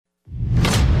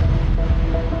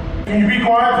Can you be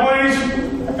quiet, please?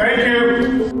 Thank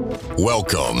you.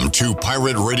 Welcome to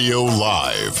Pirate Radio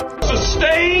Live.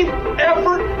 Sustained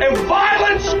effort and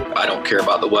violence. I don't care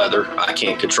about the weather. I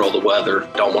can't control the weather.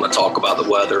 Don't want to talk about the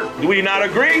weather. Do we not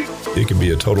agree? It can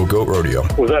be a total goat rodeo.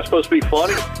 Was that supposed to be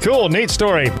funny? Cool, neat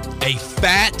story. A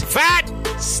fat,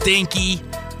 stinky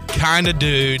kind of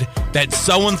dude that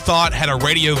someone thought had a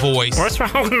radio voice. What's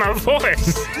wrong with my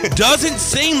voice? Doesn't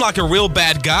seem like a real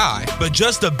bad guy, but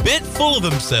just a bit full of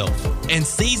himself and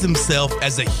sees himself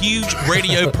as a huge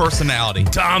radio personality.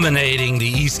 Dominating the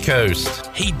East Coast.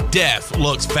 He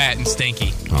looks fat and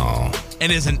stinky. Oh.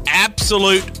 And is an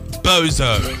absolute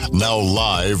bozo. Now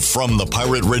live from the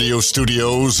Pirate Radio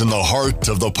studios in the heart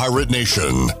of the Pirate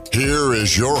Nation, here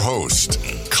is your host,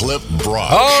 Clip Brock.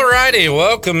 Alrighty,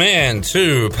 welcome in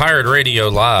to Pirate Radio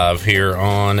Live here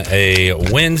on a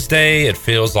Wednesday. It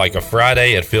feels like a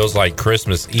Friday. It feels like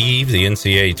Christmas Eve, the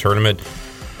NCAA tournament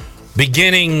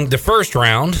beginning the first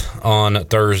round on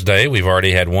Thursday. We've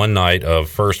already had one night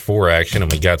of first four action,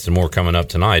 and we got some more coming up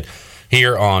tonight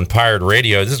here on Pirate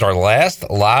Radio. This is our last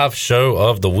live show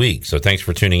of the week, so thanks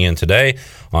for tuning in today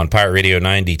on Pirate Radio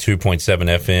 92.7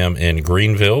 FM in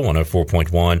Greenville,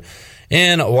 104.1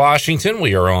 in Washington.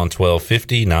 We are on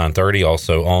 1250, 930,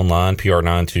 also online,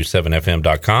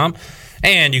 pr927fm.com,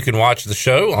 and you can watch the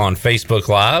show on Facebook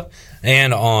Live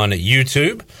and on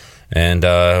YouTube, and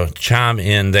chime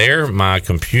in there. My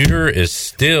computer is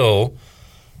still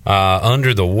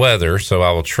under the weather, so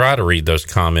I will try to read those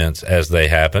comments as they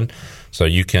happen. So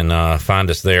you can find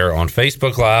us there on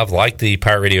Facebook Live, like the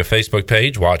Pirate Radio Facebook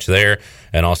page, watch there,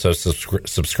 and also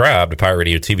subscribe to Pirate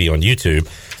Radio TV on YouTube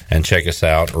and check us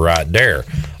out right there.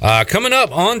 Coming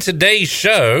up on today's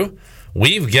show,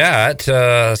 we've got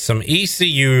some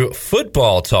ECU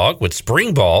football talk with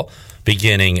spring ball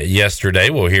beginning yesterday.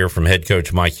 We'll hear from head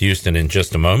coach Mike Houston in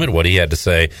just a moment, what he had to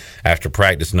say after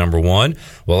practice number one.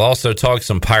 We'll also talk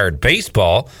some Pirate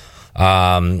baseball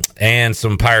and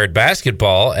some Pirate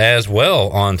basketball as well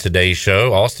on today's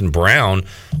show. Austin Brown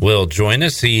will join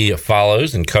us. He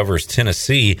follows and covers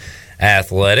Tennessee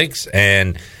athletics,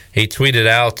 and he tweeted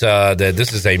out that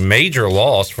this is a major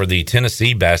loss for the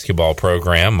Tennessee basketball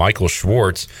program. Michael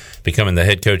Schwartz becoming the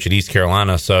head coach at East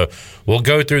Carolina. So we'll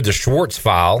go through the Schwartz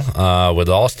file with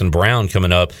Austin Brown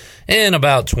coming up in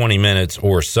about 20 minutes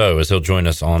or so, as he'll join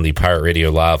us on the Pirate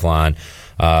Radio Live line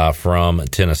from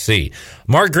Tennessee.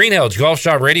 Mark Greenhalgh's Golf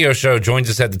Shop Radio Show joins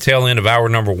us at the tail end of hour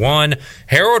number one.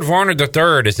 Harold Varner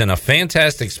III is in a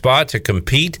fantastic spot to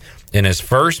compete in his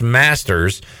first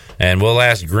Masters, and we'll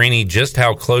ask Greeny just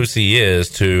how close he is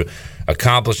to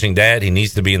accomplishing that. He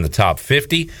needs to be in the top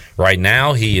 50. Right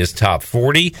now, he is top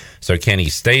 40. So can he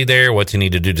stay there? What's he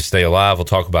need to do to stay alive? We'll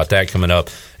talk about that coming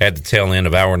up at the tail end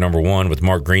of hour number one with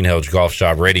Mark Greenhalgh's Golf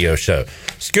Shop Radio Show.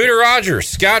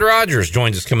 Scott Rogers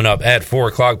joins us coming up at 4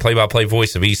 o'clock, play-by-play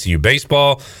voice of ECU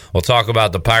baseball. We'll talk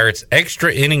about the Pirates'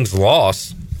 extra innings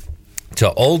loss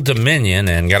to Old Dominion,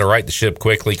 and got to right the ship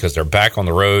quickly because they're back on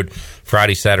the road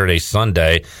Friday, Saturday,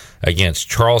 Sunday against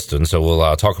Charleston. So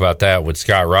we'll talk about that with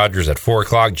Scott Rogers at 4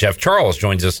 o'clock. Jeff Charles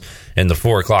joins us in the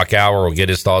 4 o'clock hour. We'll get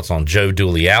his thoughts on Joe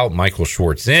Dooley out, Michael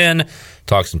Schwartz in,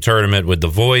 talk some tournament with The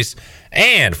Voice,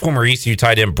 and former ECU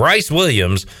tight end Bryce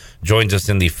Williams joins us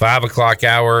in the 5 o'clock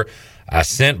hour. I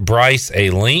sent Bryce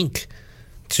a link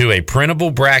to a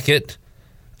printable bracket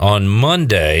on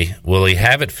Monday. Will he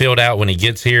have it filled out when he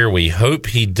gets here? We hope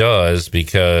he does,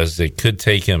 because it could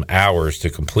take him hours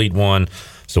to complete one.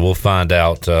 So we'll find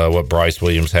out what Bryce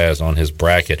Williams has on his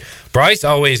bracket. Bryce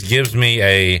always gives me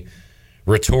a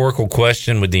rhetorical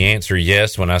question with the answer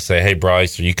yes when I say, hey,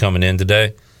 Bryce, are you coming in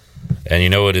today? And you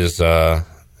know what his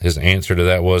answer to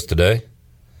that was today?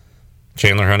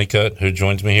 Chandler Honeycutt, who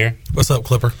joins me here. What's up,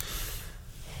 Clipper?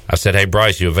 I said, hey,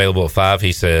 Bryce, you available at 5?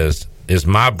 He says, is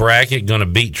my bracket going to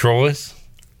beat Troy's?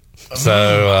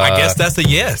 So I guess that's a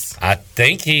yes. I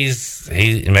think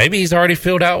maybe he's already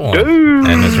filled out one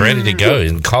and is ready to go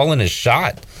and calling his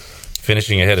shot,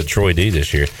 finishing ahead of Troy D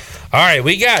this year. All right,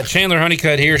 we got Chandler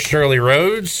Honeycutt here, Shirley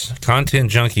Rhodes,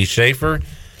 content junkie Schaefer,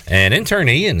 and intern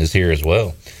Ian is here as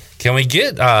well. Can we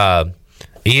get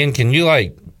Ian? Can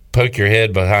you poke your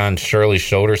head behind Shirley's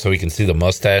shoulder so we can see the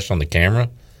mustache on the camera?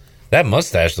 That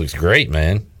mustache looks great,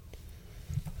 man.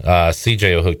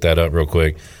 CJ will hook that up real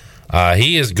quick.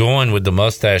 He is going with the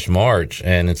mustache march,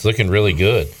 and it's looking really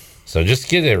good. So just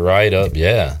get it right up.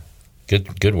 Yeah,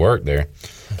 good work there.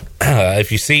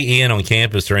 If you see Ian on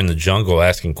campus or in the jungle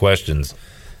asking questions,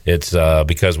 it's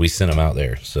because we sent him out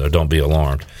there. So don't be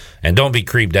alarmed. And don't be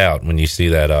creeped out when you see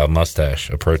that mustache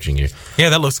approaching you. Yeah,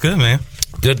 that looks good, man.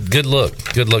 Good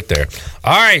look. Good look there.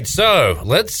 All right, so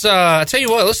let's I tell you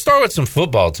what, let's start with some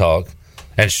football talk.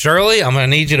 And Shirley, I'm going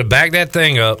to need you to back that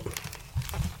thing up.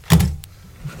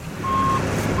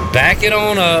 Back it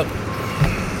on up,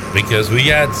 because we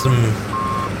got some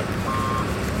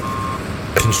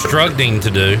constructing to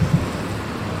do.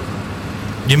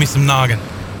 Give me some noggin.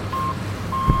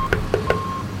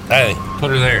 Hey,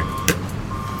 put her there.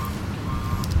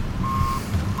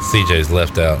 CJ's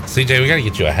left out. CJ, we got to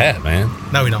get you a hat, man.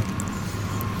 No, we don't.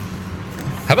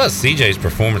 How about CJ's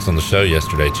performance on the show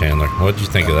yesterday, Chandler? What did you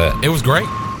think of that? It was great.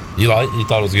 You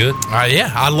thought it was good? Yeah,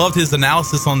 I loved his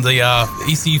analysis on the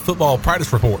ECU football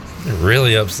practice report. It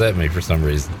really upset me for some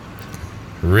reason.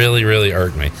 Really, really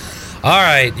irked me. All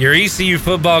right, your ECU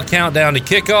football countdown to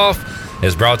kickoff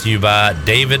is brought to you by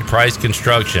David Price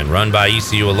Construction. Run by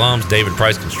ECU alums, David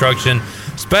Price Construction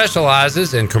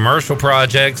specializes in commercial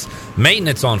projects,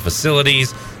 maintenance on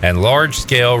facilities, and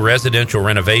large-scale residential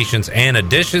renovations and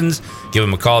additions. Give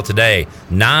them a call today,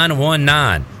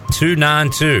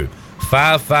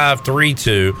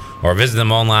 919-292-5532, or visit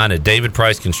them online at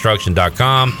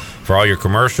davidpriceconstruction.com for all your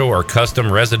commercial or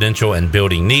custom residential and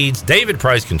building needs. David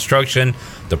Price Construction,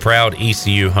 the proud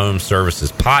ECU Home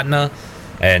Services partner.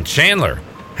 And Chandler,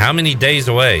 how many days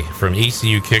away from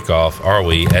ECU kickoff are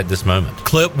we at this moment?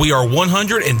 Clip, we are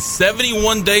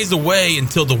 171 days away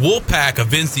until the Wolfpack of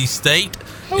NC State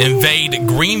invade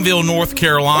Greenville, North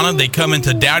Carolina. They come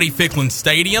into Dowdy-Ficklen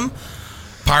Stadium.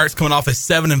 Pirates coming off a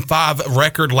 7-5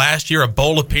 record last year, a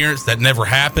bowl appearance that never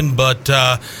happened, but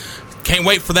can't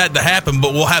wait for that to happen.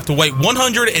 But we'll have to wait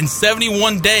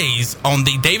 171 days on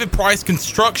the David Price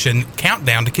Construction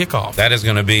countdown to kickoff. That is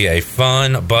going to be a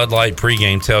fun Bud Light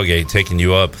pregame tailgate taking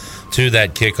you up to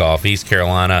that kickoff, East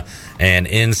Carolina and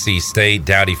NC State,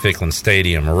 Dowdy-Ficklen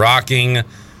Stadium. Rocking.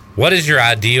 What is your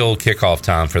ideal kickoff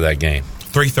time for that game?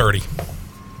 3:30.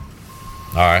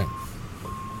 All right.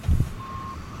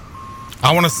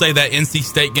 I want to say that NC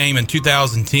State game in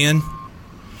 2010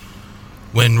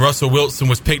 when Russell Wilson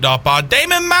was picked off by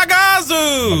Damon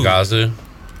Magazu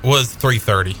was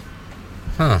 3:30.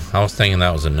 Huh. I was thinking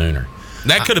that was a nooner.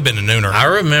 That could have been a nooner. I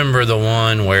remember the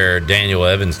one where Daniel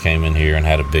Evans came in here and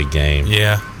had a big game.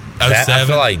 Yeah. I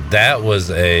feel like that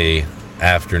was a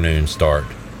afternoon start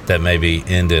that maybe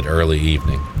ended early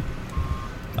evening.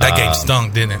 That game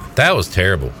stunk, didn't it? That was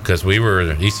terrible because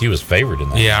ECU was favored in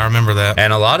that. Yeah, I remember that.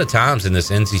 And a lot of times in this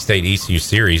NC State ECU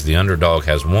series, the underdog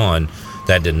has won.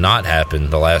 That did not happen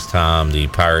the last time the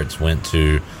Pirates went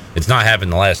to. It's not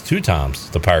happened the last two times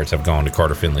the Pirates have gone to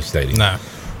Carter Finley Stadium. No.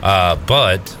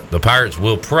 But the Pirates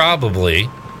will probably,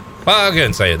 well, I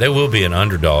couldn't say it, they will be an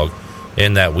underdog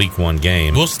in that week one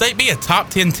game. Will State be a top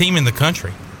 10 team in the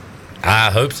country? I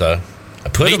hope so.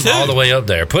 Put them all the way up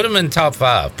there. Put them in top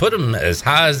 5. Put them as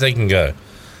high as they can go.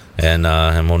 And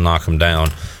we'll knock them down.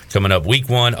 Coming up week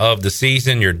one of the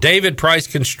season, your David Price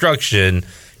Construction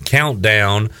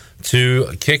countdown to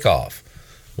kickoff.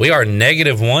 We are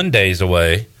 -1 days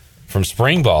away from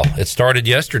spring ball. It started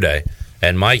yesterday.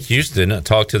 And Mike Houston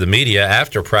talked to the media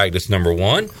after practice number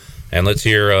 1. And let's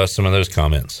hear some of those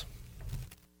comments.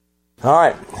 All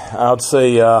right. I would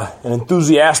say an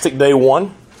enthusiastic day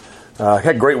 1.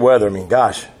 Had great weather. I mean,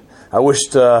 gosh, I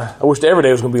wished every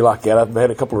day was going to be like that. I've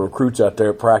had a couple of recruits out there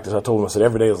at practice. I told them, I said,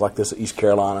 every day was like this at East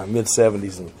Carolina,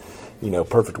 mid-70s and,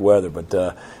 perfect weather. But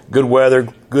good weather,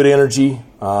 good energy.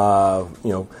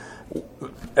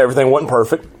 Everything wasn't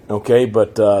perfect, okay,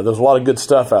 but there was a lot of good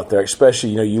stuff out there,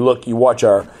 especially, you watch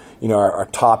our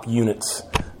top units,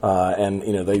 and,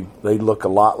 they look a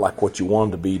lot like what you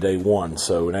want them to be day 1.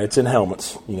 So it's in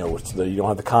helmets, you don't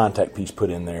have the contact piece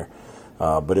put in there.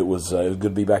 But it was good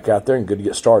to be back out there and good to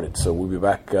get started. So we'll be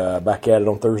back at it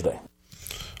on Thursday.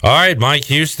 All right, Mike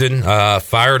Houston,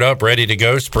 fired up, ready to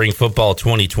go, spring football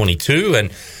 2022. And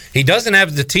he doesn't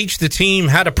have to teach the team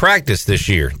how to practice this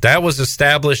year. That was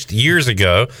established years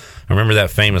ago. I remember that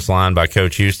famous line by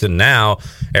Coach Houston. Now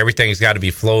everything's got to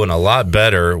be flowing a lot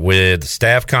better with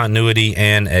staff continuity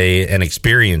and an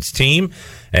experienced team.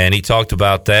 And he talked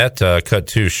about that, cut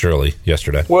to Shirley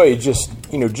yesterday. Well,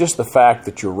 just the fact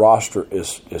that your roster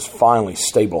is finally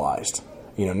stabilized.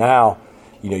 Now,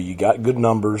 you got good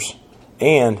numbers,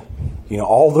 and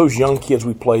all those young kids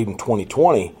we played in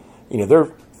 2020, they're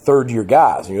third-year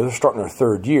guys. They're starting their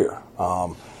third year,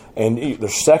 and their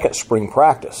second spring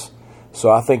practice.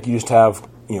 So I think you just have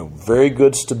very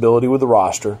good stability with the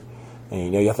roster,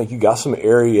 and I think you got some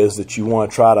areas that you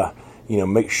want to try to.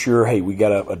 Make sure, hey, we got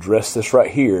to address this right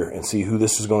here and see who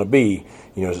this is going to be.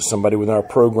 Is it somebody within our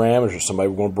program? Is it somebody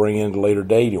we're going to bring in at a later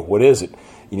date? What is it?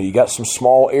 You got some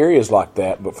small areas like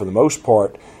that, but for the most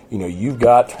part, you've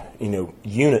got,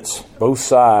 units, both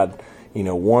sides,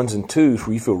 1s and 2s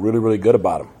where you feel really, really good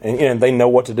about them. And they know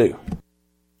what to do.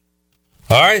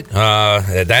 All right,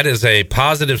 that is a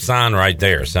positive sign right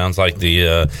there. Sounds like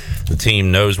the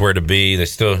team knows where to be. They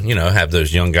still, have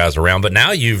those young guys around. But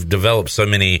now you've developed so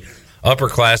many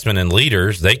upperclassmen and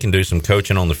leaders, they can do some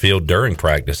coaching on the field during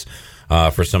practice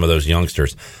for some of those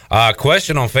youngsters.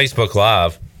 Question on Facebook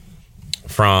Live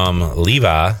from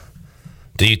Levi.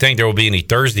 Do you think there will be any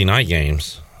Thursday night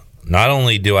games? Not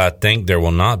only do I think there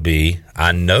will not be,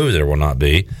 I know there will not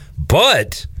be,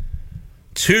 but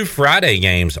 2 Friday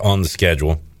games on the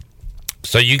schedule.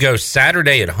 So you go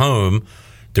Saturday at home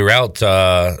throughout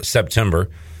September,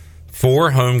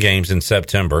 4 home games in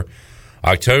September.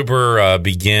 October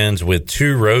begins with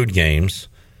 2 road games.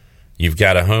 You've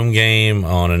got a home game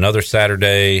on another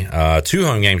Saturday, 2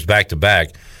 home games back-to-back,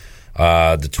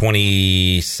 the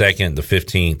 22nd, the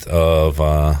 15th of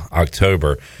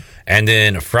October. And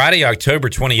then Friday, October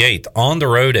 28th, on the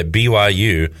road at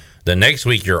BYU. The next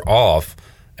week you're off.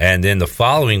 And then the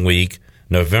following week,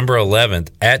 November 11th,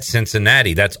 at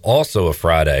Cincinnati. That's also a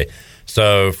Friday.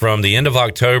 So from the end of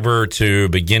October to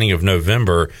beginning of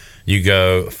November, you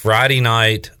go Friday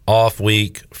night, off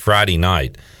week, Friday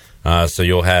night. So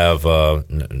you'll have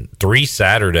 3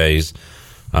 Saturdays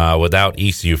without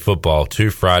ECU football,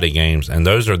 2 Friday games. And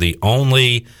those are the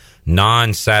only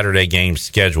non-Saturday games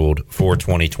scheduled for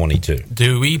 2022.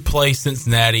 Do we play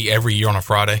Cincinnati every year on a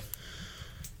Friday?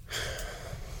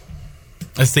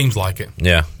 It seems like it.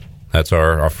 Yeah, that's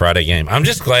our Friday game. I'm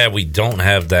just glad we don't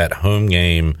have that home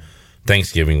game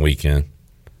Thanksgiving weekend.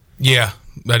 Yeah,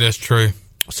 that is true.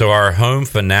 So our home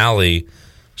finale,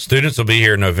 students will be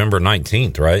here November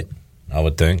 19th, right? I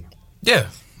would think. Yeah.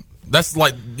 That's and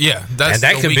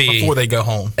that the could week be before they go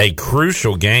home. A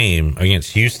crucial game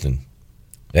against Houston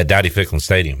at Dowdy-Ficklen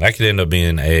Stadium. That could end up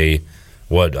being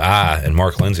what I and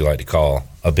Mark Lindsay like to call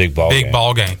a big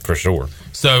ball game. For sure.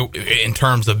 So, in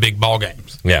terms of big ball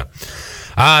games. Yeah.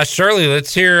 Shirley,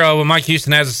 let's hear what Mike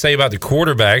Houston has to say about the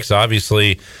quarterbacks.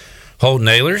 Obviously, Holton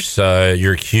Ahlers,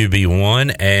 your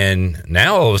QB1, and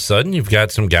now all of a sudden you've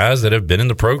got some guys that have been in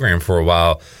the program for a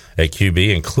while at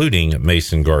QB, including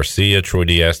Mason Garcia. Troy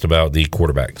D asked about the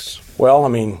quarterbacks. Well, I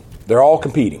mean, they're all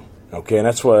competing, okay, and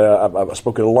that's what I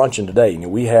spoke at a luncheon today.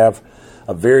 We have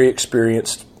a very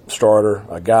experienced starter,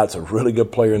 a guy that's a really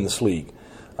good player in this league.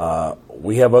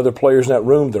 We have other players in that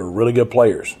room that are really good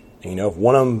players. If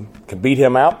one of them can beat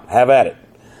him out, have at it.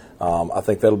 I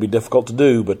think that'll be difficult to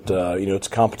do, but, it's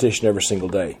competition every single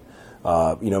day.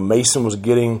 Mason was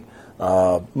getting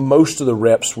most of the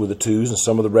reps with the 2s and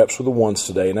some of the reps with the 1s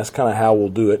today, and that's kind of how we'll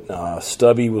do it.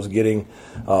 Stubby was getting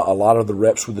a lot of the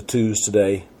reps with the 2s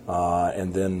today,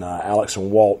 and then Alex and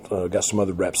Walt got some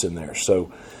other reps in there.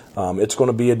 So it's going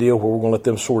to be a deal where we're going to let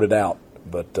them sort it out,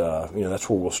 but, that's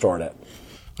where we'll start at.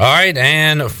 All right,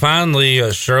 and finally,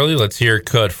 Shirley, let's hear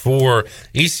cut 4.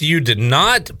 ECU did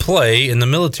not play in the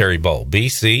Military Bowl.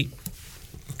 BC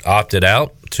opted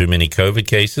out. Too many COVID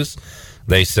cases,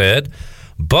 they said.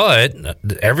 But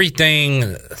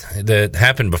everything that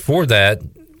happened before that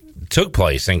took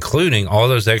place, including all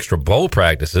those extra bowl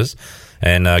practices.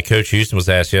 And Coach Houston was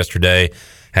asked yesterday,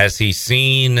 has he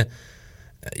seen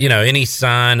any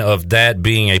sign of that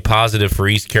being a positive for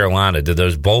East Carolina? Did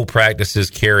those bowl practices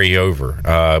carry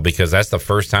over? Because that's the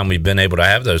first time we've been able to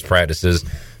have those practices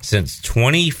since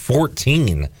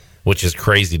 2014, which is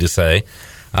crazy to say.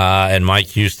 And Mike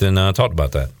Houston talked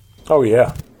about that. Oh,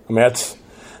 yeah. I mean,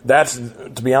 that's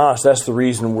to be honest, that's the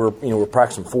reason we're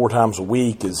practicing 4 times a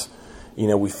week is,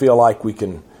 we feel like we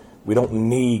don't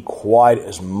need quite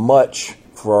as much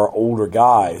for our older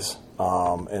guys.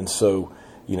 And so,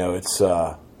 it's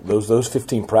those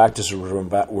 15 practices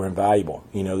were invaluable.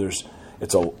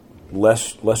 It's a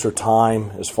lesser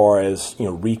time as far as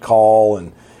recall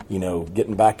and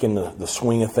getting back in the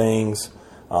swing of things.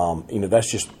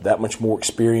 That's just that much more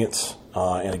experience.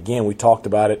 And again, we talked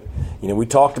about it. We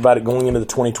talked about it going into the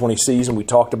 2020 season. We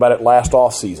talked about it last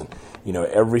off season.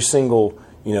 Every single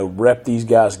rep these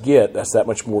guys get, that's that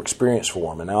much more experience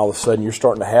for them. And now all of a sudden, you're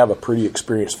starting to have a pretty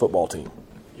experienced football team.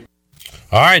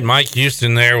 All right, Mike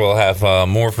Houston there. We'll have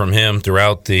more from him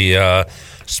throughout the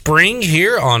spring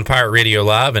here on Pirate Radio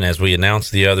Live. And as we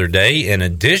announced the other day, in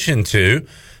addition to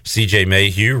C.J.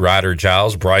 Mayhew, Ryder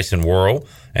Giles, Bryson Worrell,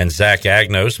 and Zach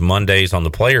Agnos, Mondays on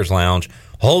the Players Lounge,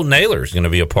 Holton Ahlers is going to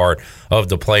be a part of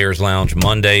the Players Lounge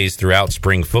Mondays throughout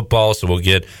spring football. So we'll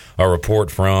get a report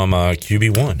from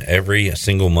QB1 every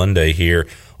single Monday here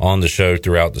on the show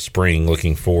throughout the spring.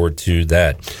 Looking forward to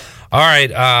that. All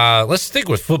right, let's stick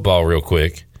with football real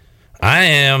quick.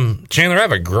 Chandler,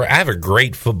 I have a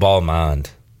great football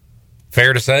mind.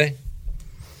 Fair to say?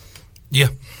 Yeah.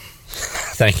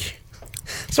 Thank you.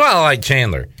 That's why I like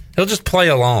Chandler. He'll just play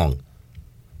along.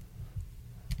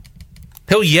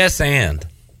 He'll yes and.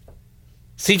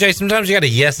 CJ, sometimes you got to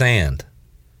yes and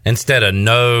instead of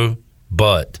no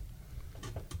but.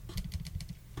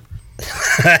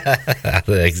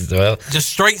 Well, just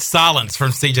straight silence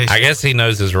from CJ. I guess he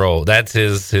knows his role. That's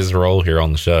his role here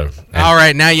on the show. All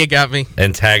right, now you got me.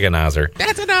 Antagonizer.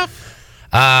 That's enough.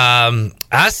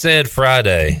 I said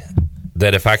Friday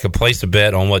that if I could place a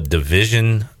bet on what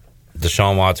division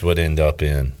Deshaun Watson would end up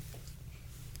in,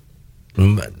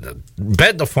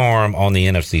 bet the farm on the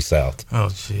NFC South. Oh,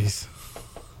 jeez.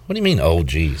 What do you mean, oh,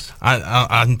 geez?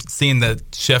 I'm seeing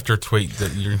that Schefter tweet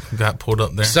that you got pulled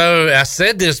up there. So I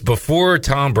said this before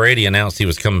Tom Brady announced he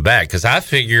was coming back because I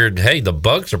figured, hey, the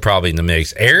Bucs are probably in the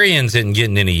mix. Arians isn't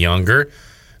getting any younger.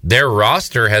 Their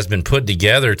roster has been put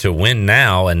together to win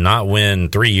now and not win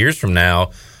 3 years from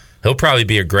now. He'll probably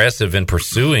be aggressive in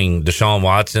pursuing Deshaun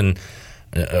Watson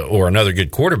or another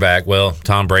good quarterback. Well,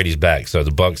 Tom Brady's back, so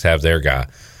the Bucs have their guy.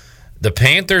 The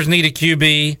Panthers need a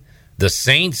QB. The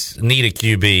Saints need a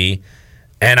QB.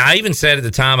 And I even said at the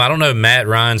time, I don't know Matt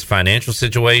Ryan's financial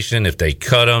situation, if they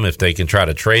cut him, if they can try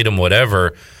to trade him,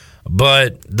 whatever.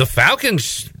 But the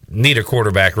Falcons need a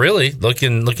quarterback, really,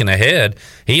 looking ahead.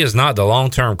 He is not the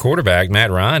long-term quarterback, Matt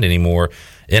Ryan, anymore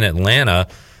in Atlanta.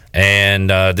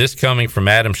 And this coming from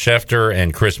Adam Schefter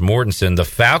and Chris Mortensen. The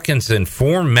Falcons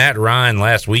informed Matt Ryan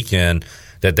last weekend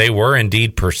that they were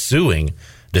indeed pursuing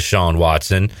Deshaun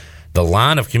Watson. The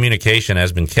line of communication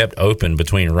has been kept open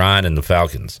between Ryan and the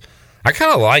Falcons. I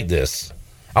kind of like this.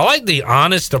 I like the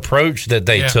honest approach that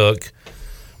they took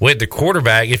with the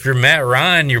quarterback. If you're Matt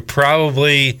Ryan, you're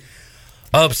probably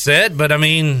upset, but I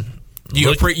mean,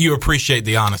 you appreciate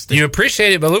the honesty. You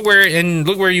appreciate it, but look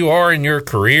where you are in your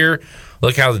career.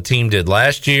 Look how the team did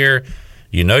last year.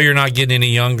 You know you're not getting any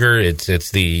younger.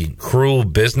 It's the cruel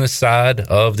business side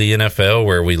of the NFL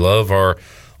where we love our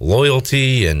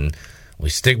loyalty and we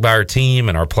stick by our team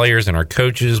and our players and our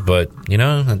coaches, but, you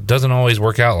know, it doesn't always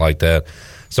work out like that.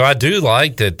 So I do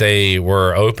like that they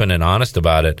were open and honest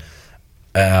about it.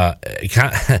 Now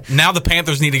the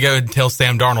Panthers need to go and tell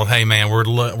Sam Darnold, hey, man,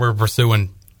 we're pursuing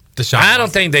Deshaun Watson. I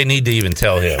don't think they need to even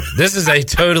tell him. This is a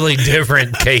totally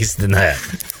different case than that.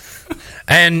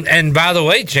 And by the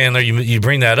way, Chandler, you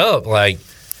bring that up, like,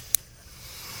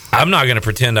 I'm not going to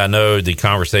pretend I know the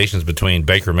conversations between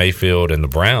Baker Mayfield and the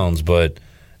Browns, but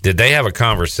did they have a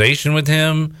conversation with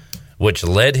him which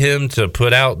led him to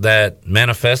put out that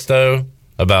manifesto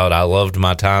about I loved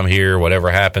my time here, whatever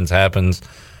happens, happens?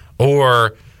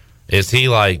 Or is he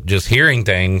like just hearing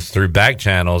things through back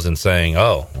channels and saying,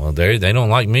 oh, well, they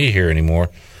don't like me here anymore?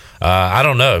 I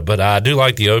don't know, but I do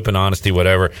like the open honesty,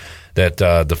 whatever, that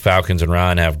the Falcons and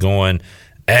Ryan have going.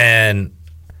 And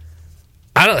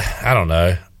I don't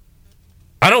know.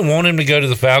 I don't want him to go to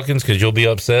the Falcons because you'll be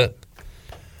upset.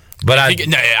 But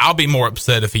I'll be more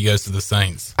upset if he goes to the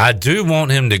Saints. I do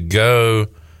want him to go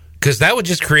because that would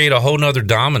just create a whole nother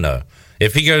domino.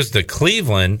 If he goes to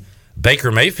Cleveland,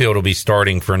 Baker Mayfield will be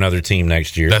starting for another team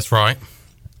next year. That's right.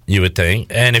 You would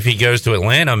think. And if he goes to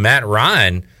Atlanta, Matt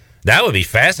Ryan, that would be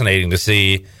fascinating to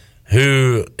see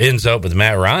who ends up with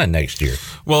Matt Ryan next year.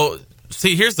 Well,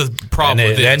 see, here's the problem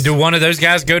with this. And do one of those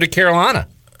guys go to Carolina?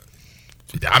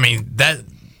 I mean,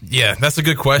 that's a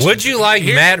good question. Would you like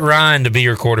Matt Ryan to be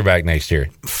your quarterback next year?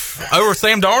 Over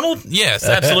Sam Darnold? Yes,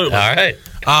 absolutely. All right.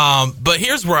 But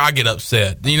here's where I get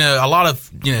upset. You know, a lot of,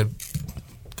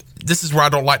 this is where I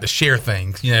don't like to share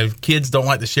things. You know, kids don't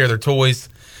like to share their toys.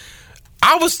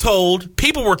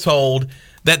 People were told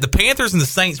that the Panthers and the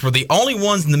Saints were the only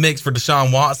ones in the mix for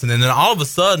Deshaun Watson, and then all of a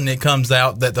sudden it comes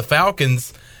out that the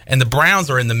Falcons and the Browns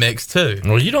are in the mix too.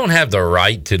 Well, you don't have the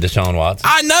right to Deshaun Watson.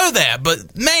 I know that,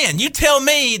 but man, you tell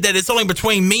me that it's only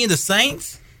between me and the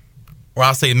Saints? Or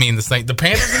I'll say me and the Saints. The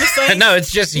Panthers and the Saints? No,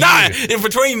 it's just you. Nah, in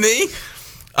between me.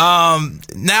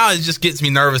 Now it just gets me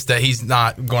nervous that he's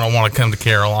not going to want to come to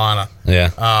Carolina.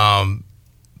 Yeah.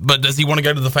 But does he want to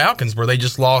go to the Falcons where they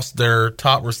just lost their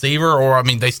top receiver? Or, I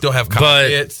mean, they still have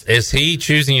confidence. But is he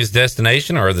choosing his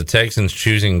destination or are the Texans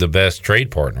choosing the best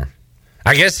trade partner?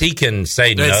 I guess he can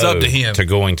say no up to him. To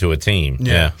going to a team.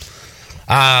 Yeah.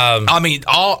 I mean,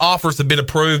 all offers have been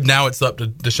approved. Now it's up to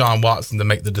Deshaun Watson to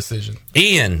make the decision.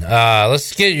 Ian,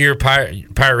 let's get your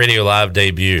Pirate Radio Live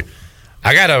debut.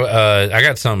 I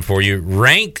got something for you.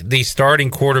 Rank the starting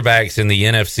quarterbacks in the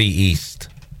NFC East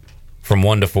from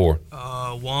 1 to 4.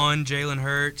 1, Jalen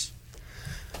Hurts.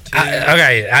 2.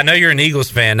 Okay, I know you're an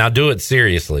Eagles fan. Now do it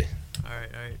seriously. All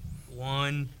right.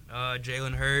 1,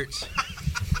 Jalen Hurts.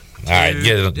 All right,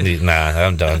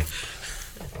 I'm done.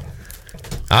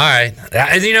 All right.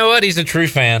 And you know what? He's a true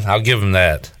fan. I'll give him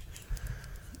that.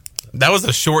 That was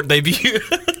a short debut.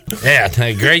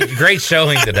 Yeah, great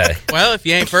showing today. Well, if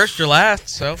you ain't first, you're last.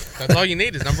 So that's all you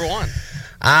need is number one.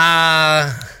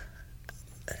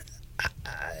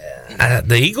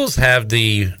 The Eagles have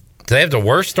the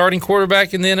worst starting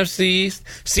quarterback in the NFC East.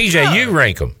 CJ, you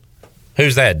rank them.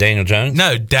 Who's that? Daniel Jones?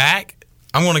 No, Dak.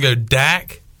 I'm going to go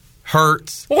Dak,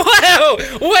 Hurts. Whoa!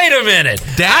 Wait a minute.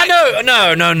 Dak,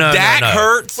 No. Dak,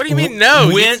 Hurts. What do you mean no?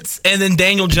 Wentz, and then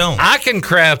Daniel Jones. I can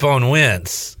crap on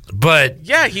Wentz, but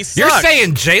Yeah, he sucks. you're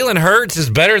saying Jalen Hurts is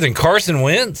better than Carson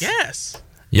Wentz? Yes.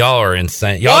 Y'all are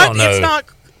insane. Y'all What? don't know. It's not.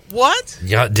 What?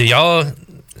 Do y'all?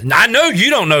 I know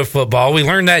you don't know football. We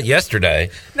learned that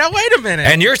yesterday. Now wait a minute.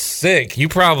 And you're sick.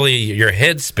 Your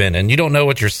head's spinning. You don't know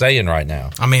what you're saying right now.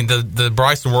 I mean, the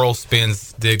Bryce World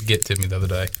spins did get to me the other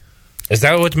day. Is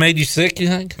that what made you sick, you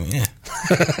think? Yeah.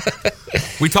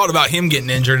 We talked about him getting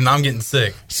injured, and I'm getting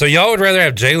sick. So y'all would rather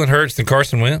have Jalen Hurts than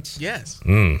Carson Wentz? Yes.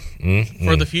 For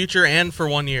the future and for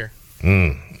 1 year.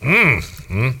 All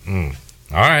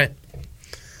right.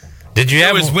 Did you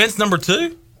have? Was Wentz number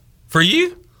 2 for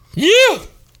you? Yeah.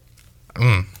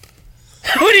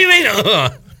 What do you mean?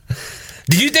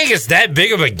 Do you think it's that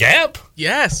big of a gap?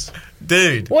 Yes.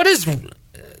 Dude. What is...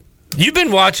 You've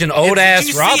been watching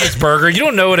old-ass Roethlisberger. You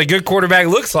don't know what a good quarterback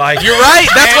looks like. You're right.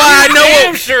 That's why I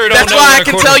know. That's why I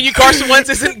can tell you Carson Wentz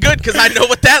isn't good, because I know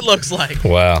what that looks like.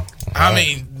 Wow. I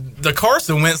mean, the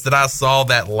Carson Wentz that I saw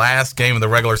that last game of the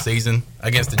regular season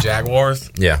against the Jaguars,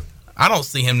 Yeah. I don't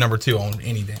see him number 2 on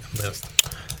any damn list.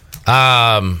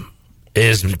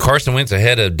 Is Carson Wentz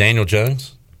ahead of Daniel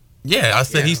Jones? Yeah, I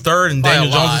said he's 3rd and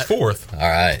Daniel Jones is 4th. All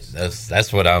right.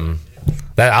 That's what I'll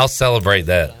celebrate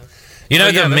that. You know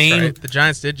the meme? Right. The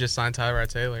Giants did just sign Tyrod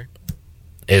Taylor.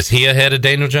 Is he ahead of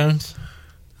Daniel Jones?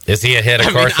 Is he ahead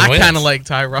of Carson Wentz? I kind of like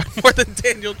Tyrod more than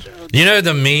Daniel Jones. You know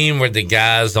the meme where the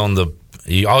guy's on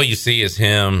all you see is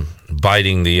him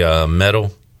biting the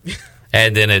metal,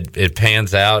 and then it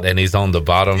pans out and he's on the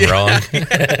bottom rung.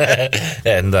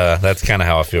 And that's kind of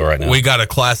how I feel right now. We got a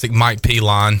classic Mike P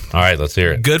line. All right, let's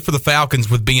hear it. Good for the Falcons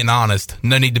with being honest.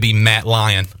 No need to be Matt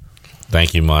Lyon.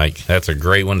 Thank you, Mike. That's a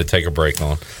great one to take a break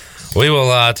on. We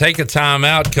will take a time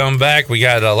out, come back. We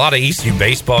got a lot of ECU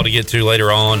baseball to get to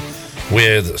later on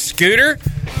with Scooter.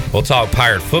 We'll talk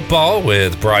Pirate football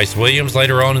with Bryce Williams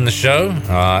later on in the show.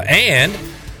 And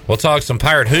we'll talk some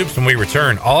Pirate hoops when we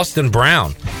return. Austin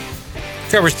Brown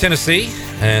covers Tennessee,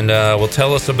 and will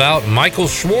tell us about Michael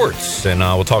Schwartz. And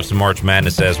we'll talk some March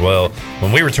Madness as well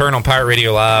when we return on Pirate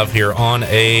Radio Live here on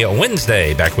a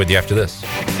Wednesday. Back with you after this.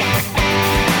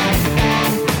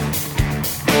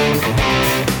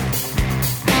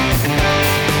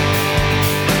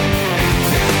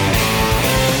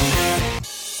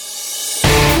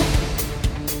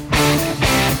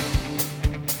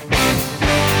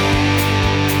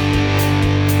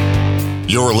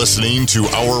 You're listening to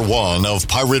Hour 1 of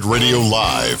Pirate Radio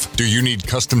Live. Do you need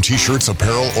custom t-shirts,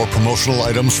 apparel, or promotional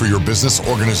items for your business,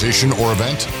 organization, or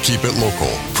event? Keep it local.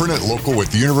 Print it local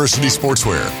with University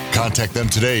Sportswear. Contact them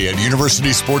today at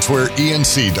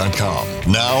universitysportswearenc.com.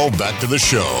 Now, back to the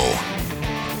show.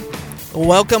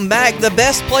 Welcome back. The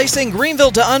best place in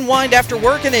Greenville to unwind after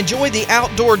work and enjoy the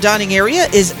outdoor dining area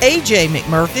is AJ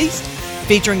McMurphy's,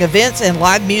 featuring events and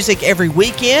live music every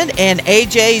weekend. And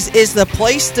AJ's is the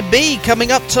place to be. Coming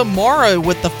up tomorrow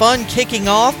with the fun kicking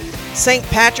off St.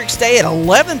 Patrick's Day at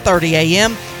 11:30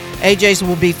 a.m. AJ's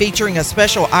will be featuring a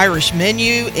special Irish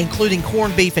menu, including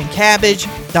corned beef and cabbage.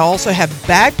 They'll also have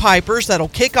bagpipers that'll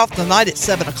kick off the night at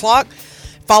 7 o'clock,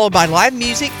 followed by live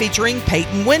music featuring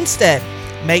Peyton Winstead.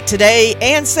 Make today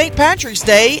and St. Patrick's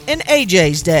Day an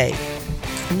AJ's Day.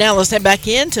 Now let's head back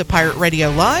into Pirate Radio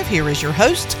Live. Here is your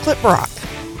host, Clip Brock.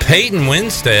 Peyton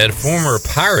Winstead, former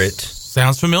Pirate.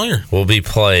 Sounds familiar. Will be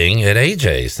playing at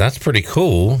AJ's. That's pretty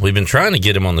cool. We've been trying to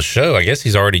get him on the show. I guess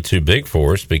he's already too big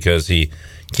for us because he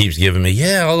keeps giving me,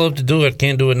 I'd love to do it.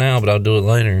 Can't do it now, but I'll do it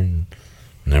later. And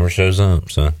never shows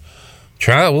up. So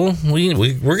try it. Well,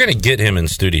 we're going to get him in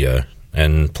studio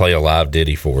and play a live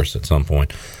ditty for us at some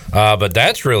point. But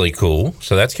that's really cool.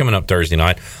 So that's coming up Thursday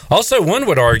night. Also, one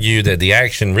would argue that the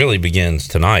action really begins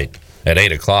tonight at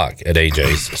 8 o'clock at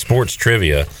AJ's Sports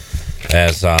Trivia,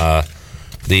 as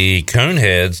the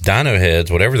Coneheads, Dino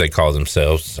Heads, whatever they call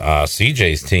themselves,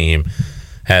 CJ's team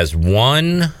has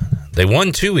won. They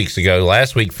won 2 weeks ago,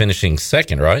 last week finishing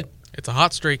second, right? It's a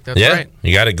hot streak. That's right.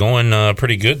 You got it going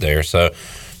pretty good there. So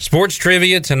Sports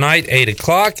Trivia tonight, 8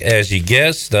 o'clock. As you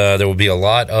guessed, there will be a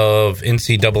lot of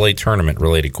NCAA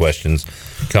tournament-related questions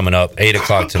coming up, 8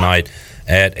 o'clock tonight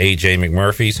at AJ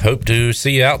McMurphy's. Hope to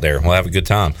see you out there. We'll have a good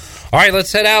time. All right,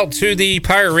 let's head out to the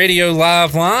Pirate Radio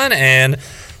Live line and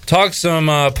talk some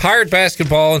Pirate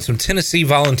basketball and some Tennessee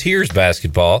Volunteers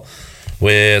basketball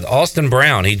with Austin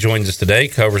Brown. He joins us today,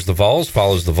 covers the Vols,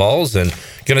 follows the Vols, and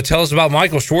going to tell us about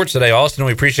Michael Schwartz today. Austin,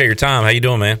 we appreciate your time. How you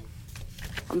doing, man?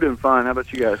 I'm doing fine. How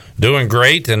about you guys? Doing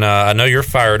great, and I know you're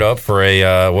fired up for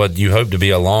what you hope to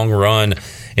be a long run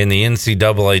in the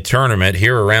NCAA tournament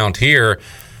here around here.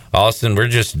 Austin, we're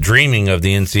just dreaming of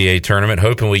the NCAA tournament,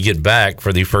 hoping we get back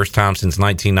for the first time since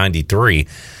 1993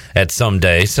 at some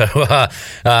day. So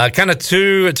kind of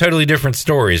two totally different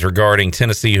stories regarding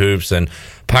Tennessee hoops and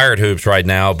Pirate hoops right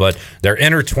now, but they're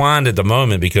intertwined at the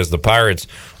moment because the Pirates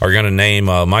are going to name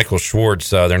Michael Schwartz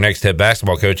their next head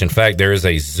basketball coach. In fact, there is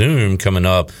a Zoom coming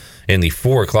up in the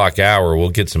 4 o'clock hour.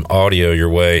 We'll get some audio your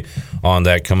way on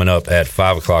that coming up at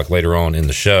 5 o'clock later on in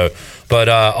the show. But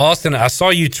Austin, I saw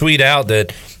you tweet out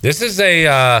that this is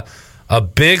a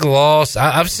big loss.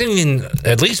 I've seen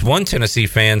at least one Tennessee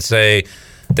fan say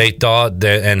they thought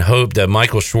that and hoped that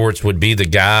Michael Schwartz would be the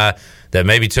guy that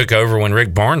maybe took over when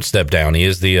Rick Barnes stepped down. He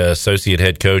is the associate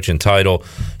head coach in title.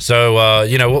 So,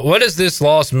 what does this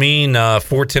loss mean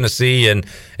for Tennessee, and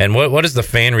what has the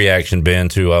fan reaction been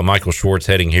to Michael Schwartz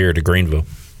heading here to Greenville?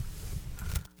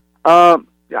 Yeah,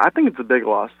 I think it's a big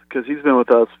loss because he's been with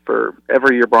us for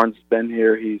every year Barnes has been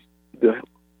here. He's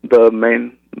the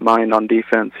main mind on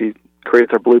defense. He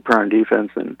creates our blueprint on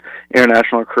defense and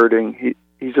international recruiting.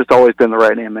 He's just always been the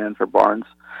right-hand man for Barnes.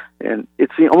 And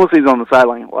it's almost he's on the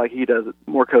sideline like he does it,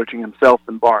 more coaching himself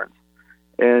than Barnes.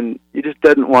 And you just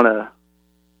didn't want to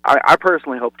 – I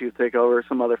personally hoped he would take over.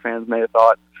 Some other fans may have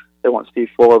thought they want Steve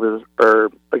Fuller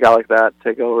or a guy like that to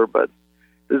take over. But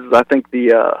this is, I think,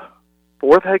 the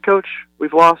fourth head coach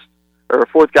we've lost, or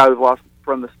fourth guy we've lost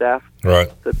from the staff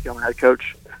to become a head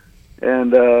coach.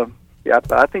 And,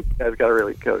 I think you guys got a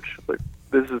really good coach. Like,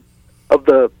 this is – of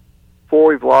the four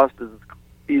we've lost, this is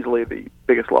easily the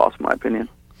biggest loss, in my opinion.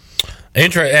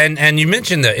 And you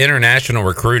mentioned the international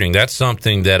recruiting. That's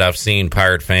something that I've seen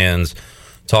Pirate fans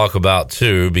talk about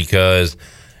too, because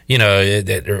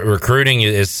recruiting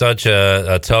is such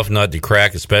a tough nut to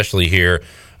crack, especially here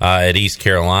at East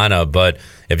Carolina. But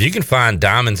if you can find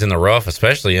diamonds in the rough,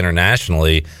 especially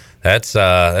internationally, that's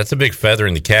a big feather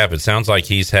in the cap. It sounds like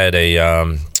he's had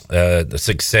a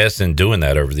success in doing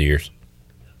that over the years.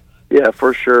 Yeah,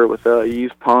 for sure. With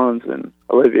Yves Pons and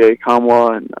Olivier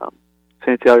Kamwa and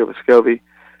Santiago Vescovi,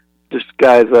 just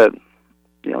guys that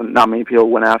not many people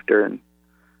went after, and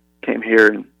came here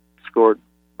and scored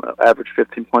average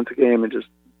 15 points a game, and just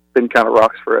been kind of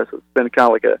rocks for us. It's been kind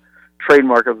of like a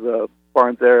trademark of the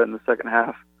Barnes era in the second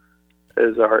half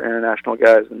is our international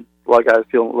guys, and a lot of guys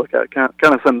feel look at kind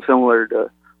of something similar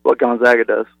to what Gonzaga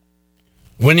does.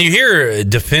 When you hear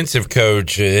defensive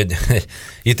coach, you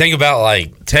think about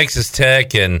like Texas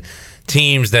Tech and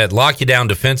teams that lock you down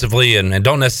defensively and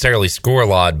don't necessarily score a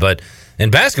lot. But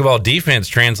in basketball, defense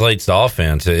translates to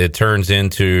offense. It turns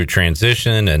into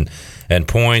transition and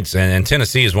points. And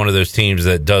Tennessee is one of those teams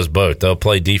that does both. They'll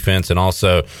play defense and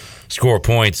also score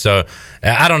points. So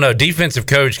I don't know. Defensive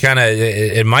coach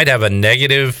it might have a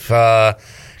negative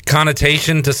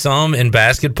connotation to some in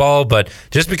basketball, but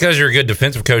just because you're a good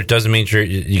defensive coach doesn't mean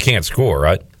you can't score,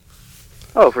 right?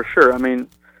 Oh, for sure. I mean,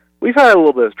 we've had a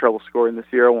little bit of trouble scoring this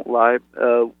year, I won't lie.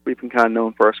 We've been kind of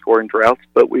known for our scoring droughts,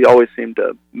 but we always seem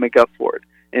to make up for it.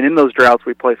 And in those droughts,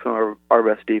 we play some of our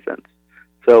best defense.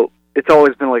 So it's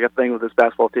always been like a thing with this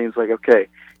basketball team. It's like, okay,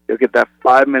 you'll get that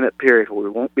 5-minute period where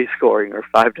we won't be scoring, or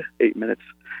 5 to 8 minutes,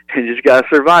 and you just got to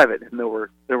survive it. And then we're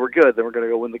good. Then we're going to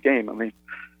go win the game. I mean,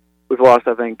 we've lost,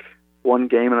 I think, one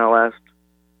game since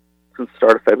the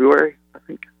start of February, I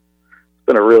think. It's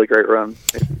been a really great run.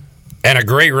 And a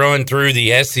great run through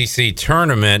the SEC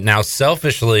tournament. Now,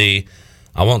 selfishly,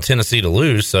 I want Tennessee to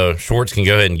lose so Schwartz can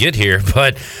go ahead and get here.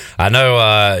 But I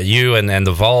know you and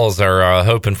the Vols are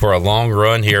hoping for a long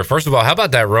run here. First of all, how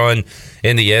about that run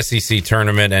in the SEC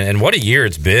tournament? And what a year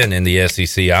it's been in the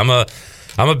SEC. I'm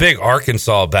a big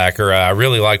Arkansas backer. I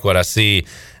really like what I see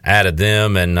out of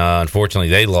them. And unfortunately,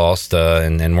 they lost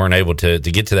and weren't able to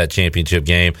get to that championship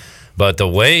game. But the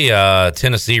way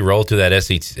Tennessee rolled through that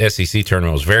SEC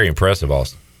tournament was very impressive,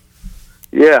 Austin.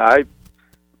 Yeah,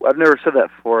 I've never said that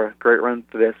before. A great run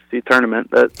to the SEC tournament.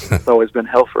 That's always been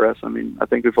hell for us. I mean, I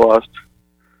think we've lost.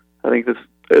 I think this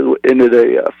ended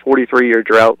a 43-year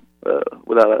drought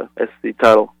without a SEC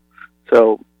title.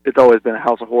 So it's always been a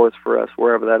house of horrors for us,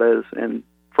 wherever that is. And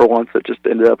for once, it just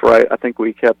ended up right. I think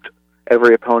we kept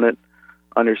every opponent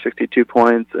under 62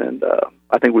 points, and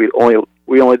I think we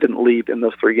only didn't lead in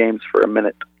those 3 games for a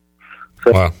minute.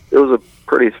 So wow. It was a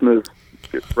pretty smooth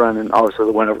run, and obviously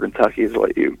the win over Kentucky is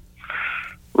what you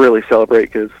really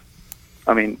celebrate because,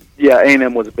 I mean, yeah,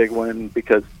 A&M was a big win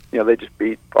because, they just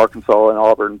beat Arkansas and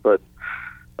Auburn, but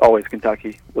always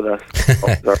Kentucky with us.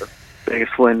 Our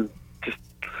biggest win just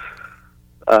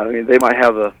I mean, they might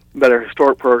have a better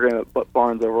historic program, but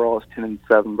Barnes overall is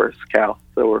 10-7 versus Cal.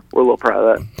 So we're a little proud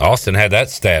of that. Austin had that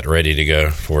stat ready to go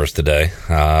for us today,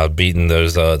 beating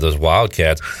those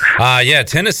Wildcats.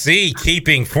 Tennessee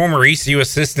keeping former ECU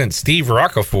assistant Steve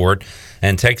Roccaforte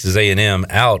and Texas A&M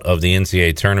out of the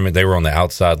NCAA tournament. They were on the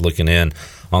outside looking in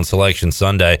on Selection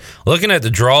Sunday. Looking at the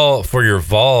draw for your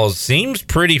Vols, seems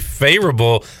pretty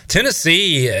favorable.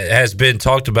 Tennessee has been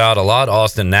talked about a lot,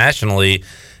 Austin, nationally,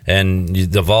 and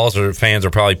the Vols fans are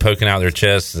probably poking out their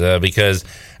chests because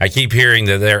I keep hearing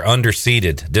that they're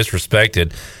underseeded,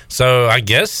 disrespected. So I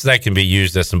guess that can be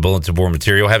used as some bulletin board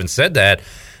material. Having said that,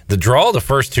 the draw the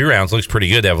first 2 rounds looks pretty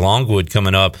good. They have Longwood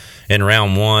coming up in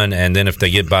round 1, and then if they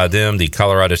get by them, the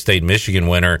Colorado State-Michigan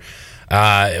winner.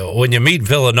 When you meet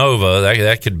Villanova,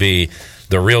 that could be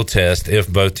the real test if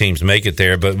both teams make it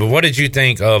there. But what did you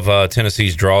think of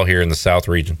Tennessee's draw here in the South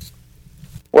region?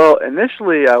 Well,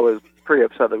 initially I was pretty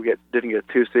upset that we didn't get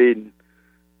a 2 seed. And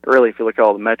really, if you look at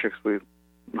all the metrics, we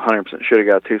 100% should have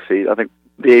got a 2 seed. I think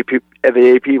the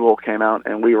AP poll came out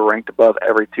and we were ranked above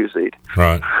every 2 seed.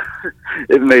 Right.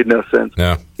 It made no sense.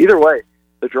 Yeah. Either way,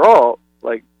 the draw,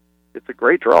 it's a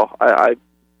great draw. I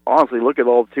honestly look at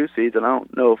all the 2 seeds and I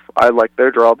don't know if I like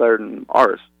their draw better than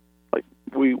ours.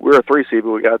 We're a 3 seed,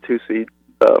 but we got a 2 seed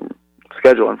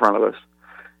schedule in front of us.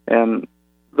 And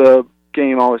the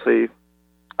game, obviously,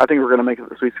 I think we're going to make it to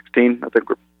the Sweet 16. I think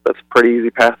that's a pretty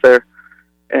easy path there.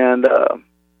 And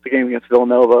the game against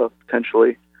Villanova,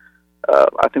 potentially,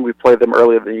 I think we played them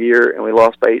earlier in the year, and we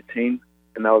lost by 18,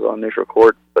 and that was on neutral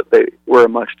court. But we're a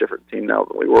much different team now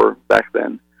than we were back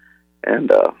then. And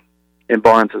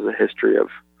Barnes has a history of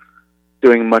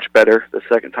doing much better the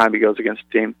second time he goes against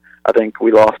a team. I think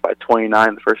we lost by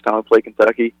 29 the first time we played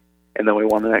Kentucky, and then we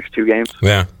won the next 2 games.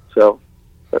 Yeah. So,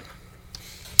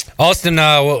 Austin,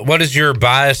 what does your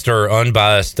biased or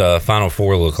unbiased Final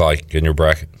Four look like in your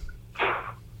bracket?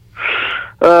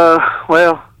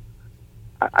 Well,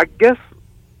 I guess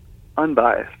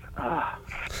unbiased.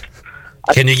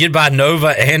 Can you get by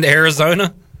Nova and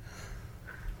Arizona?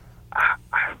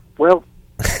 Well,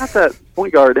 got that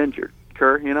point guard injured,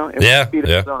 Kerr, and yeah, we beat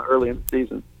Arizona early in the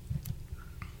season.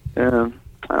 And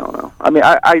I don't know. I mean,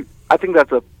 I think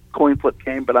that's a coin flip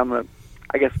game, but I'm going to,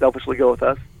 I guess, selfishly go with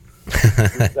us.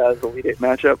 That is the Elite Eight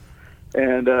matchup.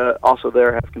 And also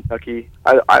there have Kentucky.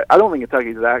 I don't think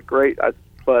Kentucky's that great,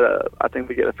 but I think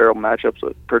we get a fair matchup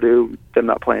with Purdue, them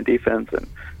not playing defense, and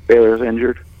Baylor's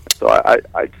injured. So I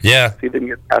see them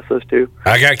get past those 2.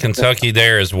 I got Kentucky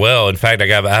there as well. In fact, I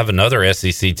have another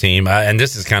SEC team, and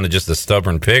this is kind of just a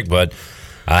stubborn pick, but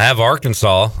I have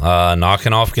Arkansas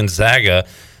knocking off Gonzaga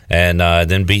and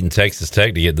then beating Texas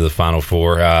Tech to get to the Final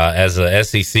Four. As a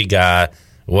SEC guy,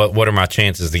 what are my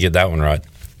chances to get that one right?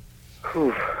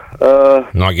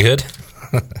 Not good?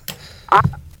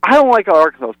 I don't like how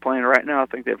Arkansas is playing right now. I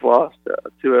think they've lost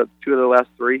 2 of their last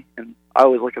 3, and I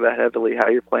always look at that heavily, how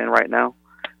you're playing right now.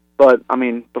 But, I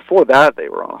mean, before that, they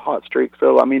were on a hot streak.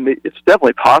 So, I mean, it's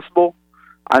definitely possible.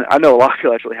 I know a lot of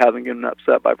people actually haven't gotten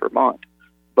upset by Vermont.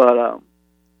 But,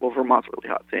 Vermont's a really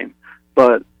hot team.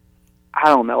 But, I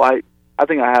don't know. I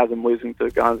think I have them losing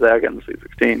to Gonzaga in the Sweet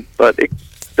 16. But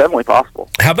it's definitely possible.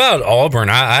 How about Auburn?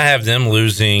 I have them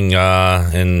losing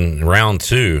in round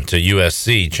 2 to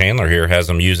USC. Chandler here has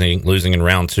them losing in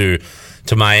round 2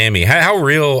 to Miami. How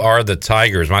real are the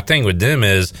Tigers? My thing with them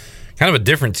is kind of a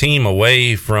different team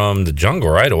away from the jungle,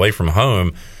 right? Away from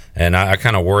home. And I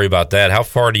kind of worry about that. How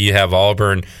far do you have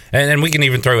Auburn? And we can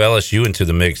even throw LSU into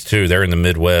the mix, too. They're in the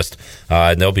Midwest,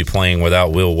 and they'll be playing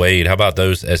without Will Wade. How about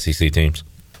those SEC teams?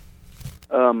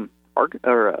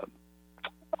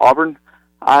 Auburn,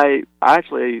 I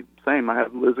actually, same. I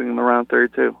have them losing in the round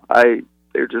 32.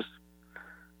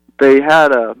 They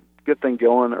had a good thing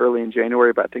going early in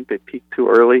January, but I think they peaked too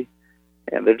early.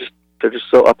 And they're just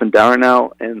so up and down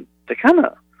now, and they kind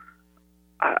of,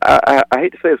 I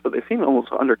hate to say this, but they seem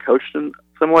almost undercoached in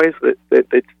some ways.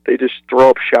 They just throw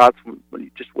up shots when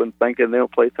you just wouldn't think it, and they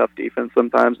don't play tough defense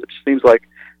sometimes. It just seems like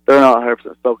they're not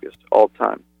 100% focused all the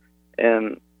time.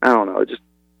 And I don't know,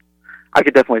 I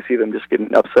could definitely see them just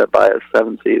getting upset by a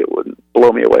 7 seed. It wouldn't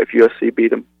blow me away if USC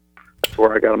beat them. That's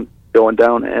where I got them going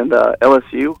down. And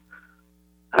LSU,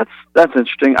 that's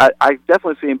interesting. I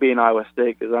definitely see them beating Iowa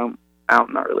State because I'm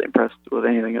not really impressed with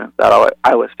anything that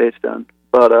Iowa State's done.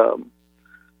 But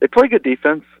they play good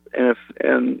defense,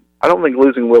 and I don't think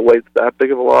losing Will Wade's that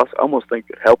big of a loss. I almost think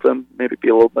it helped them, maybe be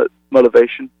a little bit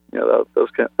motivation. Those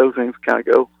things kind of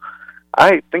go.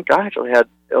 I think I actually had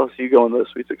LSU going to the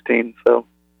Sweet 16, or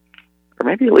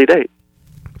maybe Elite Eight.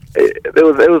 It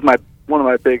was one of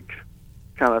my big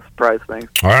kind of surprise things.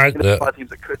 All right. There's a lot of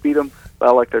teams that could beat them, but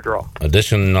I like their draw.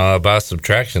 Addition by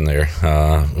subtraction there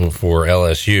for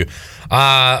LSU.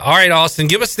 All right, Austin,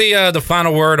 give us the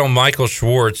final word on Michael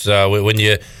Schwartz. When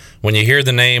you hear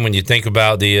the name, when you think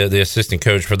about the assistant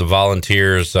coach for the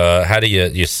Volunteers, how do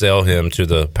you sell him to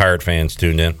the Pirate fans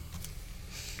tuned in?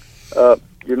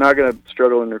 You're not going to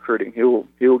struggle in recruiting. He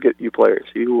will get you players.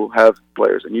 He will have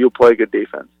players, and you'll play good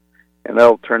defense, and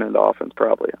that'll turn into offense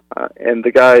probably. And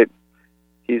the guy,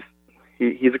 he's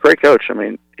a great coach. I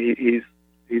mean, he's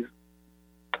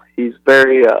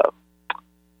very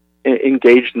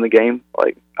engaged in the game.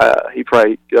 Like he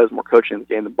probably does more coaching in the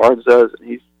game than Barnes does, and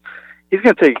he's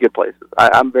going to take you good places.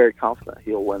 I'm very confident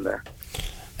he'll win there.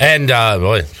 And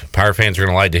boy, Pirate fans are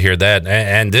going to like to hear that.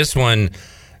 And this one.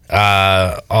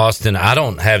 Austin, I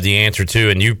don't have the answer to,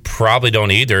 and you probably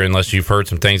don't either unless you've heard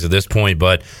some things at this point,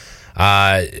 but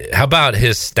how about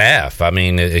his staff? I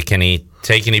mean, can he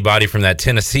take anybody from that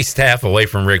Tennessee staff away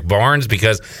from Rick Barnes?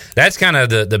 Because that's kind of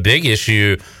the big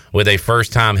issue with a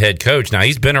first-time head coach. Now,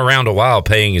 he's been around a while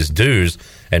paying his dues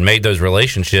and made those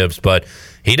relationships, but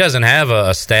he doesn't have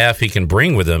a staff he can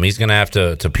bring with him. He's going to have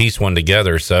to piece one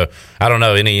together. So, I don't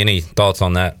know. Any thoughts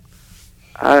on that?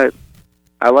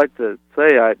 I like to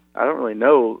say I don't really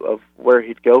know of where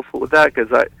he'd go with that because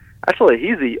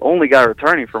he's the only guy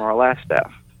returning from our last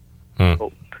staff.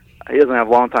 So he doesn't have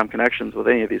long-time connections with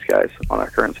any of these guys on our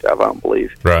current staff, I don't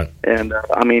believe. Right. And,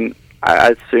 I mean, I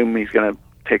assume he's going to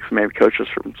take some maybe coaches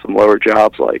from some lower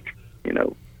jobs like,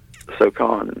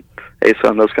 SoCon and ASA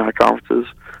and those kind of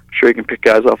conferences. I'm sure he can pick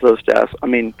guys off those staffs. I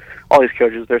mean, all these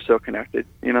coaches, they're so connected,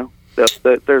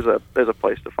 There's a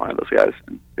place to find those guys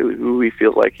who he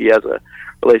feels like he has a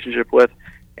relationship with,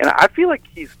 and I feel like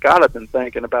he's got to been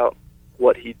thinking about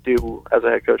what he'd do as a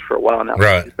head coach for a while now.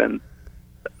 Right. He's been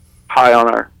high on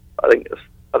our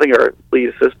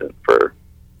lead assistant for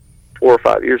 4 or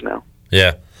 5 years now.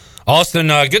 Yeah, Austin,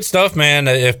 good stuff, man.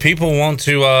 If people want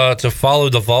to follow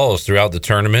the Vols throughout the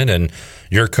tournament and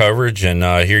your coverage, and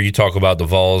hear you talk about the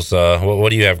Vols, what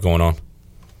do you have going on?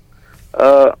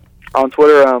 On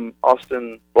Twitter,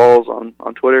 Austin Vols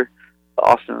on Twitter,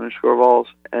 Austin_Vols,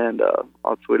 and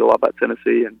I'll tweet a lot about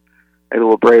Tennessee and maybe a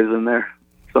little Braves in there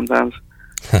sometimes.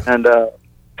 And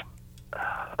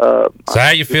so,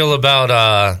 how you feel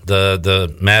about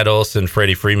the Matt Olson,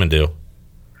 Freddie Freeman deal?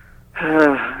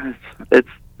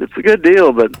 It's a good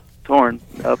deal, but torn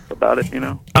up about it.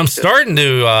 I'm starting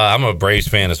to. I'm a Braves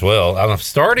fan as well. I'm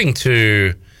starting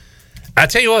to. I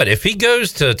tell you what, if he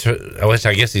goes to which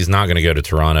I guess he's not going to go to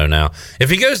Toronto now. If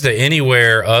he goes to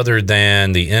anywhere other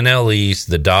than the NL East,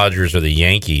 the Dodgers, or the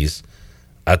Yankees,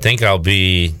 I think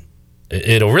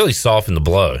it'll really soften the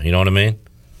blow. You know what I mean?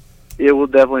 It will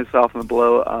definitely soften the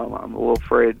blow. I'm a little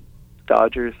afraid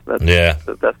Dodgers. That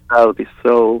would be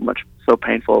so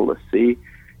painful to see,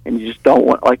 and you just don't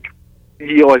want. Like,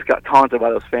 he always got taunted by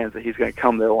those fans that he's going to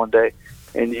come there one day,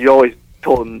 and you always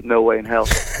told him no way in hell.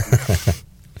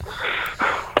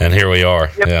 And here we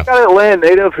are. Yeah, we got an Atlanta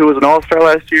native who was an All-Star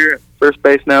last year at first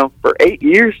base now for 8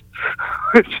 years.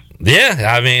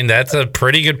 Yeah, I mean, that's a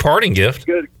pretty good parting gift.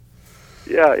 Good.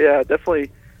 Yeah,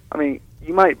 definitely. I mean,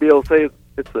 you might be able to say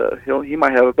he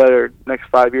might have a better next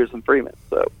 5 years than Freeman.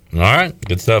 So. All right,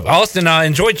 good stuff. Austin, I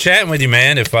enjoyed chatting with you,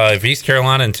 man. If East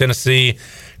Carolina and Tennessee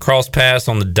cross paths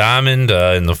on the diamond,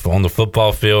 on the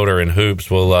football field or in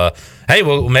hoops,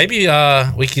 maybe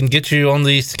we can get you on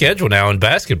the schedule now in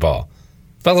basketball.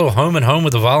 A little home and home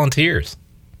with the Volunteers.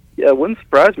 Yeah, it wouldn't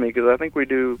surprise me because I think we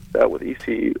do that with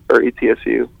ECU or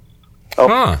ETSU. All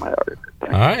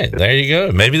right, there you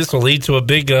go. Maybe this will lead to a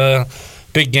big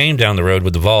game down the road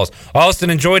with the Vols. Austin,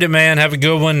 enjoyed it, man. Have a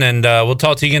good one, and we'll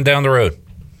talk to you again down the road.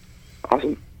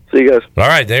 Awesome. See you guys. All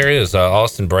right, there is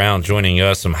Austin Brown joining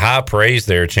us. Some high praise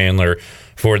there, Chandler,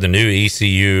 for the new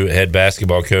ECU head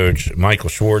basketball coach, Michael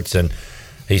Schwartz, and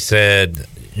he said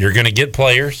you're going to get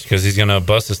players because he's going to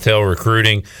bust his tail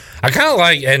recruiting. I kind of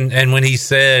like, and when he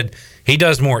said he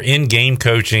does more in-game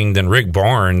coaching than Rick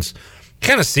Barnes,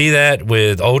 kind of see that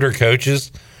with older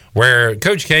coaches where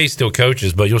Coach K still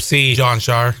coaches, but you'll see John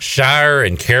Shire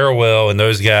and Carrawell and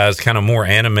those guys kind of more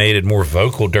animated, more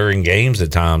vocal during games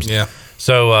at times. Yeah.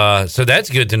 So that's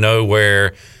good to know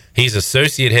where he's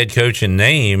associate head coach in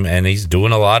name, and he's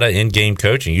doing a lot of in-game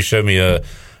coaching. You showed me a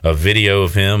video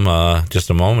of him just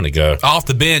a moment ago. Off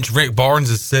the bench, Rick Barnes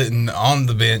is sitting on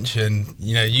the bench, and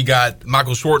you got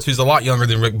Michael Schwartz, who's a lot younger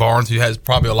than Rick Barnes, who has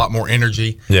probably a lot more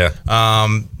energy. Yeah.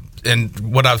 And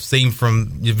what I've seen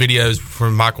from the videos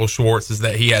from Michael Schwartz is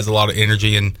that he has a lot of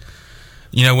energy. And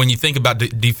when you think about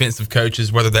defensive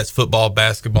coaches, whether that's football,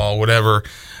 basketball, whatever,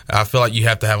 I feel like you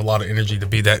have to have a lot of energy to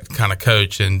be that kind of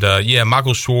coach. And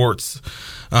Michael Schwartz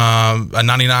a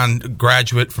 99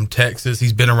 graduate from Texas.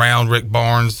 He's been around Rick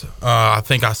Barnes. I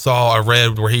think I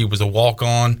read where he was a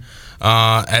walk-on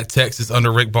at Texas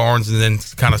under Rick Barnes, and then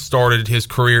kind of started his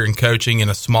career in coaching in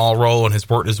a small role and has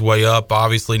worked his way up,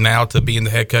 obviously, now to being the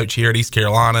head coach here at East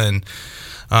Carolina. And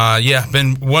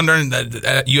been wondering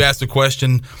that you asked a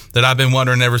question that I've been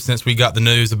wondering ever since we got the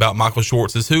news about Michael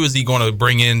Schwartz is who is he going to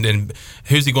bring in and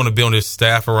who's he going to build his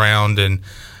staff around? And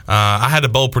I had a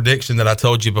bold prediction that I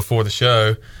told you before the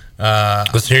show.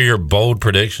 Let's hear your bold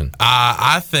prediction.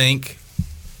 I think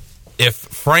if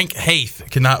Frank Haith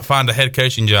cannot find a head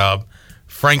coaching job,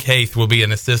 Frank Haith will be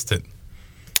an assistant.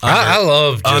 I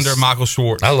love under Michael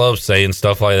Schwartz. I love saying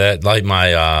stuff like that. Like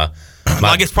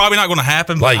like it's probably not going to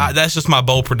happen, but that's just my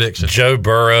bold prediction. Joe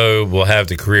Burrow will have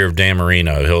the career of Dan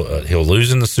Marino. He'll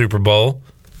lose in the Super Bowl,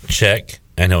 check,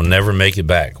 and he'll never make it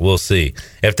back. We'll see.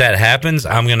 If that happens,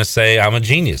 I'm going to say I'm a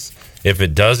genius. If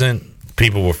it doesn't,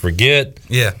 people will forget.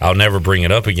 Yeah, I'll never bring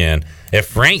it up again. If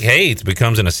Frank Haith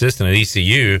becomes an assistant at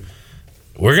ECU,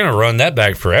 we're going to run that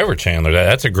back forever, Chandler.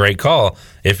 That's a great call.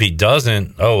 If he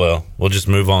doesn't, oh well, we'll just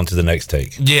move on to the next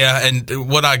take. Yeah, and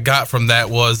what I got from that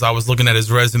was I was looking at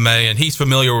his resume, and he's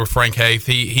familiar with Frank Haith.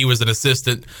 He was an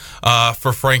assistant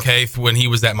for Frank Haith when he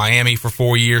was at Miami for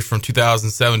 4 years, from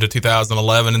 2007 to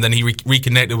 2011, and then he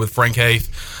reconnected with Frank Haith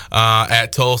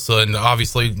at Tulsa, and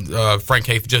obviously Frank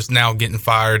Haith just now getting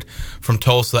fired from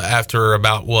Tulsa after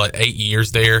about 8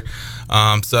 years there.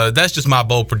 So that's just my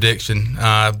bold prediction.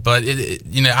 But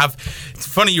it's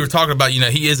funny you were talking about,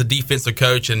 he is a defensive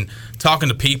coach and talking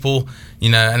to people,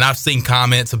 and I've seen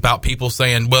comments about people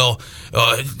saying, well,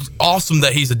 awesome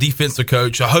that he's a defensive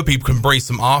coach. I hope he can bring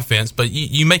some offense. But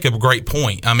you make a great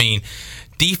point. I mean,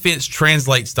 defense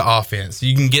translates to offense.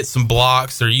 You can get some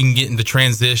blocks or you can get into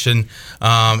transition,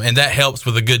 and that helps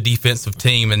with a good defensive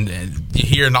team. And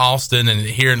here in Austin and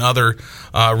here in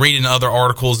reading other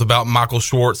articles about Michael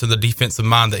Schwartz and the defensive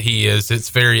mind that he is, it's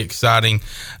very exciting.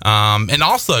 And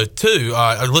also, too,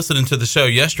 listening to the show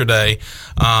yesterday,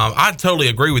 I totally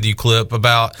agree with you, Clip,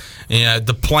 about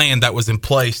the plan that was in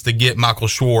place to get Michael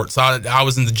Schwartz. I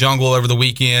was in the jungle over the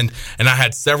weekend, and I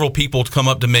had several people come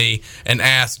up to me and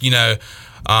ask,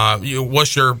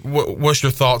 what's your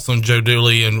thoughts on Joe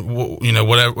Dooley and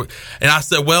whatever. And I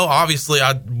said, well, obviously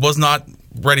I was not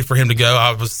ready for him to go.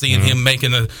 I was seeing him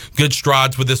making a good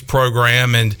strides with this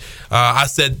program, and I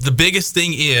said the biggest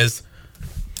thing is,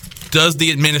 does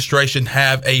the administration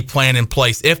have a plan in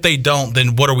place? If they don't,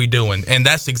 then what are we doing? And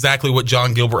that's exactly what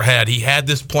John Gilbert had. He had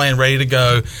this plan ready to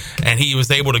go, and he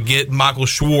was able to get Michael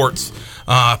Schwartz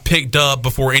picked up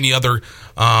before any other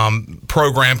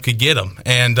program could get him.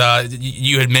 And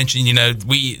you had mentioned,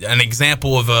 an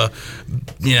example of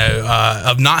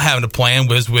of not having a plan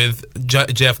was with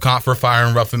Jeff Compher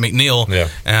firing Ruffin McNeil. Yeah.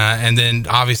 And then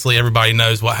obviously everybody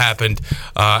knows what happened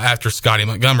after Scotty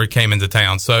Montgomery came into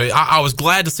town. So I was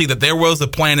glad to see that there was a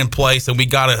plan in place, and we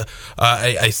got a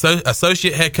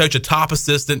associate head coach, a top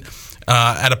assistant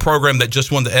at a program that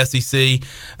just won the SEC.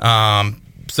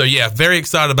 So yeah, very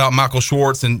excited about Michael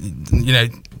Schwartz, and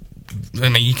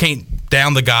you can't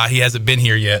down the guy. He hasn't been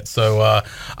here yet. So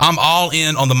I'm all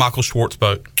in on the Michael Schwartz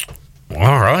boat.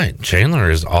 All right.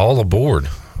 Chandler is all aboard.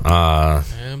 I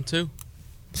am too.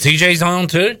 CJ's on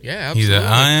too? Yeah, absolutely.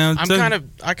 I am too.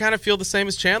 I kind of feel the same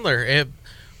as Chandler.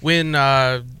 When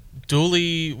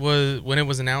Dooley when it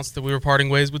was announced that we were parting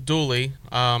ways with Dooley,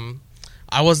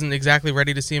 I wasn't exactly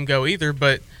ready to see him go either,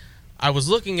 but I was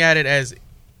looking at it as,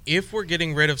 if we're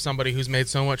getting rid of somebody who's made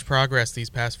so much progress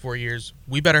these past 4 years,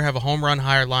 we better have a home run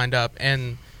hire lined up.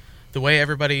 And the way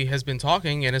everybody has been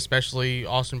talking, and especially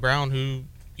Austin Brown, who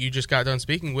you just got done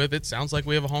speaking with, it sounds like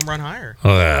we have a home run hire.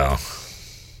 Well,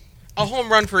 a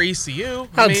home run for ECU.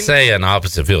 I'd say an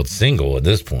opposite field single at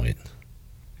this point.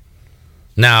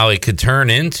 Now, it could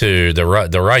turn into the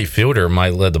right fielder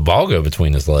might let the ball go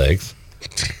between his legs.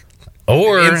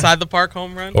 Or inside the park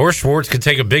home run. Or Schwartz could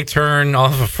take a big turn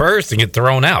off of first and get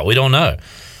thrown out. We don't know.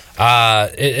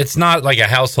 It's not like a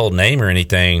household name or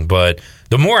anything, but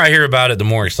the more I hear about it, the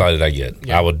more excited I get.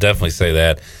 Yeah. I would definitely say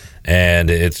that. And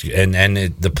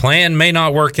the plan may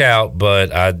not work out,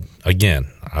 but I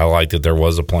like that there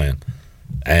was a plan.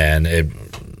 And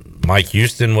Mike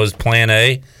Houston was plan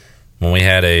A when we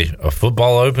had a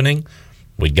football opening.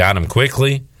 We got him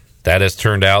quickly. That has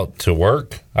turned out to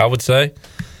work, I would say.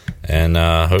 And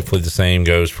hopefully the same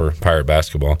goes for Pirate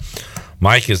basketball.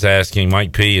 Mike is asking,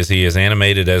 Mike P., is he as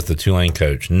animated as the Tulane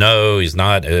coach? No, he's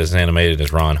not as animated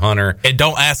as Ron Hunter. And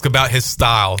don't ask about his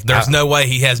style. There's no way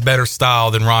he has better style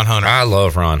than Ron Hunter. I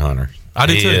love Ron Hunter. I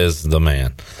do too. He is the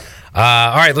man.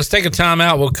 All right, let's take a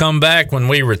timeout. We'll come back. When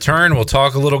we return, we'll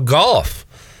talk a little golf.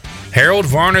 Harold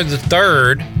Varner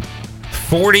III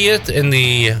 40th in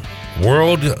the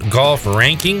World Golf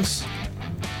Rankings.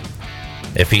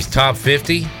 If he's top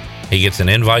 50, he gets an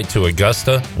invite to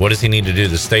Augusta. What does he need to do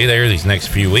to stay there these next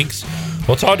few weeks?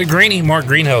 We'll talk to Greeny, Mark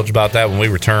Greenhelge, about that when we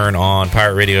return on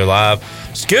Pirate Radio Live.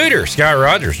 Scooter, Scott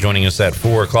Rogers, joining us at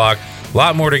 4 o'clock. A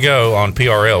lot more to go on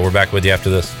PRL. We're back with you after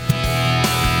this.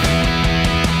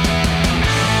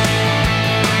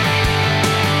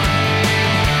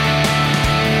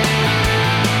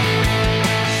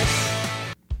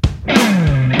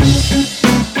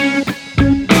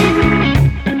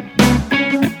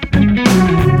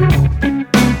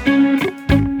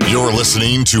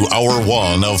 Listening to Hour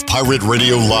 1 of Pirate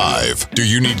Radio Live. Do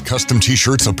you need custom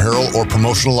t-shirts, apparel, or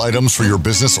promotional items for your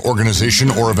business, organization,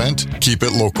 or event? Keep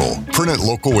it local. Print it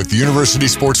local with University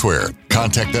Sportswear.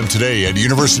 Contact them today at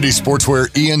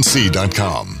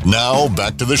universitysportswearenc.com. Now,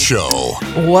 back to the show.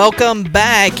 Welcome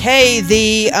back. Hey,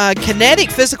 the Kinetic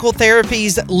Physical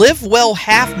Therapy's Live Well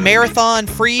Half Marathon,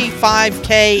 free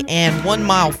 5K, and 1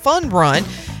 mile fun run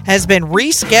has been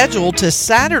rescheduled to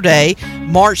Saturday,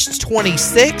 March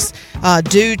 26th,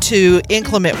 due to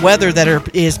inclement weather that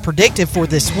is predicted for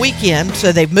this weekend.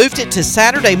 So they've moved it to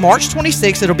Saturday, March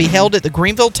 26th. It'll be held at the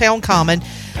Greenville Town Common.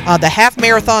 The half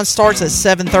marathon starts at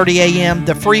 7:30 a.m.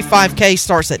 The free 5K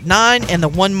starts at 9, and the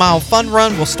 1 mile fun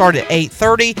run will start at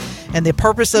 8:30. And the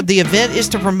purpose of the event is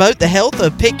to promote the health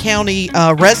of Pitt County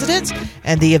residents,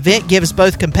 and the event gives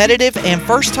both competitive and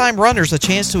first-time runners a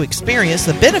chance to experience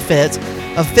the benefits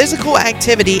of physical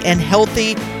activity and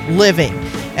healthy living.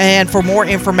 And for more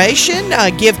information,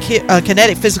 give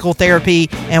Kinetic Physical Therapy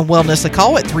and Wellness a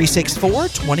call at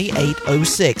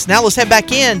 364-2806. Now let's head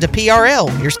back in to PRL.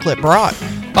 Here's Clip Brock.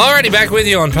 Alrighty, back with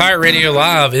you on Pirate Radio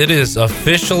Live. It is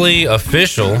officially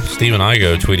official. Stephen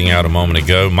Igo tweeting out a moment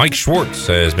ago. Mike Schwartz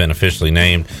has been officially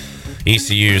named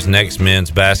ECU's next men's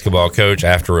basketball coach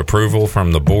after approval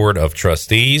from the Board of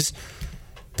Trustees.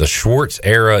 The Schwartz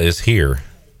era is here.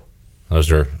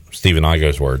 Those are Stephen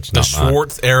Igo's words. The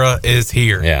Schwartz era is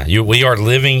here. Yeah, we are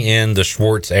living in the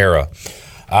Schwartz era.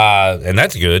 And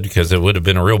that's good, because it would have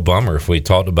been a real bummer if we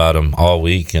talked about him all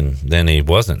week and then he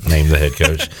wasn't named the head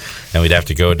coach and we'd have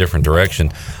to go a different direction.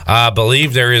 I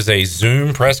believe there is a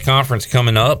Zoom press conference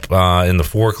coming up in the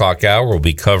 4 o'clock hour. We'll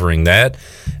be covering that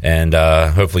and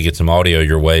hopefully get some audio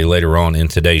your way later on in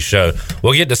today's show.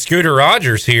 We'll get to Scooter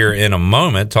Rogers here in a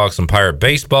moment, talk some Pirate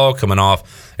baseball coming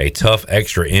off a tough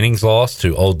extra innings loss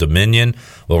to Old Dominion.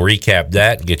 We'll recap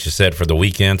that, get you set for the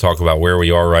weekend, talk about where we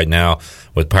are right now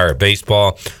with Pirate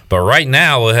baseball. But right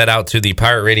now, we'll head out to the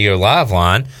Pirate Radio Live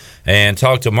line and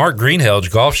talk to Mark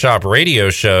Greenhelge, Golf Shop Radio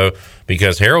Show,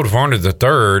 because Harold Varner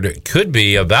III could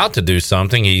be about to do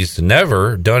something he's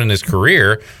never done in his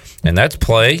career, and that's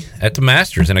play at the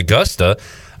Masters in Augusta.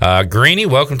 Greeny,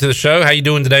 welcome to the show. How you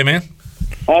doing today, man?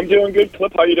 I'm doing good,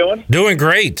 Clip. How you doing? Doing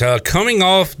great. Coming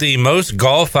off the most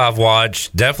golf I've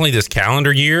watched, definitely this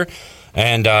calendar year,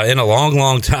 and in a long,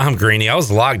 long time, Greeny. I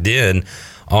was locked in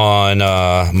on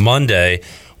Monday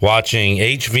watching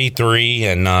HV3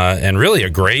 and really a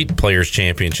great Players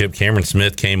Championship. Cameron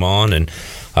Smith came on and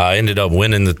ended up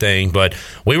winning the thing. But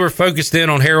we were focused in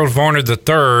on Harold Varner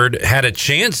III. Had a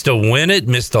chance to win it,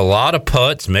 missed a lot of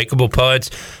putts, makeable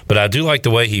putts. But I do like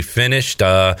the way he finished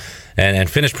and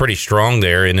finished pretty strong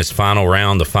there in his final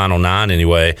round, the final 9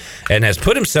 anyway, and has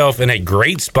put himself in a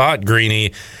great spot,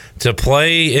 Greeny, to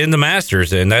play in the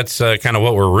Masters. And that's kind of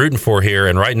what we're rooting for here.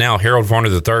 And right now, Harold Varner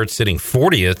III sitting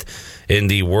 40th in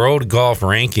the World Golf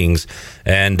Rankings.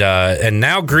 And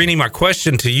now, Greeny, my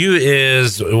question to you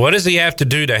is, what does he have to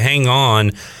do to hang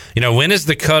on? You know, when is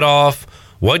the cutoff?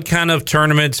 What kind of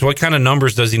tournaments, what kind of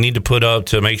numbers does he need to put up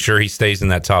to make sure he stays in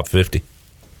that top 50?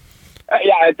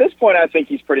 Yeah, at this point, I think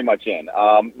he's pretty much in.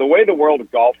 The way the World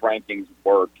Golf Rankings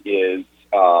work is,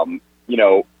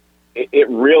 it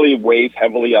really weighs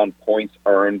heavily on points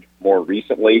earned more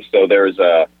recently. So there's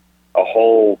a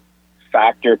whole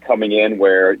factor coming in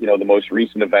where, the most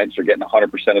recent events are getting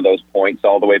 100% of those points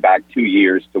all the way back 2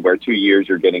 years, to where 2 years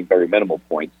you're getting very minimal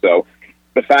points. So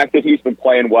the fact that he's been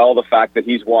playing well, the fact that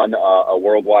he's won a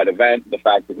worldwide event, the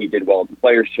fact that he did well at the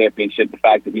Players Championship, the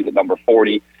fact that he's at number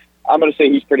 40, I'm going to say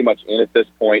he's pretty much in at this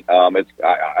point. I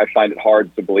find it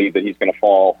hard to believe that he's going to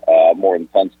fall more than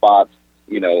 10 spots,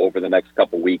 over the next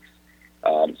couple weeks.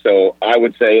 So I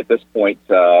would say at this point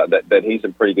that he's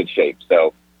in pretty good shape.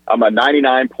 So I'm a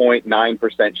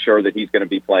 99.9% sure that he's going to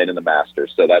be playing in the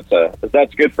Masters. So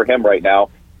that's good for him right now.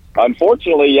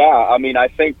 Unfortunately, I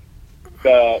think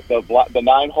the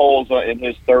 9 holes in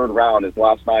his third round, his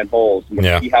last 9 holes,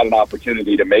 he had an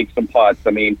opportunity to make some putts.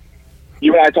 I mean,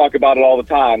 you and I talk about it all the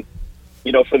time.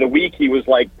 For the week he was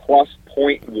like plus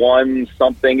 0.1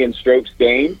 something in strokes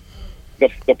gained.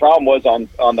 the problem was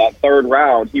on that third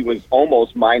round, he was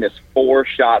almost minus 4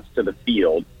 shots to the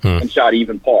field and shot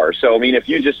even par. So, I mean, if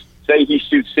you just say he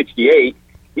shoots 68,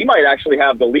 he might actually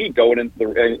have the lead going into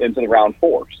the round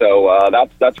 4. So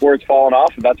that's where it's fallen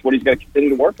off, and that's what he's going to continue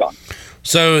to work on.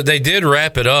 So they did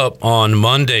wrap it up on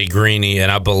Monday, Greeny,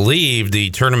 and I believe the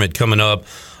tournament coming up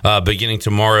beginning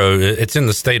tomorrow, it's in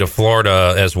the state of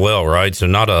Florida as well, right? So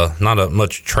not a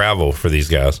much travel for these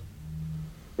guys.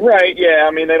 Right, yeah.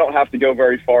 I mean, they don't have to go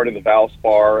very far to the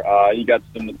Valspar. You got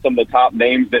some of the top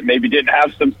names that maybe didn't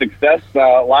have some success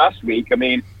last week. I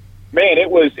mean, man,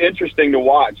 it was interesting to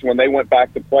watch when they went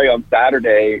back to play on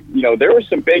Saturday. You know, there were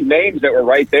some big names that were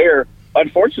right there.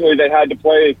 Unfortunately, they had to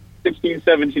play 16,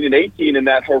 17, and 18 in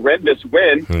that horrendous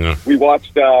win. Yeah. We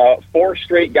watched 4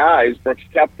 straight guys, Brooks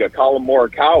Koepka, Colin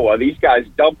Morikawa. These guys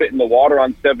dump it in the water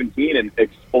on 17 and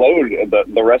explode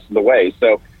the rest of the way.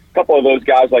 So a couple of those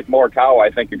guys like Morikawa,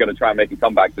 I think, are going to try and make a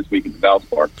comeback this week at the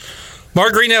Valspar.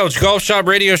 Mark Greenelch, Golf Shop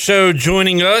Radio Show,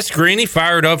 joining us. Greeny,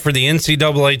 fired up for the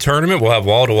NCAA tournament. We'll have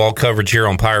wall-to-wall coverage here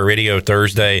on Pirate Radio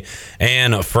Thursday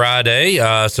and Friday.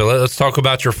 So let's talk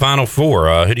about your Final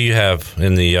Four. Who do you have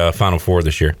in the Final Four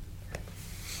this year?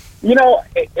 You know,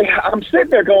 I'm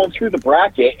sitting there going through the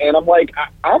bracket, and I'm like,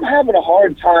 I'm having a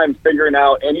hard time figuring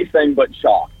out anything but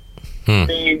chalk. I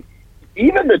mean,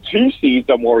 even the 2 seeds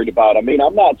I'm worried about. I mean,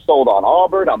 I'm not sold on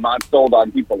Auburn. I'm not sold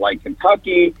on people like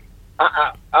Kentucky.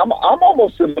 I'm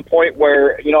almost to the point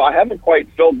where, you know, I haven't quite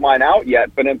filled mine out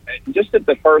yet, but just at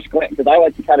the first glance, because I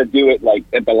like to kind of do it like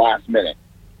at the last minute.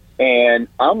 And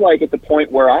I'm like at the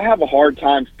point where I have a hard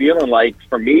time feeling like,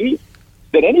 for me,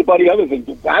 that anybody other than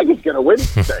Gonzaga is going to win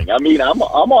this thing. I mean, I'm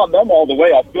on them all the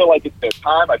way. I feel like it's their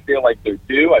time. I feel like they're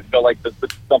due. I feel like this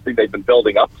is something they've been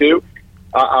building up to.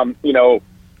 You know,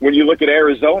 when you look at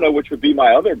Arizona, which would be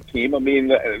my other team, I mean,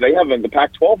 they haven't. The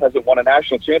Pac-12 hasn't won a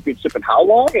national championship in how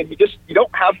long? And you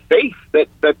don't have faith that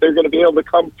they're going to be able to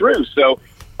come through. So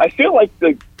I feel like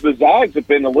the Zags have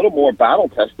been a little more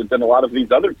battle-tested than a lot of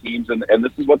these other teams, and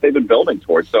this is what they've been building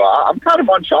towards. So I'm kind of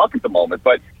on chalk at the moment.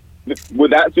 But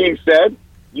with that being said,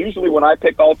 usually when I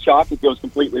pick all chalk, it goes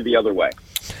completely the other way.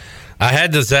 I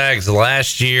had the Zags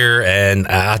last year, and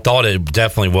I thought it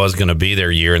definitely was going to be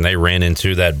their year, and they ran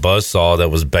into that buzzsaw that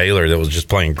was Baylor that was just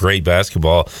playing great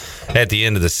basketball at the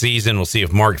end of the season. We'll see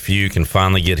if Mark Few can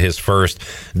finally get his first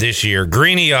this year.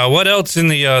 Greeny, what else in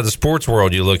the sports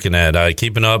world you looking at?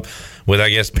 Keeping up with, I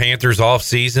guess, Panthers off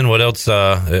season? What else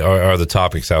are the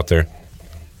topics out there?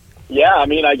 Yeah, I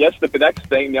mean, I guess the next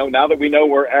thing, you know, now that we know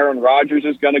where Aaron Rodgers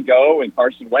is going to go and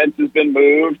Carson Wentz has been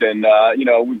moved and, you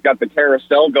know, we've got the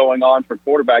carousel going on for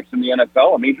quarterbacks in the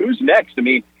NFL. I mean, who's next? I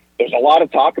mean, there's a lot of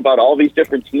talk about all these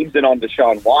different teams in on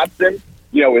Deshaun Watson.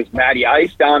 You know, is Matty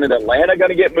Ice down in Atlanta going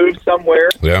to get moved somewhere?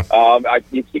 Yeah.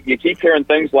 You keep hearing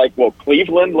things like, well,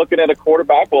 Cleveland looking at a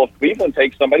quarterback. Well, if Cleveland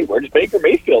takes somebody, where does Baker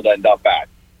Mayfield end up at?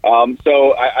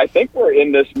 So I think we're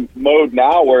in this mode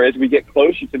now where as we get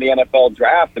closer to the NFL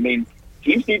draft, I mean,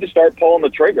 teams need to start pulling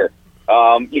the trigger.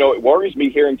 You know, it worries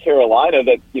me here in Carolina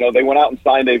that, you know, they went out and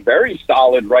signed a very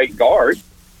solid right guard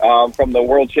from the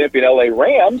world champion LA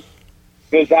Rams.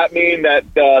 Does that mean that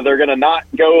they're going to not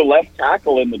go left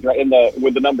tackle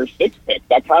with the number 6 pick?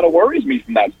 That kind of worries me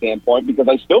from that standpoint because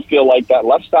I still feel like that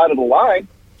left side of the line,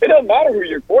 it doesn't matter who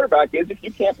your quarterback is if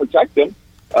you can't protect him.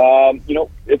 You know,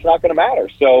 it's not going to matter.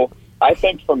 So I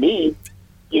think for me,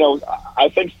 you know, I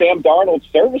think Sam Darnold's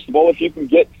serviceable if you can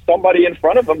get somebody in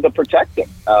front of him to protect him.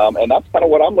 And that's kind of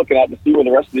what I'm looking at to see where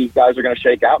the rest of these guys are going to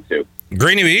shake out to.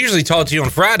 Greeny, we usually talk to you on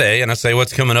Friday, and I say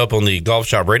what's coming up on the Golf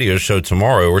Shop Radio Show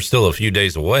tomorrow. We're still a few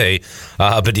days away.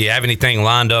 But do you have anything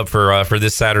lined up for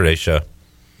this Saturday show?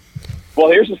 Well,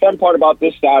 here's the fun part about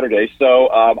this Saturday. So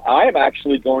I am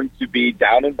actually going to be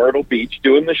down in Myrtle Beach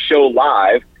doing the show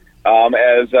live.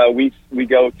 As we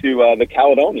go to the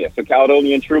Caledonia. So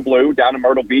Caledonia and True Blue down in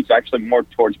Myrtle Beach, actually more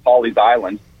towards Pawleys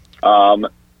Island.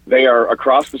 They are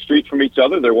across the street from each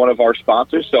other. They're one of our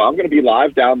sponsors. So I'm going to be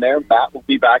live down there. Matt will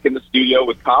be back in the studio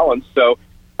with Collins. So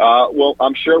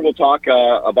I'm sure we'll talk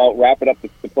about wrapping up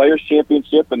the Players'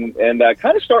 Championship and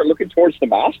kind of start looking towards the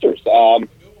Masters.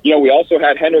 You know, we also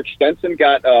had Henrik Stenson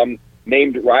got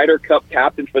named Ryder Cup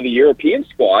captain for the European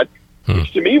squad,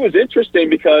 which to me was interesting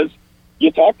because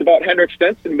you talked about Henrik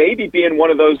Stenson maybe being one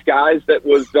of those guys that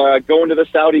was going to the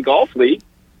Saudi Golf League,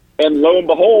 and lo and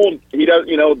behold, he does.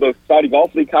 You know, the Saudi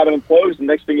Golf League kind of implodes, and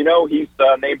next thing you know, he's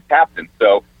named captain.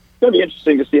 So it's going to be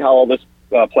interesting to see how all this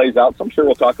plays out. So I'm sure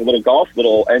we'll talk a little golf,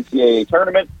 little NCAA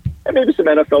tournament, and maybe some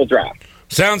NFL draft.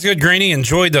 Sounds good, Greeny.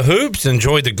 Enjoy the hoops,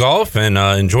 enjoy the golf, and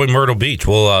enjoy Myrtle Beach.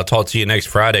 We'll talk to you next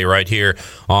Friday right here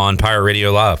on Pirate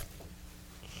Radio Live.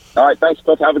 All right, thanks,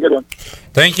 Cliff. Have a good one.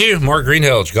 Thank you. Mark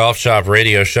Greenhilge, Golf Shop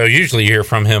Radio Show. Usually you hear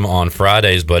from him on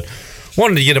Fridays, but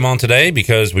wanted to get him on today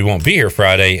because we won't be here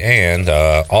Friday, and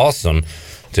awesome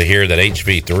to hear that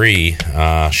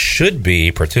HV3 should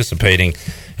be participating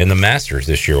in the Masters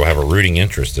this year. We'll have a rooting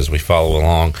interest as we follow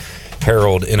along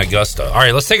Harold in Augusta. All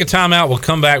right, let's take a timeout. We'll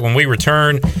come back when we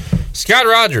return. Scott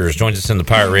Rogers joins us in the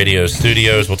Pirate Radio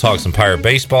studios. We'll talk some Pirate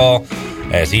baseball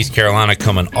as East Carolina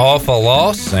coming off a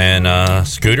loss, and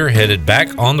Scooter headed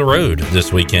back on the road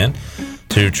this weekend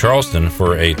to Charleston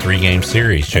for a 3-game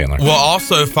series, Chandler. We'll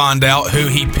also find out who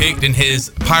he picked in his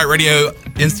Pirate Radio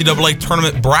NCAA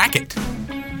tournament bracket.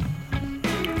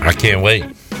 I can't wait.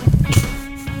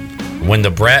 When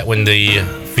the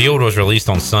field was released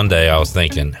on Sunday, I was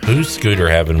thinking, who's Scooter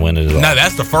having winning it all? No,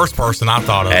 that's the first person I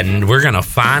thought of. And we're going to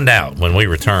find out when we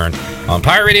return on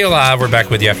Pirate Radio Live. We're back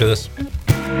with you after this.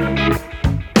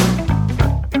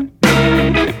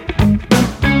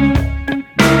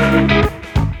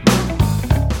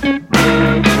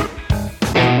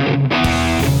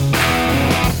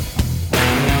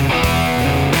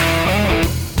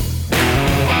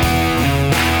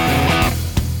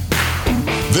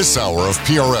 This hour of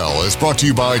PRL is brought to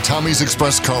you by Tommy's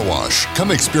Express Car Wash. Come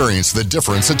experience the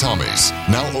difference at Tommy's.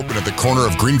 Now open at the corner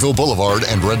of Greenville Boulevard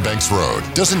and Red Banks Road.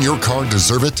 Doesn't your car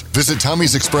deserve it? Visit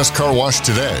Tommy's Express Car Wash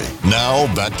today. Now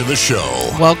back to the show.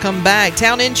 Welcome back.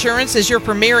 Town Insurance is your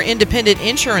premier independent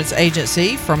insurance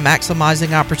agency. From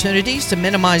maximizing opportunities to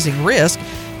minimizing risk,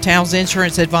 Town's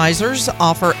insurance advisors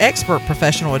offer expert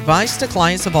professional advice to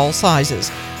clients of all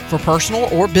sizes. For personal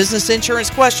or business insurance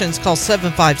questions, call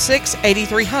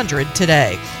 756-8300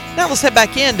 today. Now let's head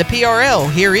back into PRL.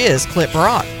 Here is Clip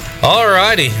Brock. All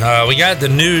righty. We got the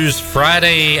news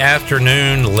Friday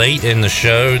afternoon late in the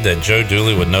show that Joe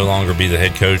Dooley would no longer be the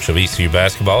head coach of ECU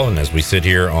basketball. And as we sit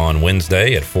here on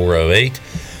Wednesday at 4:08,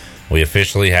 we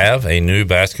officially have a new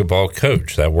basketball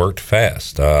coach. That worked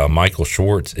fast. Michael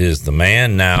Schwartz is the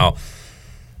man. Now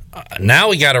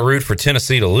we got to root for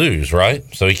Tennessee to lose, right?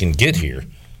 So he can get here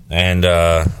and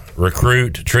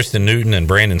recruit Tristan Newton and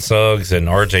Brandon Suggs and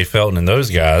R.J. Felton and those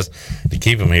guys to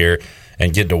keep them here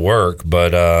and get to work.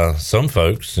 But some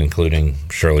folks, including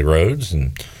Shirley Rhodes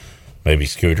and maybe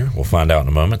Scooter, we'll find out in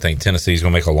a moment, think Tennessee's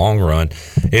going to make a long run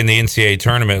in the NCAA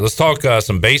tournament. Let's talk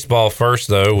some baseball first,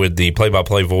 though, with the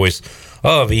play-by-play voice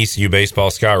of ECU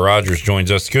baseball. Scott Rogers joins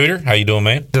us. Scooter, how you doing,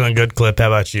 man? Doing good, Clip. How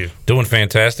about you? Doing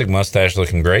fantastic. Mustache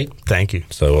looking great. Thank you.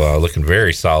 So looking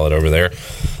very solid over there.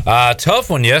 Tough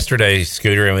one yesterday,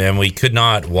 Scooter, and we could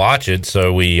not watch it,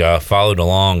 so we followed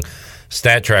along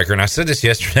Stat Tracker. And I said this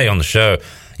yesterday on the show.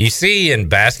 You see in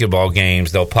basketball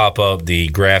games, they'll pop up the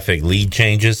graphic lead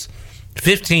changes.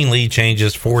 15 lead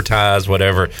changes, 4 ties,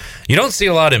 whatever. You don't see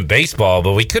a lot in baseball,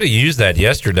 but we could have used that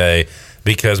yesterday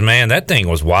because, man, that thing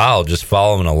was wild just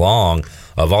following along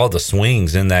of all the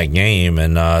swings in that game.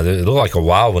 And it looked like a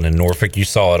wild one in Norfolk. You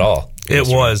saw it all. It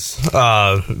was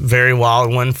a very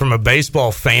wild one. From a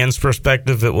baseball fan's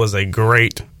perspective, it was a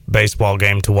great baseball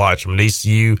game to watch. From an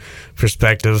ECU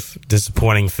perspective,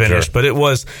 disappointing finish. Sure. But it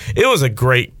was a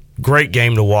great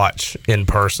game to watch in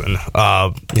person.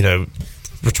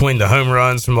 Between the home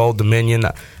runs from Old Dominion,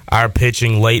 our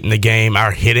pitching late in the game,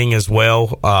 our hitting as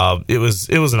well, it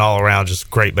was an all-around just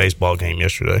great baseball game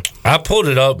yesterday. I pulled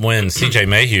it up when CJ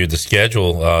Mayhew, the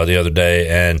schedule the other day,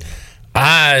 and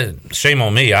shame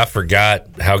on me, I forgot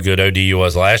how good ODU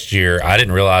was last year. I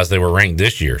didn't realize they were ranked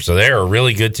this year. So they're a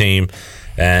really good team,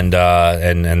 and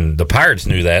the Pirates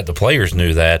knew that. The players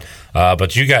knew that.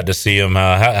 But you got to see them.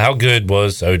 How good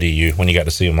was ODU when you got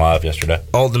to see them live yesterday?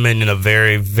 Old Dominion, a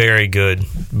very, very good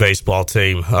baseball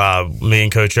team. Me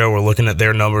and Coach O were looking at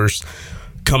their numbers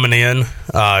coming in,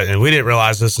 and we didn't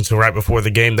realize this until right before the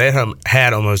game. They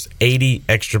had almost 80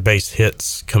 extra base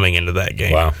hits coming into that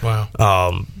game.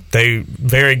 Wow. They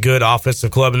very good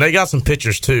offensive club, and they got some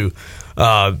pitchers too.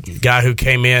 Guy who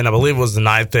came in, I believe it was the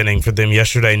 9th inning for them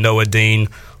yesterday, Noah Dean,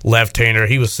 left-hander.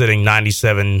 He was sitting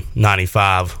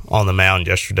 97-95 on the mound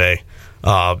yesterday.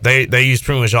 They used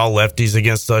pretty much all lefties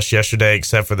against us yesterday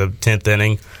except for the 10th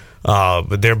inning.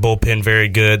 But their bullpen very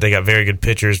good. They got very good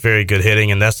pitchers, very good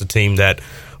hitting, and that's the team that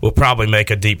will probably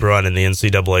make a deep run in the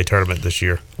NCAA tournament this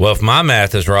year. Well, if my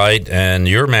math is right and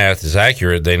your math is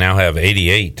accurate, they now have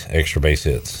 88 extra base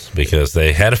hits because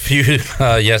they had a few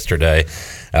yesterday,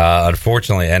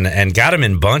 unfortunately, and got them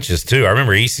in bunches too. I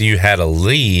remember ECU had a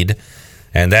lead,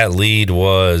 and that lead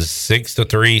was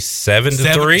 6-3,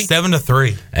 7-3,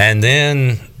 7-3, and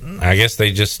then I guess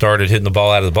they just started hitting the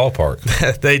ball out of the ballpark.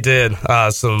 They did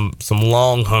some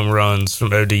long home runs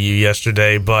from ODU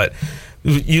yesterday, but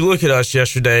you look at us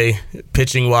yesterday,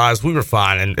 pitching wise, we were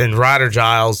fine. And Ryder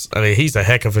Giles, I mean, he's a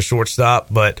heck of a shortstop,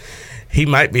 but he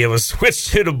might be able to switch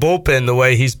to the bullpen the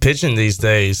way he's pitching these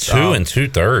days. 2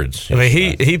 2/3. I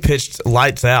mean, he pitched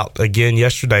lights out again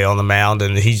yesterday on the mound,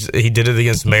 and he did it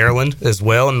against Maryland as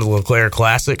well in the LeClaire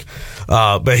Classic.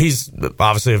 But he's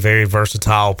obviously a very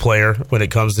versatile player when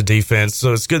it comes to defense,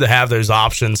 so it's good to have those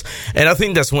options. And I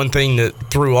think that's one thing that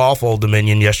threw off Old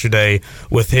Dominion yesterday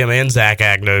with him and Zach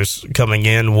Agnos coming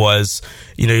in was,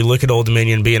 you know, you look at Old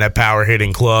Dominion being a power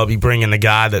hitting club, you bring in a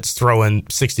guy that's throwing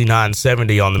 69,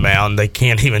 70 on the mound, they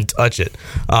can't even touch it.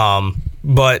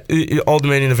 But Old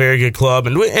Dominion, a very good club,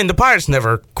 and the Pirates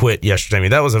never quit yesterday. I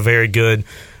mean, that was a very good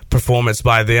performance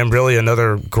by them. Really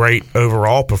another great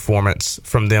overall performance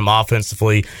from them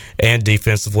offensively and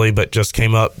defensively, but just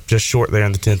came up just short there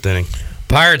in the 10th inning.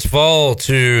 Pirates fall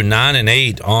to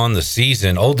 9-8 on the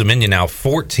season. Old Dominion now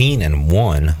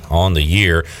 14-1 on the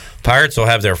year. Pirates will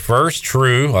have their first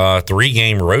true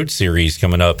 3-game road series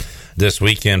coming up this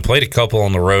weekend. Played a couple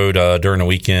on the road during the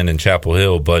weekend in Chapel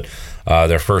Hill, but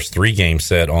their first 3-game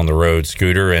set on the road,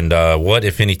 Scooter. And what,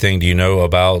 if anything, do you know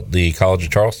about the College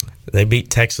of Charleston? They beat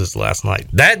Texas last night.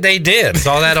 That they did.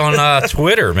 Saw that on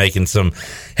Twitter, making some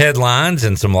headlines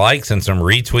and some likes and some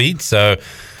retweets. So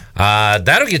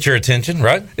that'll get your attention,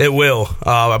 right? It will.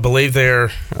 I believe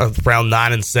they're around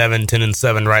 9-7,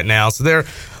 10-7 right now. So they're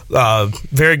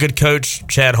very good coach,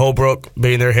 Chad Holbrook,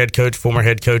 being their head coach, former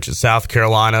head coach at South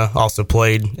Carolina, also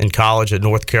played in college at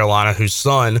North Carolina, whose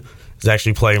son is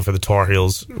actually playing for the Tar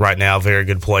Heels right now. Very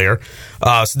good player.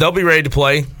 So they'll be ready to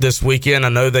play this weekend. I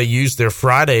know they used their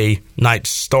Friday night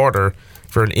starter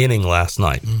for an inning last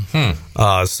night.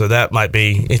 So that might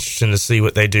be interesting to see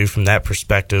what they do from that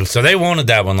perspective. So they wanted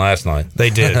that one last night. They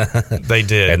did. They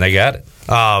did. And they got it.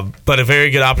 But a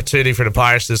very good opportunity for the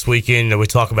Pirates this weekend. You know, we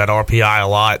talk about RPI a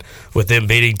lot with them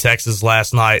beating Texas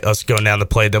last night, us going down to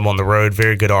play them on the road.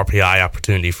 Very good RPI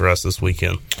opportunity for us this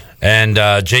weekend. And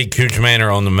Jake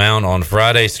Kuchmaner on the mound on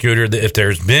Friday. Scooter, if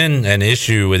there's been an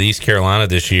issue with East Carolina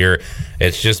this year,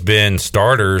 it's just been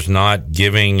starters not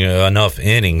giving enough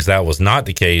innings. That was not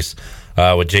the case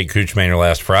with Jake Kuchmaner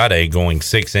last Friday, going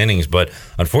 6 innings. But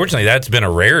unfortunately, that's been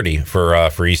a rarity for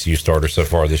ECU starters so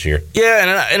far this year.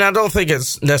 Yeah, and I don't think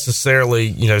it's necessarily,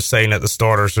 you know, saying that the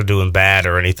starters are doing bad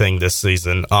or anything this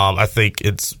season. I think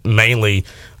it's mainly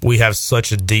we have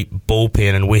such a deep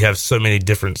bullpen and we have so many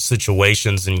different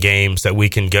situations and games that we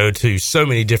can go to, so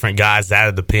many different guys out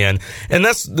of the pen. And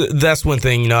that's one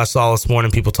thing, you know, I saw this morning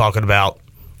people talking about,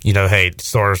 you know, hey,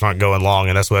 starters aren't going long,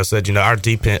 and that's what I said. You know, our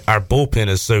bullpen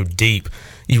is so deep,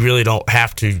 you really don't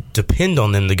have to depend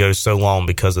on them to go so long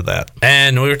because of that.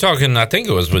 And we were talking, I think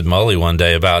it was with Mully one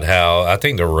day, about how I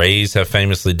think the Rays have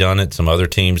famously done it, some other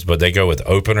teams, but they go with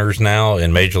openers now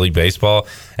in Major League Baseball,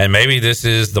 and maybe this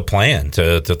is the plan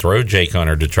to throw Jake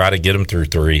Hunter to try to get him through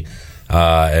 3.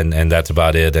 And that's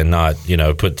about it, and not, you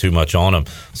know, put too much on them.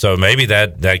 So maybe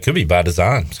that could be by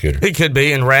design, Scooter. It could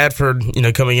be. And Radford, you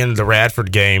know, coming into the Radford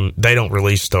game, they don't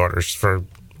release starters for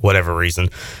whatever reason.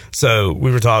 So we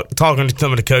were talking to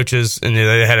some of the coaches, and you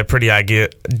know, they had a pretty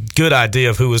good idea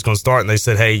of who was going to start, and they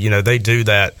said, hey, you know, they do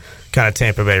that kind of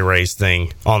Tampa Bay Rays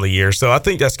thing on the year. So I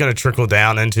think that's going to trickle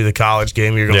down into the college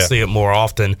game. You're going to see it more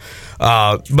often.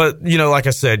 But, you know, like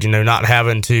I said, you know, not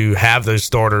having to have those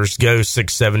starters go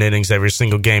 6-7 innings every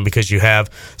single game because you have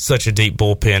such a deep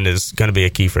bullpen is going to be a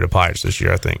key for the Pirates this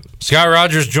year, I think. Sky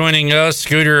Rogers joining us.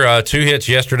 Scooter, 2 hits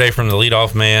yesterday from the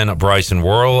leadoff man, Bryson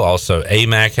Worrell. Also,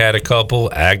 AMAC had a couple.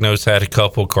 Agnos had a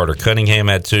couple. Carter Cunningham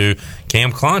had 2.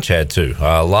 Cam Clonch had 2.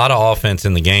 A lot of offense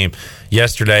in the game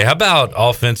yesterday. How about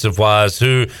offensive-wise?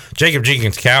 Jacob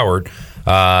Jenkins-Cowart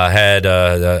had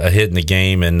a hit in the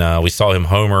game, and we saw him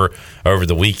homer over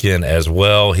the weekend as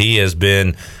well. He has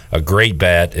been a great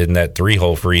bat in that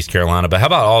 3-hole for East Carolina. But how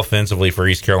about offensively for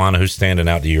East Carolina? Who's standing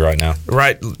out to you right now?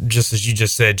 Right, just as you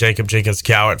just said, Jacob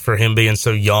Jenkins-Cowart, for him being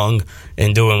so young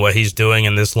and doing what he's doing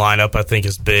in this lineup, I think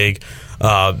is big.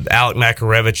 Alec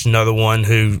Makarevich, another one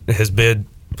who has been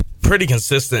pretty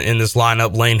consistent in this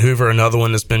lineup. Lane Hoover, another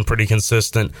one that's been pretty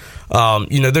consistent.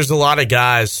 You know, there's a lot of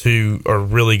guys who are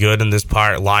really good in this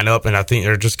Pirate lineup, and I think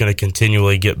they're just going to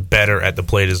continually get better at the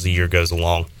plate as the year goes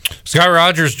along. Sky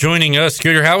Rogers joining us.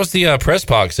 Scooter, how was the press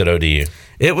box at ODU?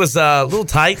 It was a little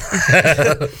tight.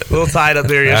 A little tight up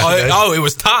there yesterday. Oh, it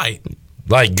was tight.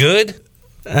 Like good?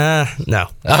 No.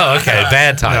 Oh, okay.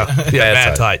 Bad tight. No. Yeah,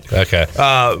 bad tight. Okay.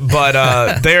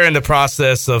 But they're in the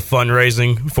process of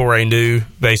fundraising for a new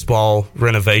baseball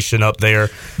renovation up there.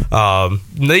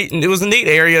 It was a neat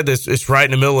area. It's right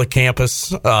in the middle of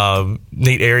campus.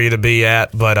 Neat area to be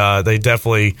at, but they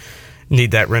definitely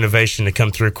need that renovation to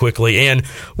come through quickly. And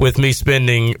with me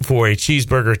spending for a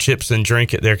cheeseburger, chips, and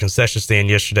drink at their concession stand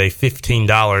yesterday,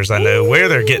 $15, I know where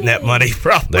they're getting that money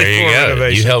probably. There you for go.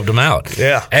 renovation. You helped them out.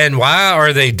 Yeah. And why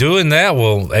are they doing that?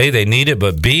 Well, A, they need it,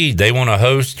 but B, they want to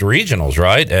host regionals,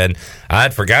 right? And I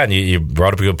had forgotten, you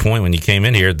brought up a good point when you came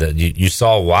in here, that you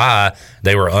saw why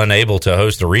they were unable to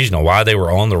host a regional, why they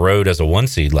were on the road as a 1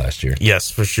 seed last year.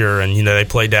 Yes, for sure. And, they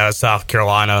played down at South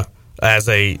Carolina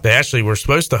they actually were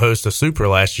supposed to host a Super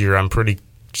last year. I'm pretty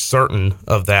certain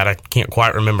of that. I can't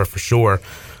quite remember for sure.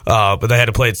 But they had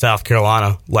to play at South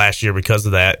Carolina last year because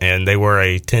of that, and they were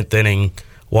a 10th inning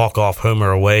walk-off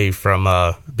homer away from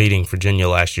beating Virginia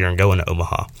last year and going to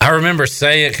Omaha. I remember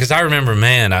saying, because I remember,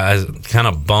 I was kind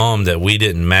of bummed that we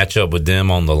didn't match up with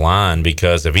them on the line,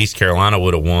 because if East Carolina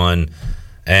would have won,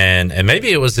 and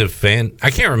maybe it was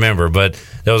I can't remember, but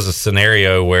there was a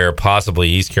scenario where possibly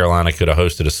East Carolina could have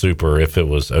hosted a Super if it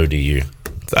was ODU.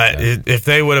 If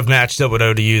they would have matched up with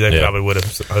ODU, they probably would have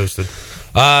hosted.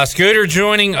 Scooter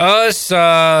joining us.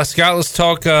 Scott, let's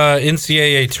talk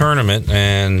NCAA tournament,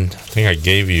 and I think I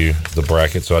gave you the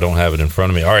bracket, so I don't have it in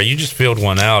front of me. All right, you just filled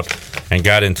one out and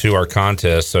got into our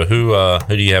contest. So who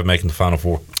do you have making the Final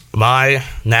Four? My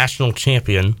national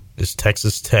champion is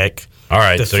Texas Tech. All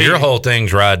right, so your whole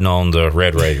thing's riding on the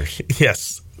Red Raiders.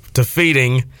 Yes,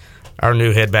 defeating our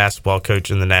new head basketball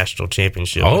coach in the national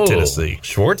championship in Tennessee.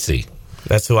 Schwartzy.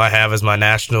 That's who I have as my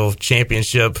national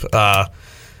championship.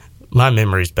 My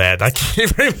memory's bad. I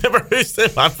can't remember who's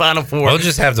in my Final Four. We'll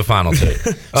just have the final two.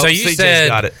 So you CJ's said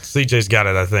got it. CJ's got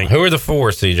it, I think. Who are the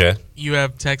four, CJ? You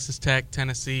have Texas Tech,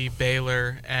 Tennessee,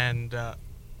 Baylor, and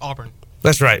Auburn.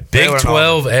 That's right. Big Baylor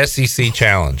 12 SEC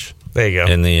Challenge. There you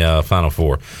go. In the Final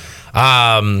Four.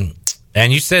 And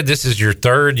you said this is your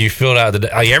third. You filled out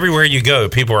everywhere you go,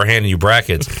 people are handing you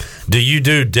brackets. Do you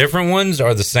do different ones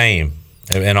or the same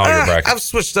in all your brackets? I've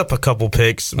switched up a couple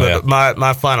picks, but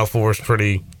my Final Four is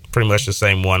pretty much the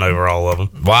same one over all of them.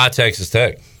 Why Texas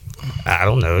Tech? I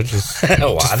don't know. Just why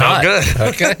just not? Good.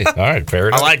 Okay, all right, fair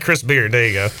enough. I like Chris Beard. There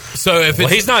you go. So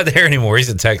he's not there anymore. He's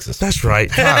in Texas. That's right.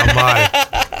 Oh my.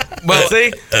 Well,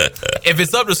 see, if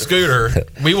it's up to Scooter,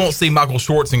 we won't see Michael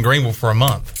Schwartz in Greenville for a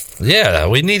month. Yeah,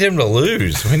 we need him to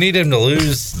lose. We need him to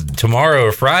lose tomorrow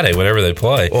or Friday, whatever they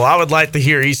play. Well, I would like to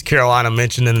hear East Carolina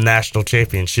mentioned in the national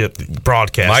championship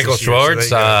broadcast. Michael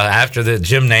Schwartz, after the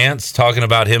Jim Nance talking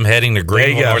about him heading to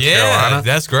Greenville, North Carolina.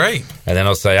 That's great. And then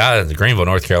I'll say, Greenville,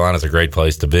 North Carolina is a great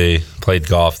place to be. Played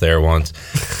golf there once.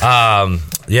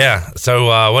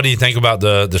 So what do you think about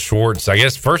the Schwartz? I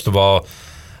guess, first of all,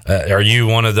 are you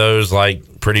one of those,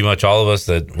 like pretty much all of us,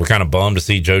 that were kind of bummed to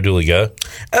see Joe Dooley go?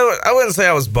 I wouldn't say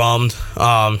I was bummed.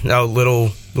 A little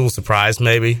surprised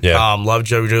maybe. Yeah. Love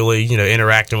Joe Dooley,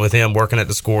 interacting with him, working at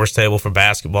the scores table for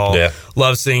basketball. Yeah.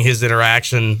 Love seeing his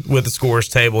interaction with the scores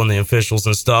table and the officials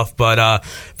and stuff. But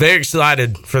very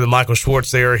excited for the Michael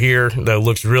Schwartz era here. That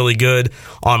looks really good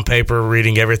on paper.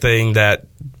 Reading everything that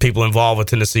people involved with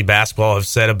Tennessee basketball have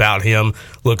said about him,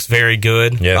 looks very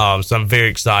good. Yeah. So I'm very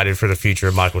excited for the future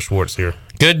of Michael Schwartz here.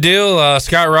 Good deal.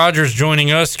 Scott Rogers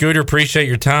joining us. Scooter, appreciate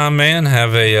your time, man.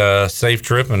 Have a safe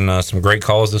trip and some great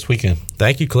calls this weekend.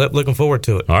 Thank you, Clip. Looking forward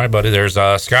to it. All right, buddy. There's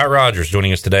Scott Rogers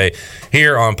joining us today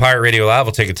here on Pirate Radio Live.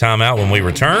 We'll take a time out. When we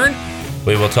return,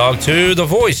 we will talk to the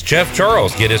voice, Jeff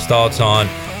Charles, get his thoughts on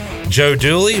Joe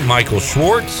Dooley, Michael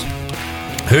Schwartz.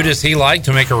 Who does he like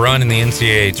to make a run in the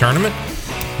NCAA tournament?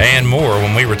 And more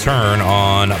when we return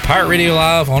on Pirate Radio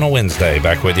Live on a Wednesday.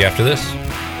 Back with you after this.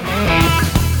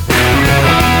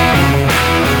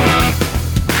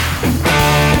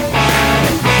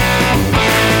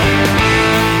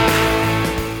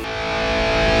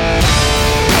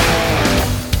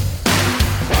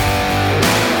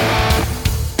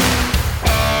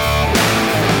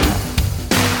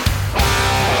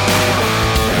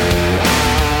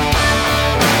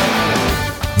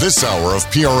 This hour of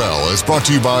PRL is brought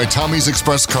to you by Tommy's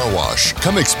Express Car Wash.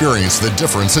 Come experience the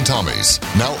difference at Tommy's.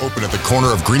 Now open at the corner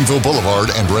of Greenville Boulevard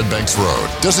and Red Banks Road.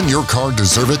 Doesn't your car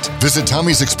deserve it? Visit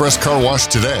Tommy's Express Car Wash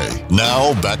today.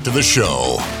 Now back to the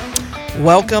show.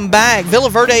 Welcome back. Villa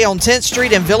Verde on 10th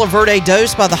Street and Villa Verde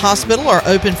Dos by the hospital are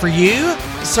open for you,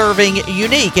 serving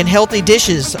unique and healthy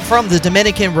dishes from the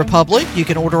Dominican Republic. You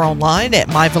can order online at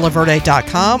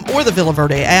myvillaverde.com or the Villa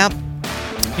Verde app.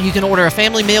 You can order a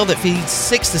family meal that feeds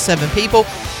 6 to 7 people,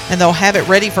 and they'll have it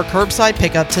ready for curbside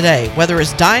pickup today. Whether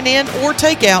it's dine-in or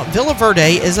takeout, Villa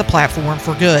Verde is a platform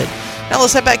for good. Now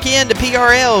let's head back in to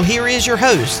PRL. Here is your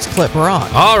host, Clip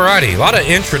Braun. All righty. A lot of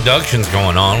introductions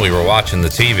going on. We were watching the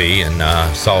TV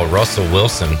and saw Russell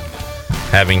Wilson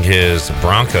having his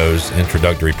Broncos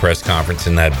introductory press conference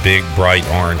in that big, bright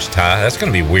orange tie. That's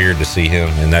going to be weird to see him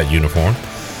in that uniform.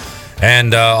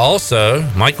 And also,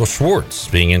 Michael Schwartz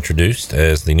being introduced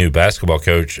as the new basketball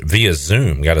coach via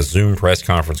Zoom. Got a Zoom press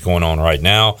conference going on right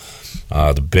now.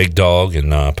 The Big Dog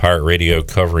and Pirate Radio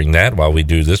covering that while we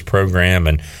do this program.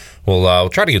 And we'll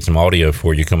try to get some audio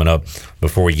for you coming up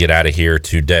before we get out of here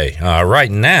today. Right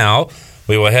now,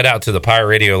 we will head out to the Pirate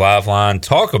Radio Live line,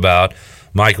 talk about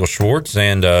Michael Schwartz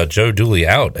and Joe Dooley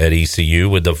out at ECU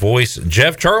with the voice,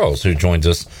 Jeff Charles, who joins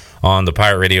us on the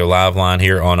Pirate Radio Live line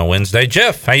here on a Wednesday.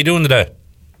 Jeff, how you doing today?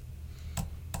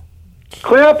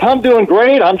 Clip, I'm doing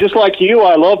great. I'm just like you.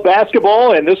 I love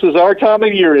basketball, and this is our time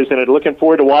of year, isn't it? Looking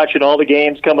forward to watching all the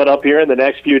games coming up here in the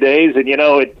next few days. And,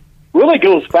 it really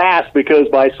goes fast because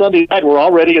by Sunday night we're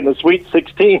already in the Sweet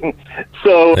 16.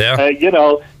 So,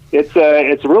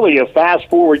 it's really a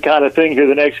fast-forward kind of thing here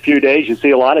the next few days. You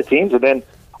see a lot of teams, and then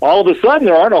all of a sudden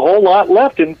there aren't a whole lot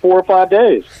left in 4 or 5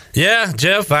 days. Yeah,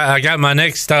 Jeff, I got my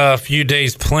next few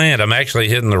days planned. I'm actually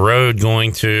hitting the road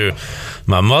going to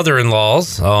my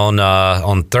mother-in-law's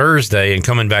on Thursday and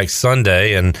coming back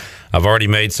Sunday, and I've already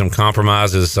made some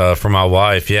compromises for my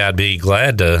wife. Yeah, I'd be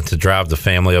glad to drive the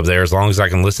family up there as long as I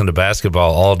can listen to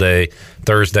basketball all day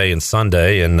Thursday and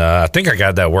Sunday, and I think I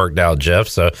got that worked out, Jeff.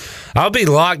 So I'll be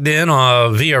locked in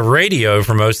via radio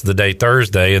for most of the day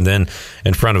Thursday, and then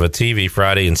in front of a TV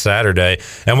Friday and Saturday.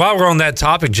 And while we're on that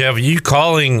topic, Jeff, are you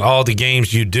calling all the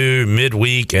games you do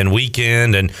midweek and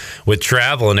weekend, and with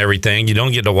travel and everything, you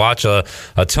don't get to watch a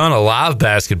ton of live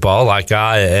basketball like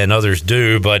I and others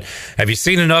do, but have you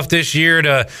seen enough this year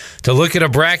to look at a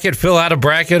bracket, fill out a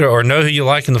bracket, or know who you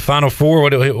like in the Final Four?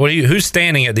 Who's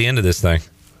standing at the end of this thing?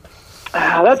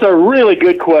 That's a really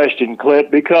good question, Clip,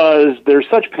 because there's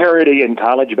such parity in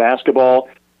college basketball.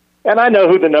 And I know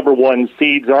who the number one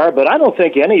seeds are, but I don't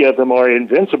think any of them are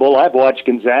invincible. I've watched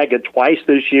Gonzaga twice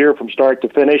this year from start to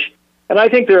finish, and I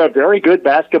think they're a very good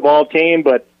basketball team,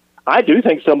 but I do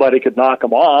think somebody could knock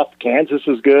them off. Kansas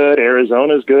is good.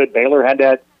 Arizona's good. Baylor had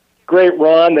that great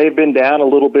run. They've been down a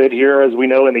little bit here, as we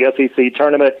know, in the SEC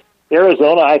tournament.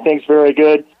 Arizona, I think, is very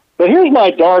good. But here's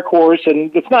my dark horse,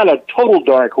 and it's not a total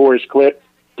dark horse, Clip,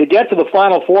 to get to the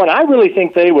Final Four, and I really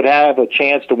think they would have a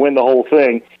chance to win the whole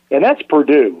thing, and that's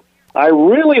Purdue. I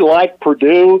really like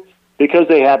Purdue because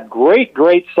they have great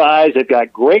size. They've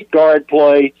got great guard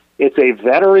play. It's a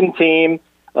veteran team.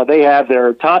 They have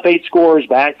their top 8 scorers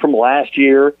back from last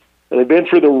year. They've been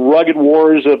through the rugged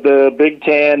wars of the Big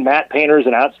Ten. Matt Painter's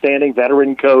an outstanding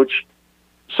veteran coach.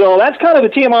 So that's kind of the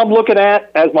team I'm looking at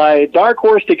as my dark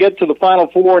horse to get to the Final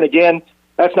Four. And again,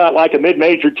 that's not like a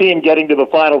mid-major team getting to the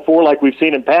Final Four like we've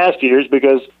seen in past years,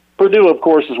 because Purdue, of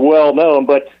course, is well known.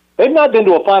 But they've not been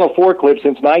to a Final Four, Clip,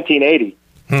 since 1980.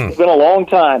 It's been a long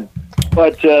time.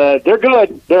 But they're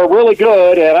good. They're really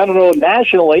good. And I don't know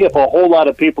nationally if a whole lot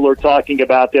of people are talking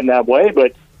about them that way,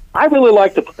 but I really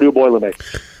like the Purdue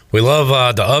Boilermakers. We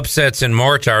love the upsets in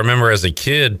March. I remember as a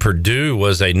kid, Purdue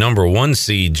was a number 1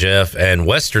 seed, Jeff, and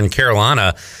Western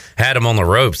Carolina had them on the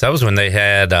ropes. That was when they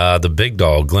had the big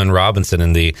dog, Glenn Robinson,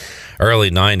 in the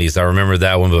early 90s. I remember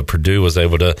that one, but Purdue was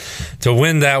able to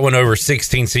win that one over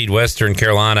 16 seed Western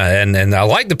Carolina. And I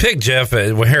like the pick, Jeff,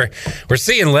 where we're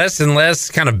seeing less and less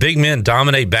kind of big men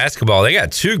dominate basketball. They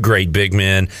got 2 great big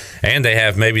men, and they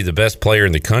have maybe the best player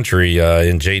in the country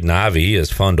in Jaden Ivey. He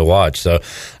is fun to watch. So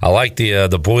I like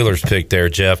the Boilers pick there,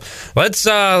 Jeff. Let's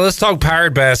talk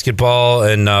Pirate basketball.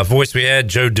 And voice, we had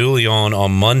Joe Dooley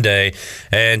on Monday,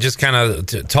 and just kind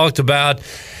of talked about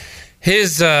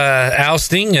his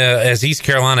ousting as East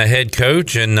Carolina head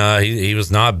coach, and he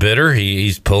was not bitter.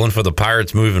 He's pulling for the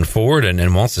Pirates moving forward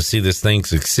and wants to see this thing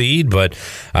succeed. But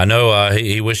I know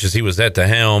he wishes he was at the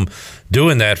helm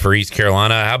doing that for East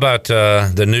Carolina. How about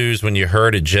the news when you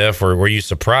heard it, Jeff, or were you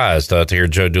surprised to hear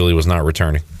Joe Dooley was not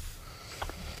returning?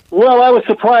 Well, I was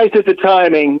surprised at the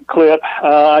timing, Clip.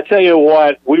 I tell you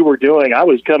what we were doing. I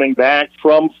was coming back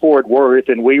from Fort Worth,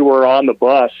 and we were on the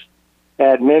bus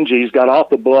at Minges, got off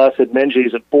the bus at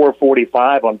Minges at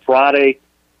 4:45 on Friday,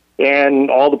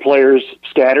 and all the players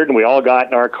scattered, and we all got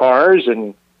in our cars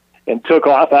and took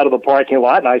off out of the parking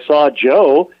lot, and I saw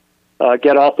Joe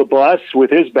get off the bus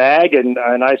with his bag, and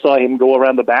I saw him go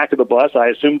around the back of the bus, I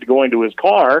assumed going to his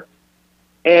car.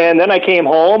 And then I came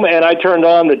home, and I turned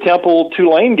on the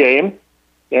Temple-Tulane game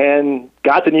and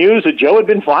got the news that Joe had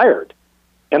been fired.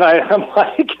 And I'm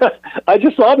like, I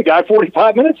just saw the guy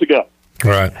 45 minutes ago.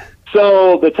 Right.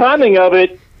 So the timing of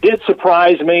it did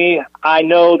surprise me. I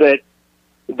know that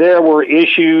there were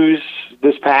issues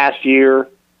this past year,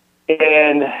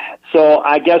 and so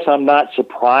I guess I'm not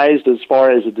surprised as far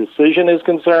as the decision is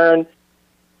concerned,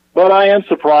 but I am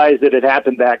surprised that it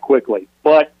happened that quickly.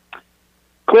 But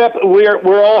Clip,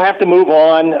 we're all have to move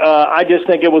on. I just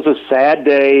think it was a sad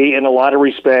day in a lot of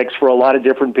respects for a lot of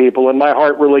different people, and my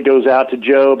heart really goes out to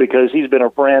Joe because he's been a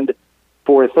friend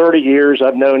for 30 years.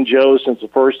 I've known Joe since the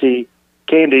first he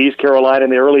came to East Carolina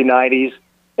in the early 90s,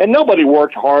 and nobody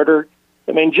worked harder.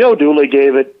 I mean, Joe Dooley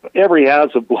gave it every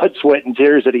ounce of blood, sweat, and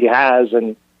tears that he has,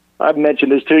 and I've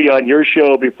mentioned this to you on your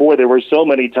show before. There were so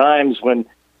many times when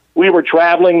we were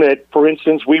traveling that, for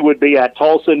instance, we would be at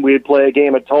Tulsa and we'd play a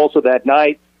game at Tulsa that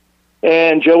night,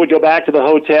 and Joe would go back to the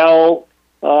hotel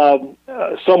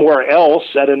somewhere else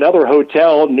at another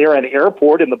hotel near an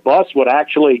airport, and the bus would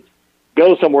actually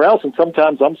go somewhere else. And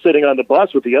sometimes I'm sitting on the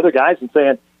bus with the other guys and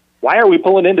saying, why are we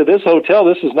pulling into this hotel?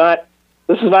 This is not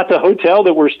the hotel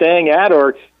that we're staying at,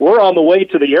 or we're on the way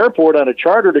to the airport on a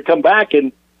charter to come back,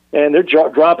 and they're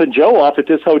dropping Joe off at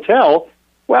this hotel.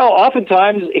 Well,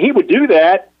 oftentimes he would do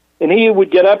that, and he would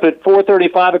get up at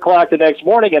 4:30, 5 o'clock the next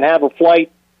morning and have a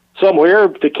flight somewhere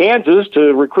to Kansas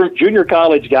to recruit junior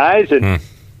college guys, and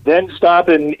then stop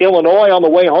in Illinois on the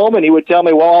way home, and he would tell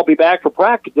me, well, I'll be back for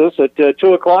practice at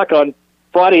 2 o'clock on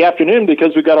Friday afternoon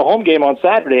because we've got a home game on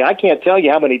Saturday. I can't tell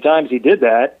you how many times he did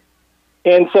that.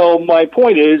 And so my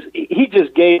point is, he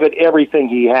just gave it everything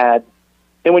he had.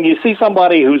 And when you see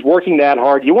somebody who's working that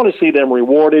hard, you want to see them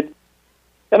rewarded.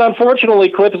 And unfortunately,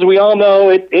 Cliff, as we all know,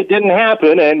 it didn't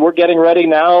happen, and we're getting ready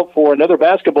now for another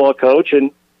basketball coach.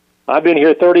 And I've been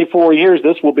here 34 years.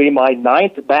 This will be my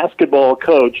 9th basketball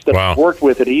coach that I've worked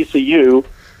with at ECU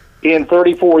in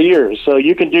 34 years. So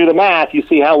you can do the math. You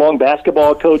see how long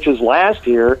basketball coaches last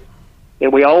here.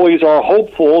 And we always are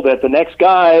hopeful that the next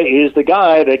guy is the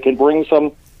guy that can bring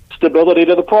some stability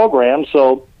to the program.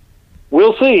 So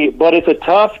we'll see. But it's a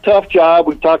tough job.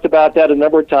 We've talked about that a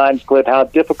number of times, Cliff, how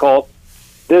difficult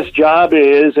this job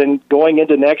is. And going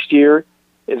into next year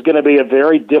is going to be a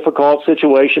very difficult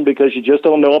situation because you just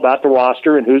don't know about the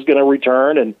roster and who's going to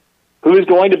return and who's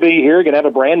going to be here. You're going to have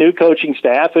a brand-new coaching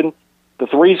staff. And the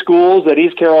 3 schools that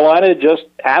East Carolina just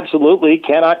absolutely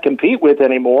cannot compete with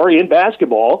anymore in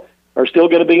basketball are still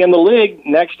going to be in the league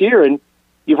next year. And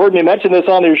you've heard me mention this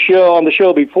on the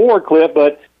show before, Cliff,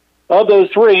 but of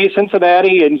those 3,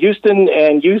 Cincinnati and Houston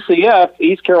and UCF,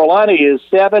 East Carolina is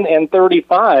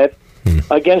 7-35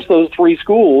 against those 3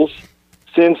 schools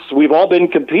since we've all been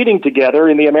competing together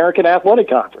in the American Athletic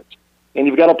Conference. And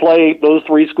you've got to play those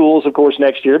 3 schools, of course,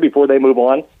 next year before they move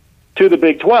on to the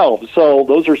Big 12. So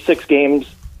those are 6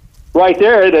 games right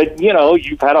there that,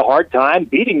 you've had a hard time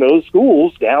beating those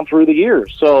schools down through the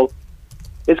years. So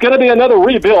it's going to be another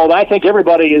rebuild. I think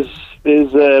everybody is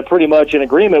pretty much in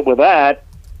agreement with that.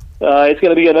 It's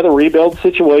going to be another rebuild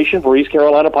situation for East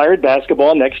Carolina Pirate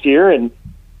basketball next year, and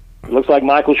it looks like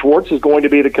Michael Schwartz is going to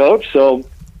be the coach. So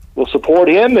we'll support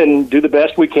him and do the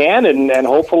best we can, and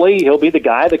hopefully he'll be the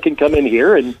guy that can come in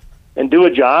here and do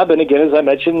a job, and again, as I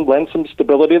mentioned, lend some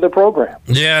stability to the program.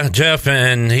 Yeah, Jeff,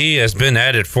 and he has been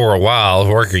at it for a while,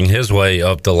 working his way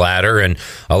up the ladder, and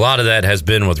a lot of that has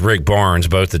been with Rick Barnes,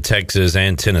 both at Texas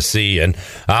and Tennessee. And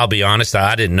I'll be honest,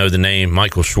 I didn't know the name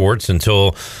Michael Schwartz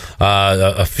until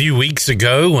a few weeks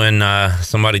ago when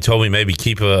somebody told me maybe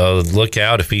keep a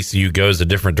lookout if ECU goes a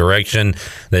different direction.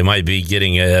 They might be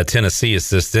getting a Tennessee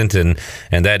assistant, and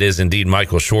that is indeed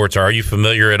Michael Schwartz. Are you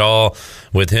familiar at all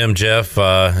with him, Jeff,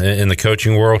 in the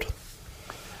coaching world?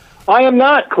 I am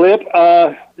not, Clip.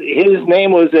 His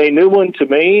name was a new one to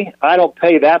me. I don't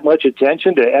pay that much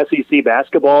attention to SEC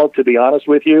basketball, to be honest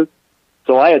with you.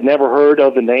 So I had never heard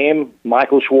of the name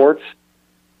Michael Schwartz.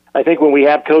 I think when we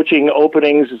have coaching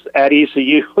openings at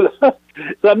ECU,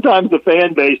 sometimes the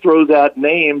fan base throws out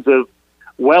names of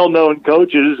well-known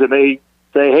coaches, and they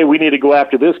say, hey, we need to go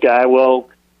after this guy. Well,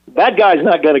 that guy's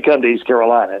not going to come to East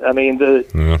Carolina. I mean,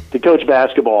 to coach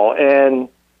basketball. And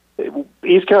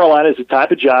East Carolina is the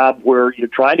type of job where you're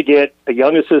trying to get a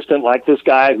young assistant like this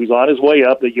guy who's on his way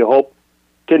up that you hope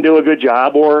can do a good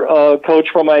job, or a coach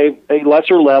from a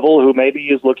lesser level who maybe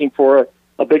is looking for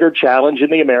a bigger challenge in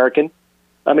the American.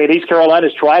 I mean, East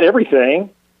Carolina's tried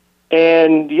everything.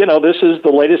 And, this is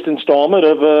the latest installment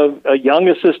of a young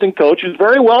assistant coach who's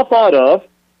very well thought of,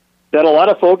 that a lot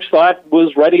of folks thought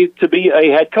was ready to be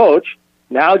a head coach,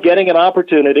 now getting an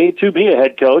opportunity to be a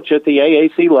head coach at the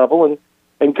AAC level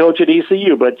and coach at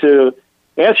ECU. But to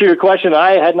answer your question,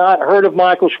 I had not heard of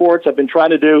Michael Schwartz. I've been trying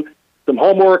to do some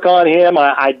homework on him.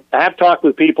 I have talked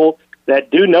with people that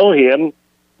do know him,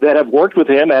 that have worked with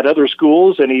him at other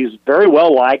schools, and he's very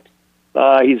well liked.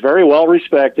 He's very well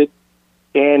respected,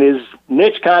 and his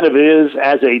niche kind of is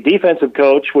as a defensive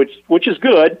coach, which is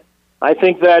good. I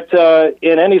think that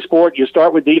in any sport, you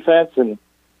start with defense, and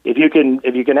if you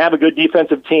can have a good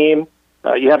defensive team,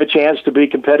 you have a chance to be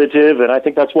competitive, and I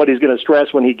think that's what he's going to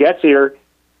stress when he gets here.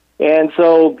 And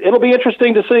so it'll be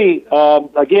interesting to see.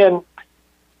 Again,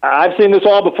 I've seen this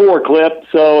all before, Clip,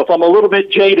 so if I'm a little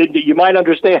bit jaded, you might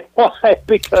understand why,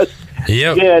 because,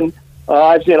 again,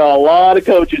 I've seen a lot of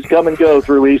coaches come and go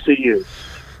through ECU.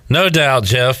 No doubt,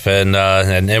 Jeff, and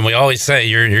we always say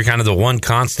you're kind of the one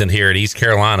constant here at East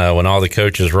Carolina when all the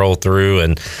coaches roll through,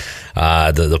 and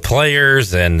the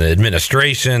players and the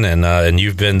administration, and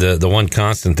you've been the one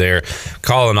constant there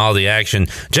calling all the action.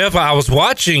 Jeff, I was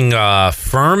watching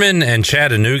Furman and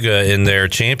Chattanooga in their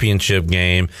championship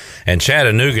game, and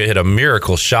Chattanooga hit a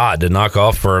miracle shot to knock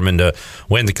off Furman to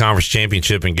win the conference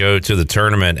championship and go to the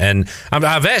tournament. And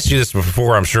I've asked you this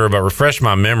before, I'm sure, but refresh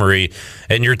my memory.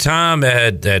 And your time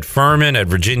at Furman, at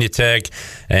Virginia Tech,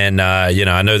 and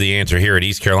I know the answer here at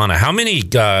East Carolina. How many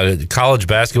college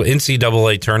basketball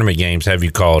NCAA tournament games have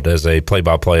you called as a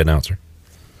play-by-play announcer?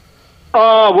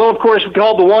 Well, of course, we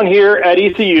called the one here at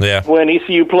ECU when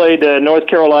ECU played North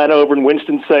Carolina over in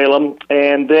Winston-Salem,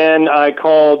 and then I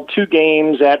called 2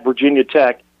 games at Virginia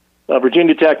Tech.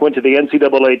 Virginia Tech went to the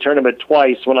NCAA tournament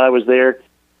twice when I was there.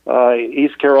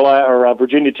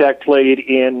 Virginia Tech played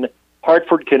in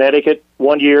Hartford, Connecticut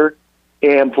 1 year,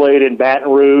 and played in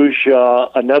Baton Rouge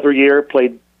another year,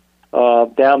 played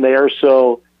down there.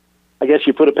 So I guess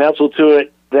you put a pencil to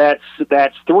it. That's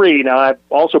 3. Now, I've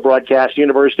also broadcast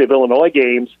University of Illinois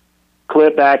games,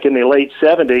 Clip, back in the late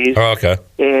 70s. Oh, okay.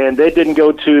 And they didn't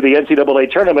go to the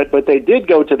NCAA tournament, but they did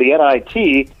go to the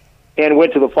NIT and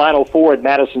went to the Final Four at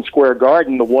Madison Square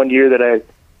Garden the 1 year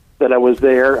that I was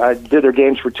there. I did their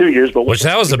games for 2 years. But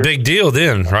that was a big deal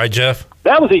then, right, Jeff?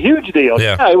 That was a huge deal.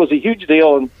 Yeah, it was a huge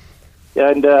deal.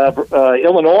 And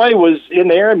Illinois was in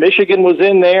there. Michigan was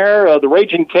in there. The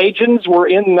Raging Cajuns were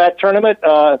in that tournament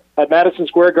at Madison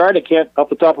Square Garden. I can't, off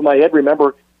the top of my head,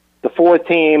 remember the 4th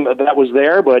team that was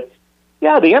there. But,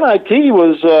 yeah, the NIT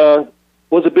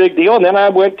was a big deal. And then I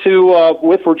went to,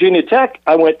 with Virginia Tech,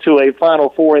 I went to a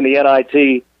Final Four in the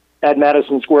NIT at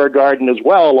Madison Square Garden as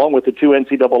well, along with the 2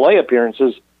 NCAA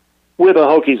appearances with the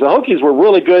Hokies. The Hokies were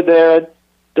really good there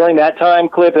during that time,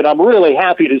 Clip, and I'm really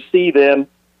happy to see them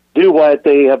do what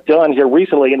they have done here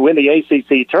recently and win the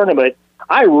ACC tournament.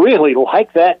 I really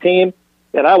like that team,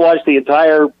 and I watched the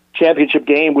entire championship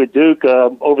game with Duke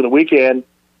over the weekend.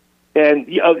 And,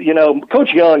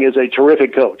 Coach Young is a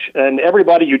terrific coach, and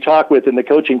everybody you talk with in the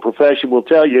coaching profession will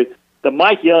tell you that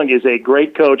Mike Young is a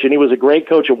great coach, and he was a great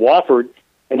coach at Wofford,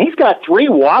 and he's got 3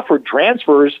 Wofford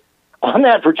transfers on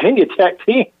that Virginia Tech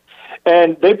team,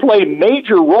 and they play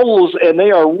major roles, and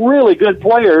they are really good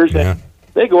players, and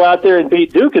they go out there and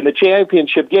beat Duke in the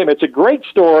championship game. It's a great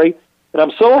story, and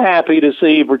I'm so happy to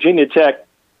see Virginia Tech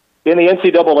in the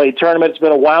NCAA tournament. It's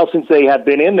been a while since they have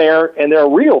been in there, and they're a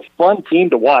real fun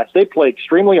team to watch. They play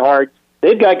extremely hard.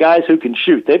 They've got guys who can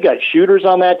shoot. They've got shooters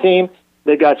on that team.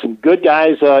 They've got some good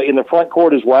guys in the front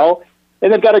court as well,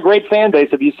 and they've got a great fan base.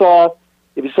 If you saw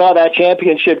that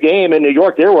championship game in New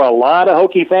York, there were a lot of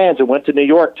Hokie fans that went to New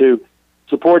York to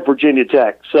support Virginia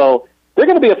Tech. So they're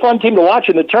going to be a fun team to watch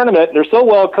in the tournament. They're so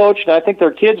well coached, and I think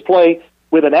their kids play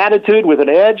with an attitude, with an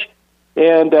edge,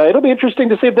 and it'll be interesting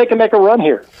to see if they can make a run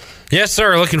here. Yes,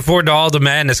 sir. Looking forward to all the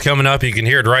madness coming up. You can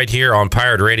hear it right here on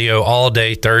Pirate Radio all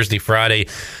day, Thursday, Friday,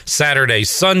 Saturday,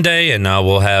 Sunday, and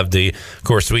we'll have the, of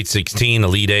course, Sweet 16,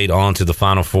 Elite 8 on to the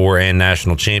Final Four and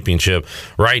National Championship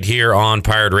right here on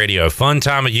Pirate Radio. Fun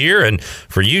time of year, and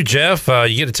for you, Jeff,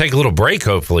 you get to take a little break,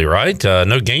 hopefully, right?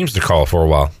 No games to call for a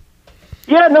while.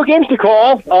 Yeah, no games to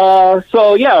call.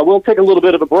 We'll take a little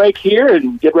bit of a break here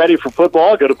and get ready for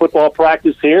football, go to football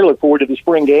practice here, look forward to the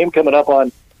spring game coming up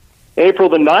on April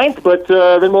the 9th, but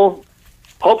then we'll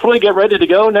hopefully get ready to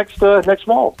go next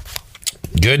fall.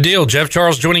 Good deal. Jeff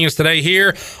Charles joining us today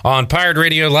here on Pirate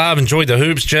Radio Live. Enjoy the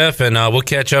hoops, Jeff, and we'll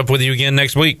catch up with you again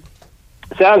next week.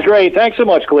 Sounds great. Thanks so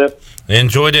much, Cliff.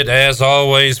 Enjoyed it as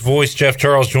always. Voice Jeff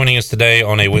Charles joining us today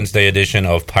on a Wednesday edition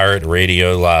of Pirate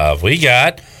Radio Live. We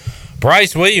got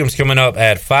Bryce Williams coming up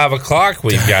at 5 o'clock.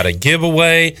 We've got a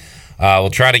giveaway.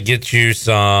 We'll try to get you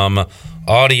some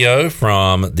audio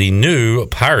from the new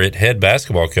Pirate head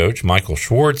basketball coach, Michael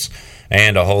Schwartz,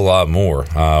 and a whole lot more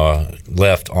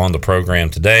left on the program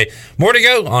today. More to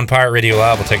go on Pirate Radio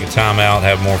Live. We'll take a time out,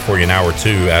 have more for you in hour 2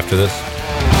 after this.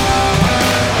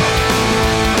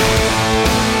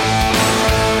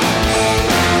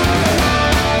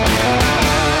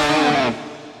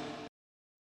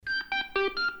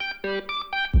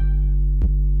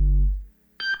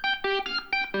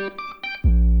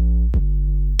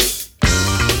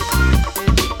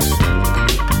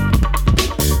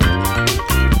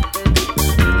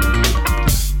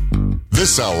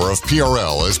 This hour of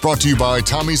PRL is brought to you by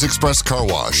Tommy's Express Car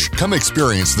Wash. Come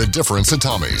experience the difference at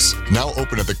Tommy's. Now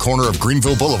open at the corner of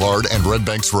Greenville Boulevard and Red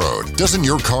Banks Road. Doesn't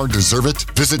your car deserve it?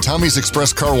 Visit Tommy's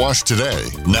Express Car Wash today.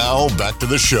 Now back to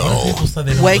the show.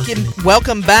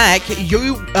 Welcome back.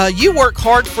 You work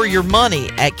hard for your money.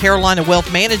 At Carolina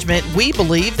Wealth Management, we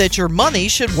believe that your money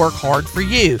should work hard for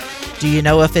you. Do you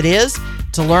know if it is?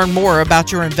 To learn more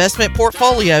about your investment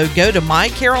portfolio, go to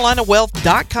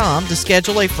mycarolinawealth.com to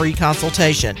schedule a free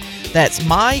consultation. That's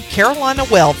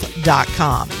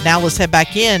mycarolinawealth.com. Now let's head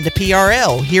back in to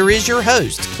PRL. Here is your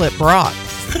host, Clip Brock.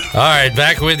 All right,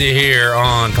 back with you here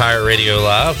on Pirate Radio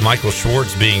Live. Michael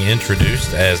Schwartz being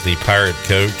introduced as the Pirate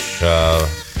coach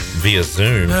via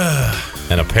Zoom.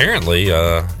 And apparently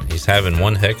he's having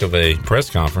one heck of a press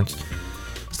conference.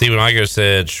 Stephen Igo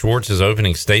said Schwartz's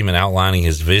opening statement outlining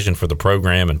his vision for the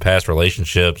program and past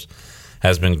relationships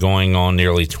has been going on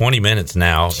nearly 20 minutes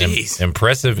now.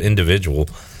 Impressive individual.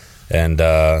 And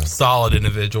solid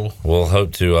individual. We'll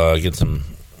hope to get some.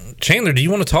 Chandler, do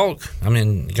you want to talk? I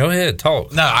mean, go ahead,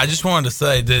 talk. No, I just wanted to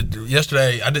say that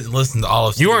yesterday I didn't listen to all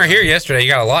of. You weren't here yesterday. You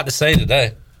got a lot to say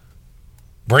today.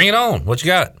 Bring it on. What you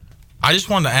got? I just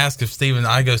wanted to ask if Stephen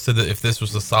Igo said that if this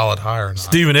was a solid hire or not.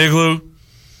 Stephen Igloo,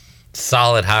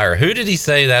 solid hire. Who did he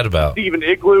say that about? Stephen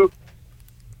Igloo.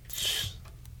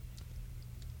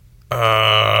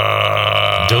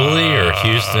 Dooley or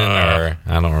Houston or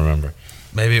I don't remember.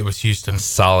 Maybe it was Houston.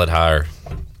 Solid hire.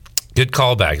 Good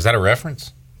callback. Is that a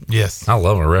reference? Yes. I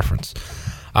love a reference.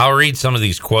 I'll read some of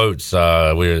these quotes.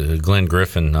 We're Glenn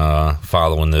Griffin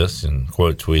following this and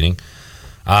quote tweeting.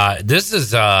 This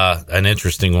is an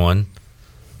interesting one.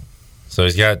 So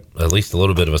he's got at least a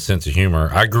little bit of a sense of humor.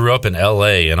 I grew up in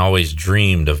L.A. and always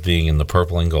dreamed of being in the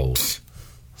purple and gold.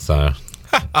 So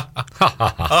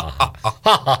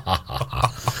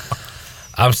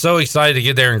I'm so excited to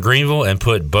get there in Greenville and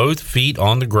put both feet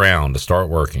on the ground to start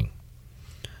working.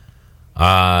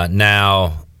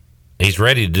 Now, he's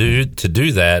ready to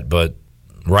do that, but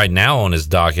right now on his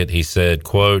docket, he said,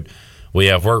 quote, "We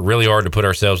have worked really hard to put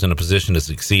ourselves in a position to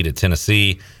succeed at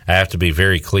Tennessee. I have to be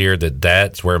very clear that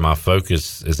that's where my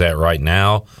focus is at right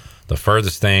now. The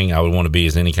furthest thing I would want to be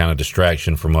is any kind of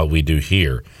distraction from what we do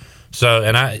here." So,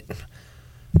 and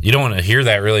you don't want to hear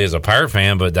that really as a Pirate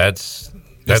fan, but that's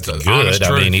good.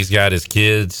 I mean, he's got his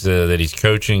kids that he's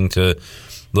coaching to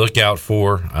look out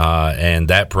for and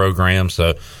that program.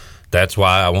 So that's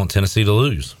why I want Tennessee to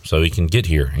lose so he can get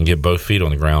here and get both feet on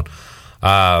the ground.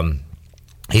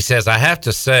 He says, "I have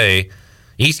to say,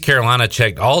 East Carolina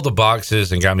checked all the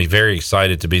boxes and got me very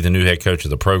excited to be the new head coach of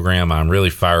the program. I'm really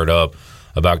fired up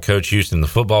about Coach Houston in the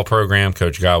football program,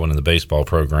 Coach Godwin in the baseball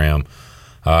program."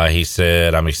 He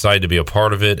said, "I'm excited to be a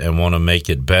part of it and want to make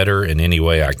it better in any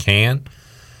way I can."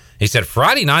 He said,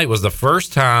 "Friday night was the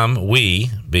first time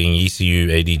we, being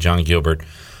ECU AD John Gilbert,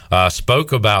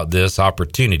 spoke about this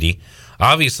opportunity.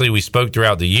 Obviously, we spoke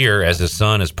throughout the year as his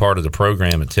son is part of the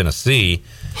program at Tennessee."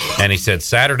 And he said,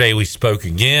 "Saturday we spoke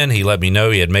again. He let me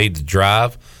know he had made the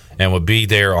drive and would be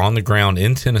there on the ground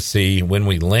in Tennessee when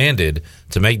we landed.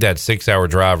 To make that 6-hour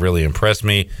drive really impressed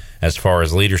me as far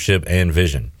as leadership and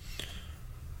vision."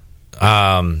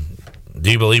 Do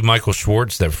you believe, Michael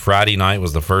Schwartz, that Friday night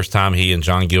was the first time he and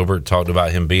John Gilbert talked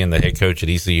about him being the head coach at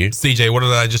ECU? CJ, what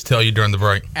did I just tell you during the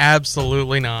break?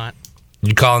 Absolutely not.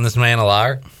 You calling this man a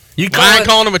liar? I ain't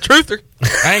calling him a truther.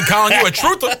 I ain't calling you a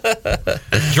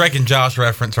truther. Drake and Josh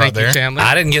reference right there. Chandler.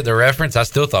 I didn't get the reference. I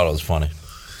still thought it was funny.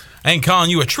 I ain't calling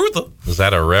you a truther. Was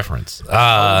that a reference?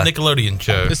 Nickelodeon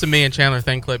show. This is a me and Chandler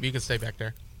thing clip. You can stay back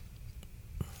there.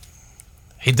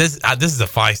 This is a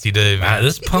feisty dude, man.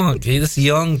 This punk. This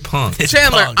young punk.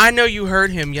 Chandler, I know you heard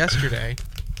him yesterday.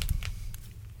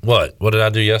 What? What did I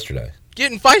do yesterday?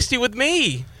 Getting feisty with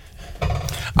me. All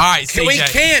right, CJ. We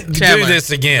can't Chandler. do this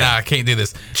again. Nah, I can't do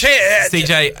this.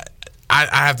 CJ, I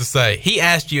have to say, he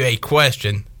asked you a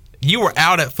question. You were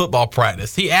out at football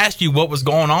practice. He asked you what was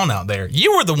going on out there.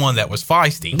 You were the one that was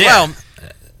feisty. Yeah. Well,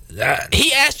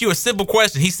 he asked you a simple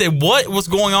question. He said, "What was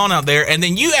going on out there?" And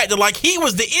then you acted like he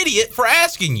was the idiot for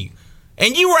asking you.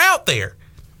 And you were out there.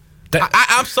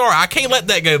 I'm sorry. I can't let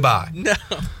that go by. No.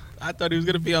 I thought he was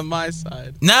going to be on my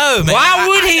side. No, man. Why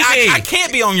would he be? I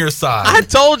can't be on your side. I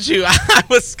told you. I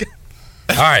was.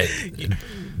 All right.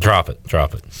 Drop it.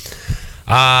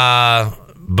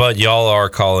 But y'all are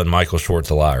calling Michael Schwartz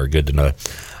a liar. Good to know.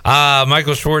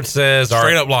 Michael Schwartz says...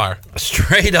 Straight up liar.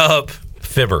 Straight up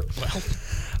fibber. Well.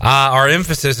 Our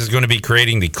emphasis is going to be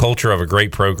creating the culture of a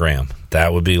great program.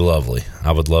 That would be lovely.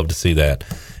 I would love to see that.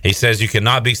 He says you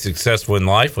cannot be successful in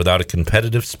life without a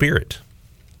competitive spirit.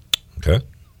 Okay.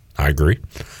 I agree.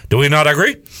 Do we not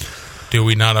agree? Do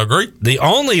we not agree? The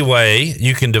only way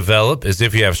you can develop is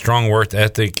if you have strong work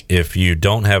ethic. If you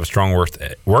don't have a strong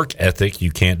work ethic,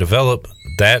 you can't develop.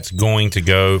 That's going to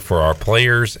go for our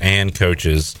players and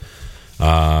coaches.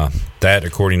 That,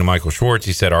 according to Michael Schwartz,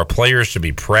 he said, our players should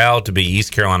be proud to be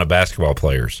East Carolina basketball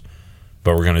players,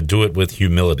 but we're going to do it with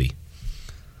humility.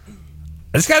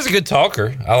 This guy's a good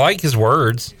talker. I like his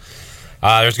words.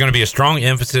 There's going to be a strong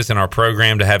emphasis in our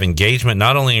program to have engagement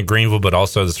not only in Greenville but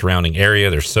also the surrounding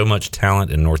area. There's so much talent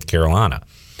in North Carolina.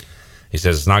 He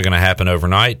says it's not going to happen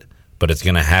overnight, but it's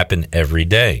going to happen every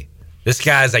day. This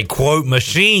guy's a quote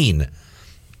machine.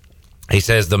 He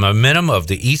says the momentum of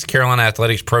the East Carolina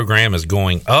athletics program is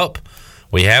going up.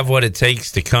 We have what it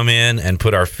takes to come in and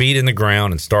put our feet in the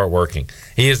ground and start working.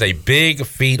 He is a big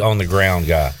feet on the ground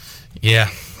guy. Yeah.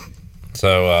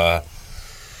 So,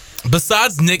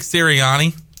 besides Nick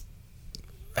Sirianni,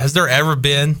 has there ever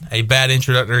been a bad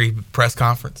introductory press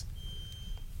conference?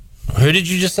 Who did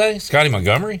you just say? Scotty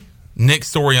Montgomery? Nick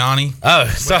Sirianni. Oh,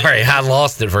 sorry. I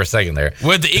lost it for a second there.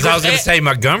 With the Eagles, I was going to say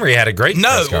Montgomery had a great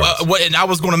press conference. And I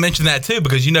was going to mention that too,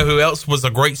 because you know who else was a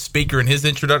great speaker in his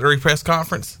introductory press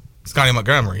conference? Scotty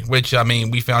Montgomery, which, I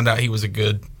mean, we found out he was a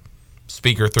good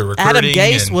speaker through recruiting. Adam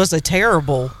Gase was a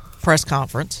terrible press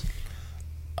conference.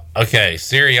 Okay,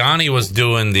 Sirianni was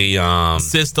doing the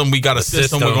system. We got a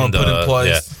system we're going to put in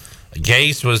place. Yeah.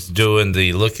 Gase was doing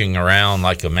the looking around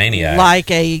like a maniac. Like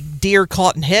a deer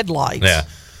caught in headlights. Yeah.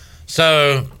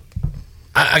 So,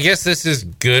 I guess this is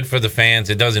good for the fans.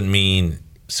 It doesn't mean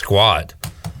squat.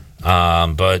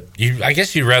 But I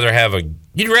guess you'd rather have a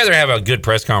good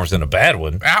press conference than a bad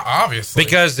one. Obviously.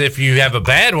 Because if you have a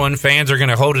bad one, fans are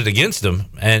going to hold it against them,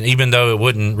 and even though it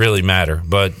wouldn't really matter.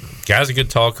 But guy's a good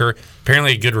talker,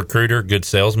 apparently a good recruiter, good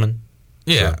salesman.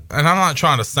 Yeah, so. And I'm not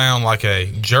trying to sound like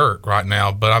a jerk right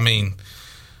now, but I mean,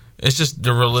 it's just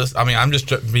the realist. I mean, I'm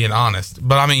just being honest.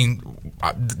 But I mean,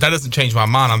 that doesn't change my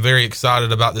mind. I'm very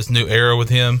excited about this new era with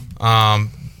him. I mean,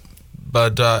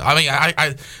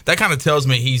 I that kind of tells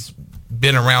me he's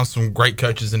been around some great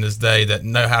coaches in his day that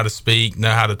know how to speak,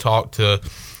 know how to talk to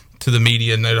the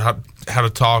media, know how to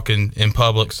talk in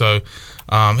public. So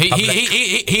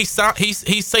he's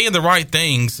saying the right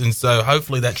things, and so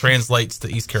hopefully that translates to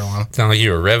East Carolina. Sound like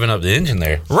you were revving up the engine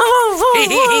there.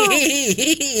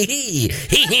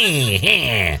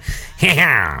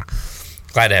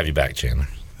 Glad to have you back, Chandler.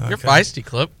 You're feisty,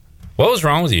 Clip. What was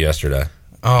wrong with you yesterday?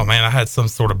 Oh man, I had some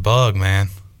sort of bug, man.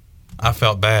 I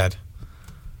felt bad.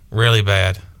 Really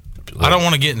bad. I don't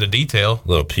want to get into detail. A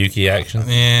little pukey action?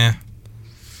 Yeah.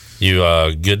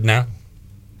 You good now?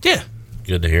 Yeah.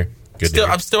 Good to hear.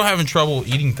 I'm still having trouble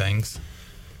eating things.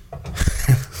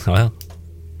 Well.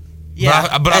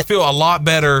 Yeah. But I feel a lot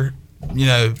better,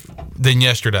 than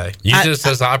yesterday. Use this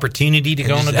as an opportunity to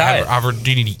go on a diet.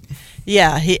 Opportunity.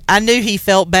 Yeah, I knew he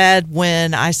felt bad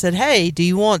when I said, "Hey, do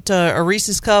you want a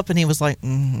Reese's cup?" And he was like,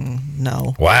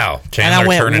 "No." Wow,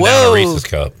 Chandler turning down a Reese's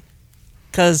cup.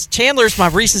 Because Chandler's my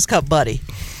Reese's cup buddy,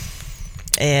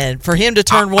 and for him to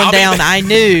turn one down, I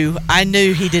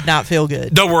knew he did not feel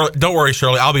good. Don't worry,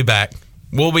 Shirley. I'll be back.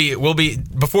 We'll be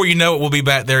before you know it. We'll be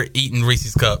back there eating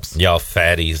Reese's cups. Y'all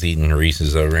fatties eating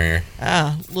Reese's over here.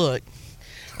 Look.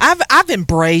 I've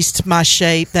embraced my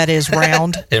shape that is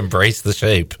round. Embrace the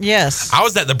shape. Yes. I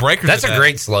was at the Breakers. That's a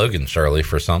great slogan, Shirley,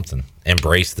 for something.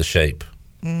 Embrace the shape.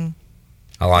 I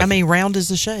like mean, round is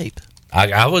the shape.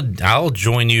 I'll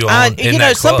join you on in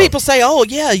that some club. people say, "Oh,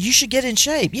 yeah, you should get in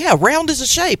shape." Yeah, round is a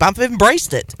shape. I've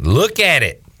embraced it. Look at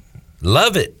it.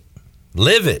 Love it.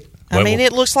 Live it. I mean,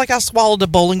 it looks like I swallowed a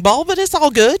bowling ball, but it's all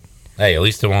good. Hey, at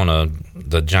least it wasn't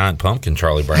the giant pumpkin,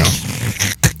 Charlie Brown.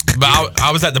 But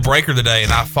I was at the Breaker today,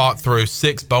 and I fought through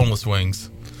 6 boneless wings.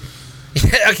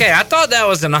 Okay, I thought that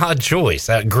was an odd choice.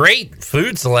 Great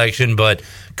food selection, but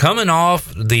coming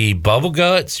off the bubble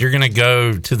guts, you're going to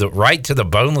go to the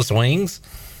boneless wings?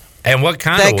 And what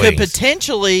kind of wings? That could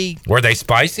potentially... Were they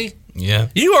spicy? Yeah.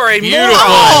 You are a moron.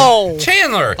 Oh,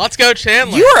 Chandler. Let's go,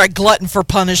 Chandler. You are a glutton for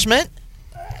punishment.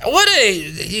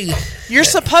 You're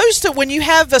supposed to, when you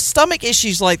have stomach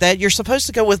issues like that, you're supposed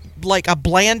to go with like a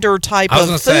blander type of food.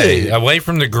 I was going to say, away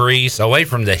from the grease, away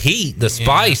from the heat, the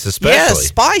spice especially. Yeah,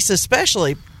 spice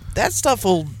especially. That stuff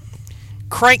will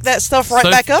crank that stuff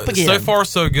back up again. So far,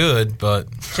 so good, but...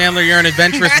 Chandler, you're an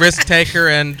adventurous risk taker,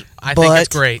 and I think it's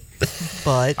great.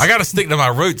 But I got to stick to my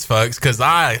roots, folks, because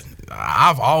I've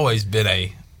always been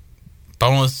a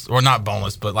boneless, or not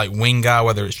boneless, but like wing guy,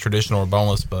 whether it's traditional or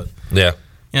boneless, but... Yeah.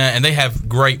 Yeah, and they have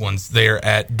great ones there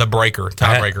at the Breaker,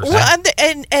 Tiebreakers. Well,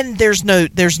 and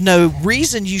there's no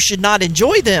reason you should not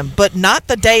enjoy them, but not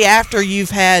the day after you've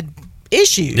had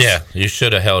issues. Yeah, you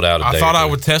should have held out a day. I thought I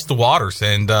would test the waters,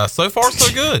 and so far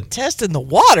so good. Testing the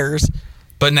waters?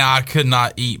 But now I could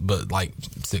not eat but like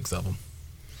 6 of them.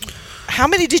 How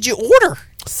many did you order?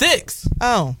 6.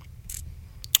 Oh.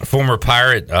 Former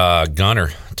Pirate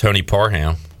gunner Tony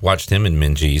Parham, watched him in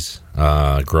Minges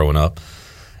growing up,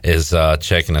 is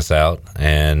checking us out.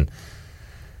 And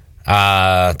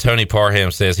Tony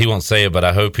Parham says he won't say it, but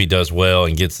I hope he does well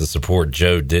and gets the support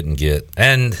Joe didn't get.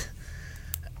 And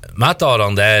my thought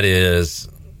on that is,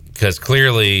 because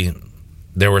clearly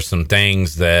there were some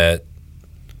things that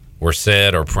were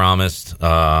said or promised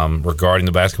regarding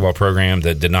the basketball program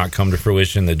that did not come to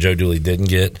fruition, that Joe Dooley didn't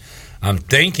get. I'm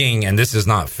thinking, and this is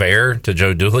not fair to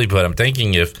Joe Dooley, but I'm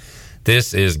thinking if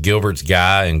this is Gilbert's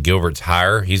guy and Gilbert's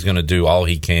hire, he's going to do all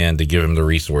he can to give him the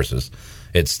resources.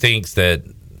 It stinks that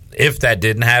if that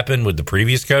didn't happen with the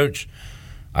previous coach,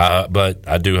 but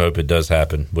I do hope it does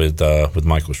happen with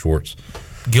Michael Schwartz.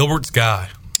 Gilbert's guy.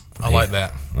 I like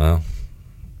that. Well,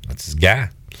 that's his guy.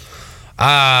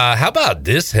 How about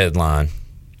this headline?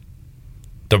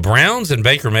 The Browns and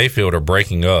Baker Mayfield are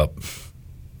breaking up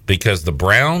because the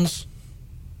Browns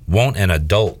want an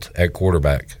adult at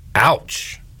quarterback.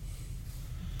 Ouch.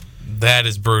 That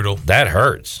is brutal. That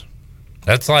hurts.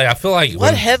 That's like, I feel like...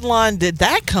 What headline did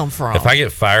that come from? If I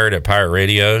get fired at Pirate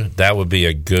Radio, that would be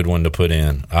a good one to put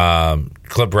in.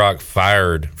 Clip Rock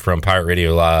fired from Pirate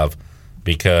Radio Live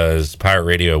because Pirate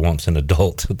Radio wants an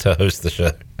adult to host the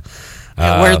show.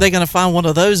 Where are they going to find one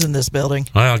of those in this building?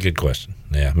 Well, good question.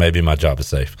 Yeah, maybe my job is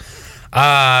safe.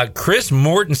 Chris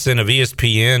Mortensen of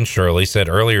ESPN, Shirley, said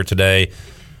earlier today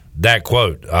that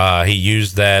quote. He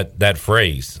used that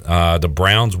phrase. The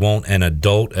Browns want an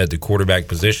adult at the quarterback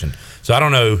position. So I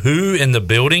don't know who in the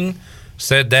building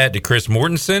said that to Chris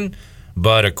Mortensen,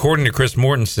 but according to Chris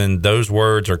Mortensen, those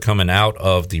words are coming out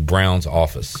of the Browns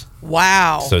office.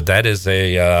 Wow. So that is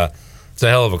it's a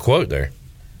hell of a quote there.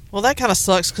 Well, that kind of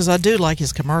sucks because I do like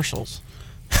his commercials.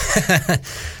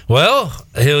 Well,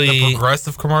 the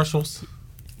progressive commercials?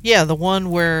 Yeah, the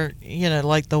one where,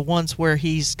 like the ones where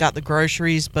he's got the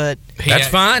groceries, but... That's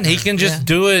fine. He can just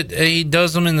do it. He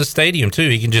does them in the stadium, too.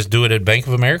 He can just do it at Bank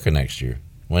of America next year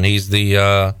when he's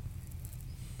the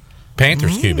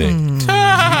Panthers QB. You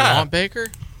want Baker?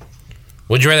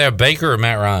 Would you rather have Baker or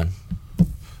Matt Ryan?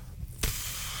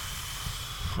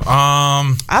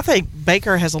 I think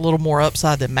Baker has a little more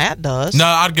upside than Matt does. No,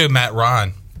 I'd go Matt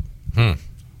Ryan.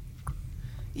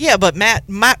 Yeah, but Matt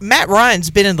Ryan's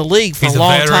been in the league for a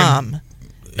long time.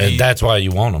 And that's why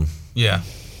you want him. Yeah.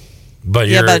 But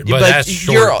that's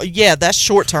short. That's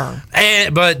short term.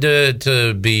 But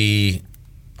to be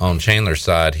on Chandler's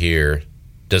side here,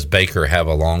 does Baker have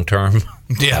a long term?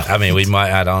 Yeah. I mean,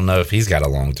 I don't know if he's got a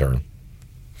long term.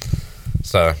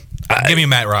 So give me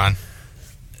Matt Ryan.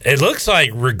 It looks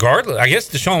like, regardless, I guess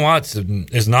Deshaun Watson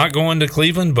is not going to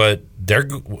Cleveland, but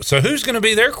so who's going to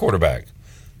be their quarterback?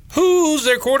 Who's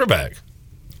their quarterback?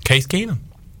 Case Keenum.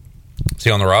 Is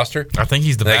he on the roster? I think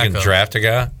he's the backup. They can draft a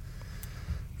guy?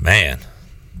 Man.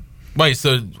 Wait,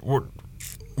 so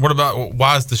what about,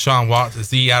 why is Deshaun Watson?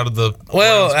 Is he out of the...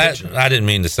 Well, I didn't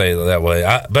mean to say it that way.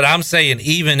 But I'm saying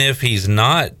even if he's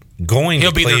not going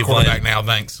He'll to be Cleveland... their quarterback now,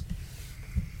 thanks.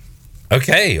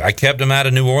 Okay, I kept him out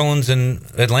of New Orleans and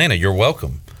Atlanta. You're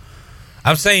welcome.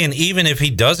 I'm saying even if he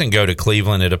doesn't go to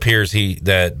Cleveland, it appears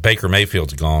that Baker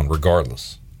Mayfield's gone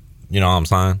regardless. You know what I'm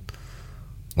saying?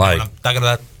 Like,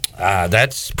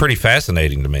 that's pretty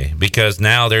fascinating to me because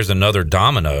now there's another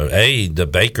domino. The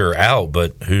Baker out,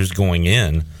 but who's going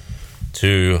in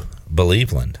to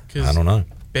Believeland? I don't know.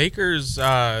 Baker's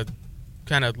kind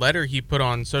of letter he put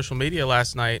on social media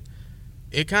last night,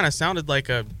 it kind of sounded like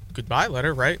a goodbye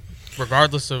letter, right?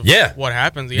 Regardless of what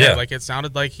happens. Yeah, like it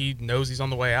sounded like he knows he's on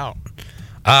the way out.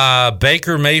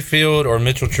 Baker Mayfield or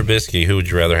Mitchell Trubisky, who would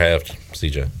you rather have,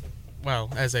 CJ? Well,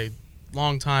 as a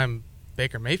longtime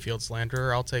Baker Mayfield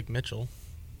slanderer, I'll take Mitchell.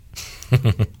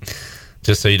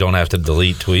 Just so you don't have to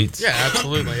delete tweets? Yeah,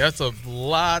 absolutely. That's a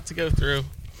lot to go through.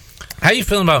 How you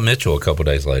feeling about Mitchell a couple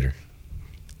days later?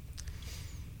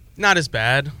 Not as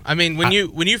bad. I mean, when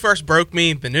you first broke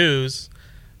me the news,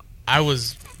 I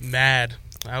was mad.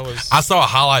 I saw a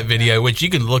highlight video, which you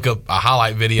can look up a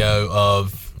highlight video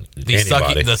of the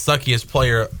suckiest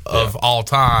player of all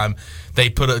time. They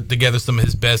put together some of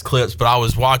his best clips, but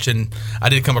I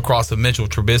did come across a Mitchell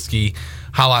Trubisky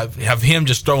highlight of him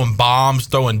just throwing bombs,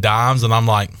 throwing dimes, and I'm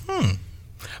like,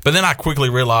 But then I quickly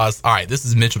realized, all right, this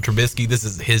is Mitchell Trubisky. This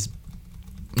is his,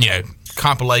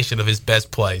 compilation of his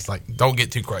best plays. Like, don't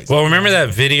get too crazy. Well, remember that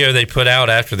video they put out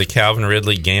after the Calvin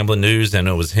Ridley gambling news, and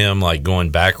it was him like going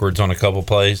backwards on a couple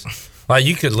plays? Like,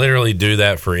 you could literally do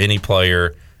that for any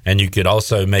player and you could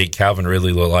also make Calvin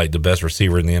Ridley look like the best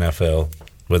receiver in the NFL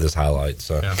with his highlights.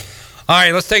 So, all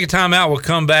right, let's take a time out. We'll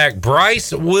come back.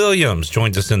 Bryce Williams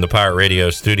joins us in the Pirate Radio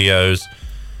studios.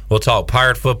 We'll talk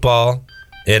Pirate football,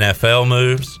 NFL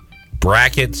moves,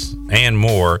 brackets, and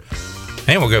more.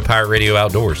 And we'll go Pirate Radio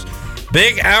Outdoors.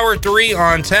 Big Hour 3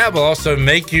 on tap will also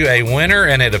make you a winner,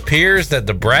 and it appears that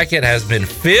the bracket has been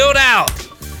filled out.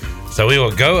 So we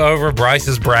will go over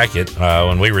Bryce's bracket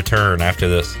when we return after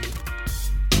this.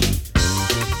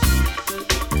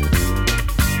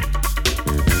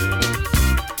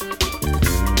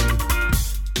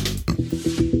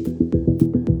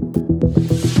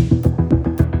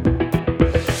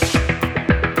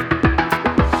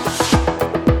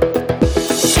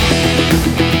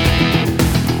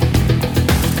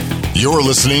 You're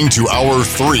listening to Hour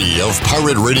 3 of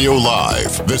Pirate Radio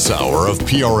Live. This hour of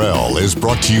PRL is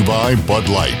brought to you by Bud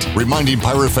Light, reminding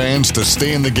Pirate fans to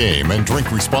stay in the game and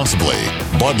drink responsibly.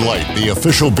 Bud Light, the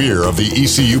official beer of the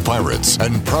ECU Pirates,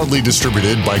 and proudly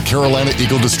distributed by Carolina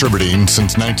Eagle Distributing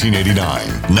since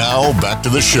 1989. Now, back to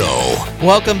the show.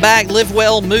 Welcome back. Live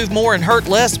well, move more, and hurt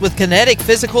less with Kinetic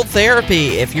Physical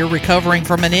Therapy. If you're recovering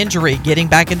from an injury, getting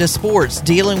back into sports,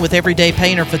 dealing with everyday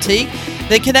pain or fatigue,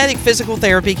 then Kinetic Physical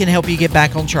Therapy can help you get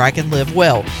back on track and live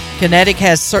well. Kinetic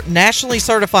has nationally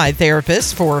certified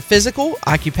therapists for physical,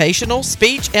 occupational,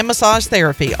 speech, and massage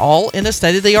therapy, all in a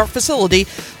state-of-the-art facility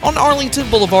on Arlington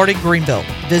Boulevard in Greenville.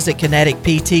 Visit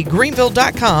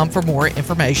kineticptgreenville.com for more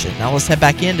information. Now let's head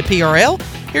back into PRL.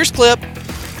 Here's Clip.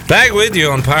 Back with you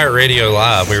on Pirate Radio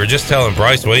Live. We were just telling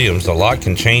Bryce Williams a lot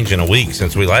can change in a week.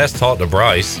 Since we last talked to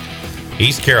Bryce,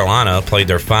 East Carolina played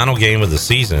their final game of the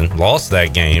season, lost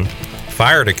that game,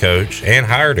 fired a coach, and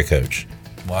hired a coach.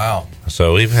 Wow.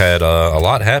 So we've had a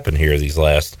lot happen here these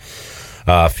last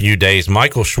few days.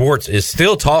 Michael Schwartz is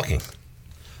still talking.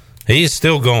 He's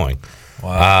still going.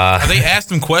 Wow. Have they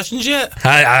asked him questions yet?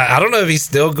 I don't know if he's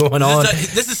still going on.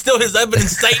 This is still his opening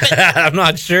statement? I'm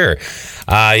not sure.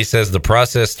 He says the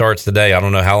process starts today. I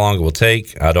don't know how long it will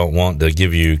take. I don't want to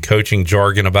give you coaching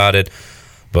jargon about it.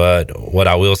 But what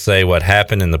I will say, what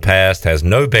happened in the past has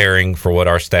no bearing for what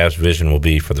our staff's vision will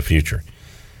be for the future.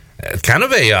 Kind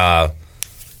of a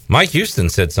Mike Houston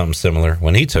said something similar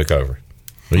when he took over.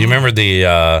 Well, you remember the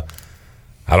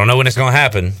I don't know when it's going to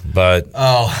happen, but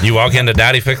you walk into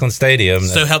Dowdy Ficklin Stadium.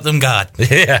 So help them God.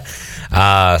 Yeah.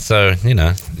 So, you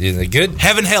know, good.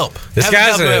 Heaven help. This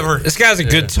guy's a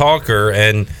good talker,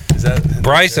 and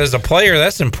Bryce, as a player,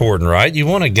 that's important, right? You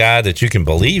want a guy that you can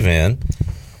believe in.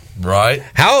 Right.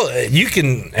 How you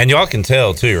can, and y'all can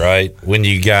tell too, right? When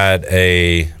you got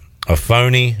a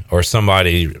phony or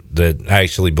somebody that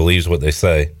actually believes what they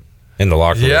say in the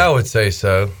locker room. Yeah, I would say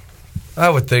so. I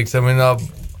would think so. I mean,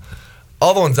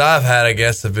 all the ones I've had, I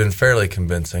guess, have been fairly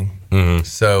convincing. Mm-hmm.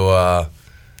 So,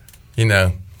 you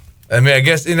know, I mean, I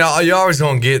guess, you know, you're always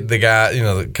going to get the guy, you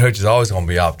know, the coach is always going to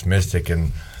be optimistic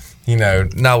and, you know,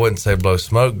 I wouldn't say blow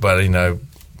smoke, but, you know,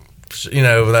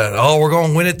 that, we're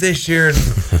going to win it this year and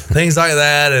things like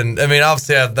that. And, I mean,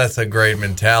 obviously that's a great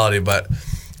mentality, but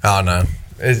I don't know.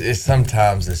 It's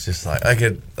sometimes it's just like,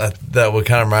 that what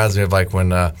kind of reminds me of like when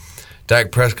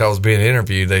Dak Prescott was being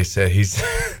interviewed, they said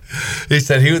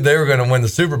they were going to win the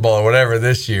Super Bowl or whatever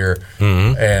this year.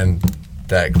 Mm-hmm. And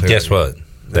Dak clearly. Guess what?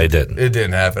 They didn't. It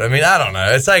didn't happen. I mean, I don't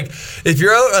know. It's like,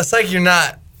 it's like you're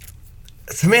not,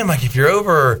 to me, I'm like, if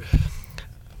you're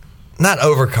not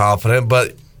overconfident,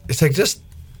 but it's like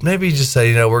maybe just say,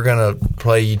 you know, we're going to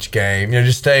play each game. You know,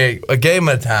 just stay a game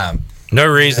at a time. No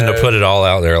reason to put it all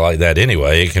out there like that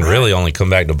anyway. It can really only come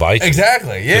back to bite you.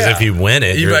 Exactly, yeah. Because if you win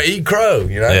it, you might eat crow,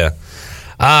 you know? Yeah.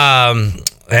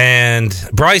 And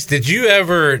Bryce, did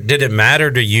it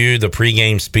matter to you, the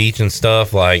pregame speech and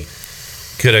stuff? Like,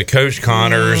 could a Coach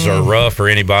Connors or Ruff or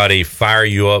anybody fire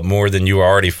you up more than you were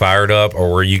already fired up?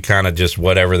 Or were you kind of just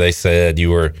whatever they said, you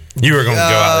were going to go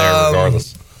out there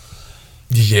regardless?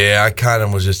 Yeah, I kind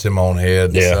of was just in my own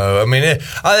head. Yeah. So, I mean,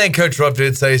 I think Coach Ruff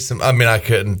did say some. I mean, I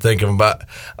couldn't think of him, but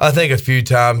I think a few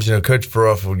times, you know, Coach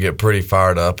Ruff would get pretty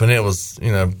fired up, and it was,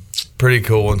 you know, pretty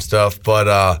cool and stuff.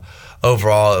 But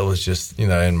overall, it was just, you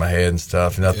know, in my head and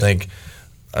stuff. And I think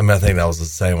that was the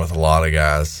same with a lot of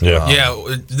guys. Yeah.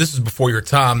 This was before your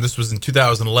time. This was in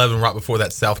 2011, right before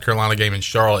that South Carolina game in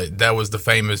Charlotte. That was the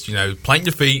famous, you know, plant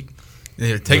your feet, you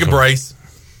know, take a brace.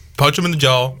 Punch them in the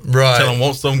jaw. Right. Tell them,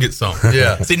 want some, get some.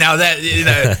 Yeah. See, now that, you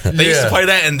know, they used to play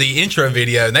that in the intro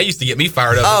video, and that used to get me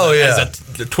fired up as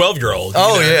a 12-year-old.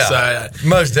 So,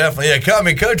 most definitely. Yeah. I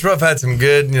mean, Coach Ruff had some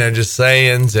good, you know, just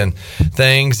sayings and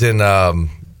things. And,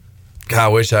 God, I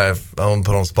wish I put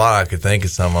on spot. I could think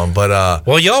of some of them, but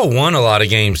well, y'all won a lot of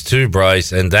games too,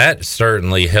 Bryce, and that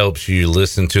certainly helps you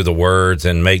listen to the words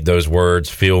and make those words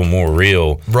feel more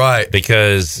real, right?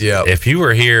 Because if you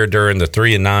were here during the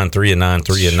 3-9, 3-9,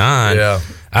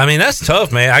 3-9, I mean that's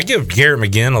tough, man. I give Garrett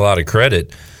McGinn a lot of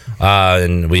credit,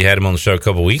 and we had him on the show a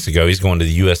couple weeks ago. He's going to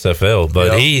the USFL,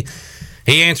 but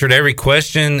he answered every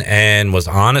question and was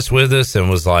honest with us and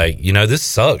was like, this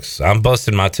sucks. I'm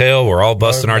busting my tail. We're all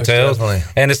busting our tails,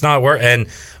 and it's not work.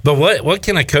 But what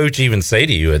can a coach even say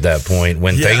to you at that point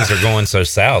when things are going so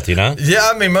south? Yeah,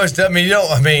 I mean,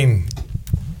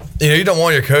 you don't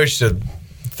want your coach to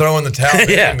throw in the towel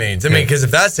by any means. I mean, because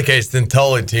if that's the case, then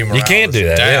totally team morale. You can't do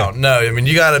that. Down. Yeah. No, I mean,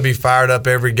 you got to be fired up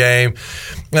every game,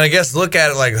 and I guess look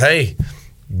at it like, hey,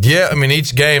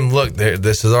 each game. Look,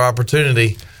 this is our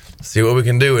opportunity. See what we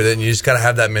can do with it. And you just got to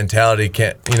have that mentality,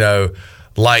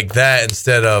 like that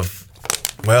instead of,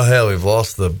 well, hell, we've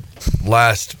lost the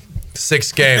last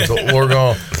 6 games. We're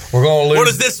going to lose. What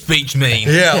does this speech mean?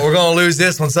 Yeah, we're going to lose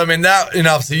this one. So I mean, that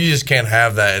obviously you just can't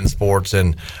have that in sports,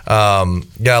 and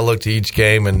you got to look to each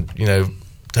game and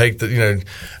take the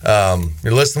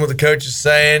you're listening to what the coach is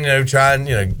saying. Try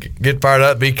and get fired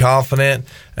up, be confident,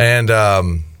 and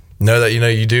know that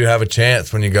you do have a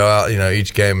chance when you go out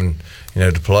each game and.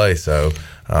 To play. So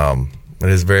it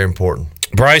is very important.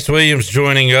 Bryce Williams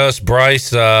joining us.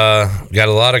 Bryce got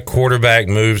a lot of quarterback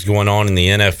moves going on in the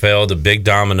NFL. The big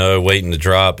domino waiting to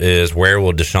drop is where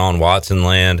will Deshaun Watson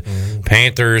land? Mm-hmm.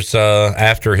 Panthers,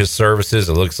 after his services,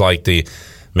 it looks like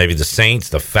maybe the Saints,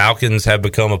 the Falcons have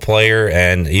become a player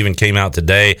and even came out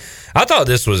today. I thought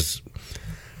this was...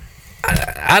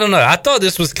 I don't know. I thought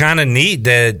this was kind of neat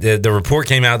that the report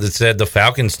came out that said the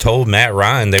Falcons told Matt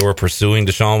Ryan they were pursuing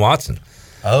Deshaun Watson.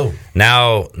 Oh.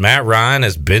 Now, Matt Ryan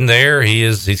has been there.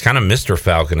 He's kind of Mr.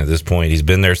 Falcon at this point. He's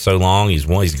been there so long. He's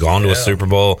gone to a Super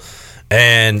Bowl.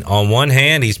 And on one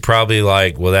hand, he's probably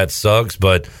like, well, that sucks.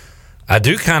 But I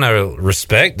do kind of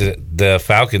respect that the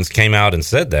Falcons came out and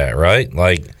said that, right?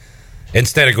 Like,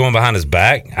 instead of going behind his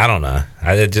back. I don't know.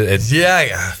 I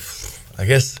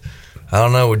guess... I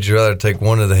don't know. Would you rather take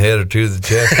one to the head or two to the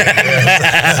chest?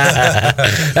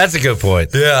 That's a good point.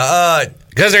 Yeah.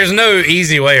 Because there's no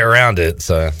easy way around it.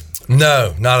 So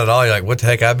no, not at all. You're like, what the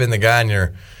heck? I've been the guy, and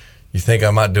you think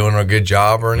I'm not doing a good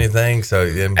job or anything. So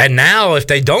and now, if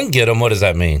they don't get him, what does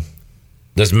that mean?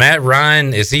 Does Matt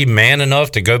Ryan, is he man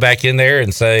enough to go back in there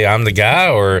and say, I'm the guy?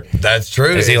 Or that's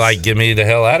true. Is he like, get me the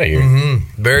hell out of here?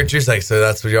 Mm-hmm. Very true. So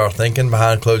that's what y'all are thinking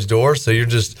behind closed doors. So you're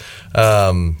just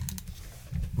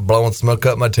blowing smoke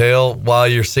up my tail while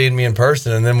you're seeing me in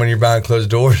person, and then when you're behind closed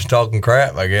doors talking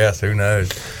crap, I guess. Who knows?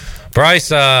 Bryce,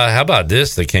 how about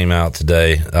this that came out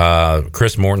today?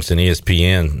 Chris Mortensen,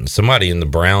 ESPN, somebody in the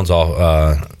Browns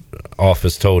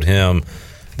office told him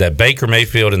that Baker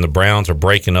Mayfield and the Browns are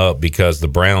breaking up because the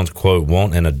Browns, quote,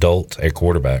 want an adult at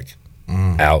quarterback.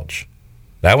 Ouch.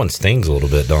 That one stings a little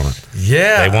bit, don't it?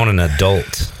 Yeah. They want an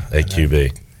adult at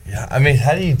QB. Yeah. I mean,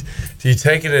 how do you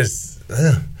take it as...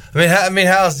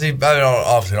 how is he?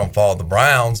 Obviously don't follow the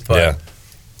Browns, but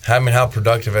how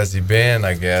productive has he been?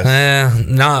 I guess.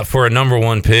 Not for a number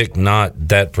 1 pick. Not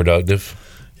that productive.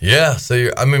 Yeah. So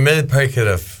maybe they could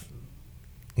have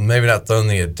not thrown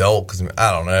the adult because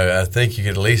I don't know. I think you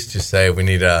could at least just say we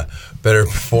need a better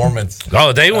performance.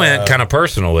 Oh, they went kind of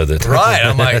personal with it, right?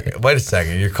 I'm like, wait a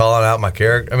second, you're calling out my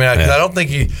character. I don't think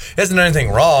he hasn't done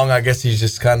anything wrong. I guess he's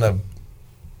just kind of.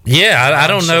 Yeah, I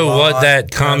don't know what that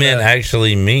comment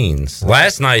actually means.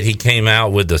 Last night he came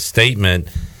out with a statement.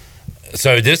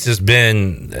 So this has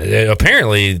been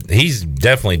apparently he's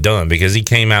definitely done because he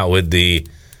came out with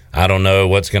I don't know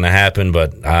what's going to happen,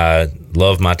 but I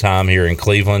love my time here in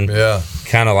Cleveland. Yeah,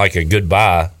 kind of like a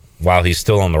goodbye while he's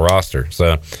still on the roster.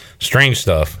 So strange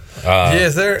stuff.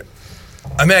 Is there?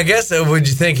 I guess would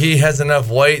you think he has enough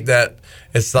weight that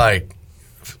it's like.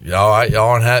 Y'all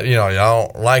don't have, y'all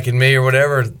don't liking me or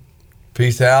whatever.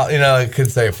 Peace out. It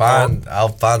could say, fine, I'll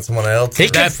find someone else. He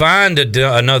could find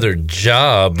another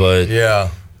job, but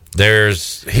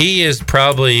he is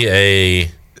probably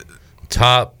a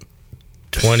top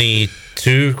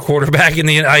 22 quarterback in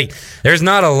the. There's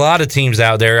not a lot of teams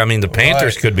out there. I mean, the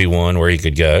Panthers could be one where he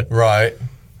could go. Right.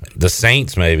 The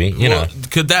Saints, maybe.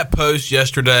 Could that post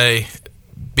yesterday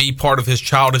be part of his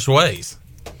childish ways?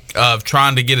 Of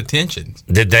trying to get attention.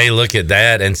 Did they look at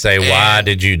that and say, why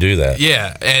did you do that?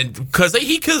 Yeah, and because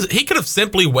he could have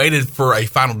simply waited for a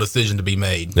final decision to be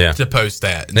made to post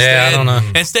that. I don't know.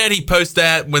 Instead, he posts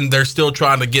that when they're still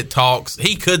trying to get talks.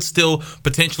 He could still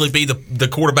potentially be the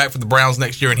quarterback for the Browns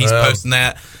next year, and he's posting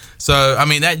that. So,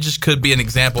 that just could be an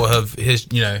example of his,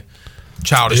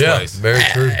 childish ways. Very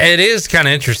true. It is kind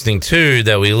of interesting too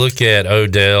that we look at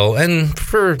Odell, and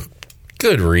for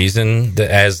good reason,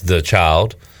 as the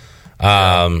child.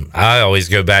 I always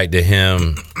go back to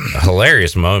him, a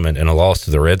hilarious moment in a loss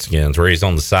to the Redskins where he's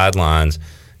on the sidelines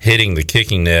hitting the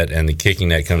kicking net, and the kicking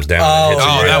net comes down. And hits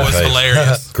him that in was the face.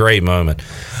 hilarious. Great moment.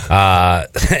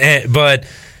 But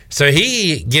so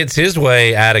he gets his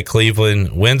way out of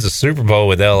Cleveland, wins the Super Bowl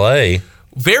with L.A.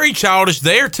 Very childish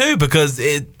there too, because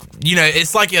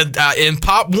it's like in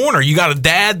Pop Warner, you got a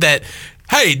dad that,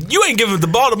 hey, you ain't giving the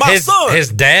ball to my son.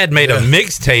 His dad made a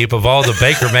mixtape of all the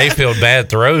Baker Mayfield bad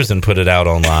throws and put it out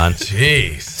online.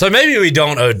 Jeez. So maybe we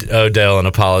don't owe Odell an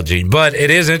apology, but it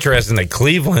is interesting that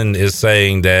Cleveland is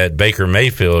saying that Baker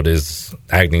Mayfield is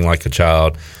acting like a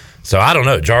child. So I don't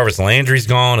know. Jarvis Landry's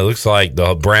gone. It looks like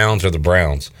the Browns are the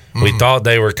Browns. We thought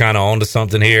they were kind of onto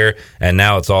something here, and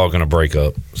now it's all going to break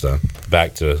up. So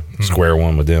back to square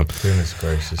one with them. Goodness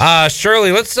gracious.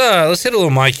 Shirley, let's hit a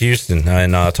little Mike Houston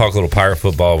and talk a little Pirate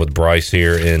football with Bryce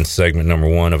here in segment number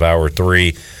 1 of hour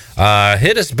 3.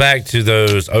 Hit us back to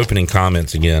those opening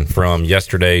comments again from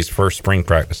yesterday's first spring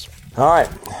practice. All right.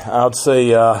 I would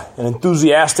say an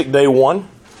enthusiastic day 1.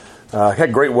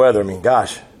 Had great weather. I mean,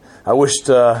 gosh. I wished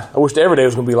every day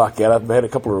was going to be like that. I've had a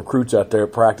couple of recruits out there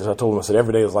at practice. I told them, I said,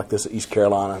 every day was like this at East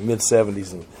Carolina,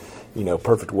 mid-70s and,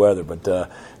 perfect weather. But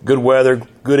good weather,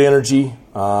 good energy.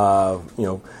 Everything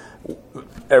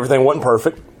wasn't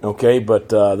perfect, okay, but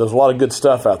there was a lot of good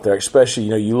stuff out there, especially,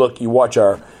 you watch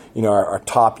our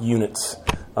top units,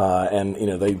 and,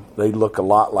 they look a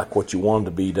lot like what you want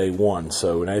them to be day 1.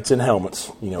 So it's in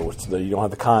helmets, you don't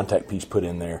have the contact piece put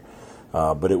in there.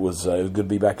 But it was good to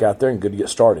be back out there and good to get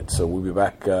started. So we'll be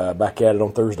back at it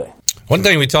on Thursday. One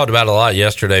thing we talked about a lot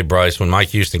yesterday, Bryce, when Mike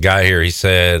Houston got here, he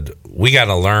said, we got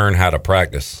to learn how to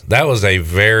practice. That was a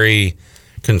very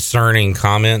concerning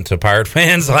comment to Pirate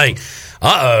fans. Like,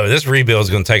 this rebuild is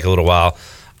going to take a little while.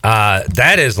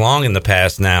 That is long in the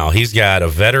past now. He's got a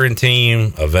veteran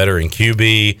team, a veteran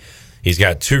QB. He's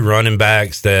got 2 running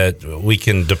backs that we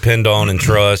can depend on and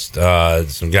trust.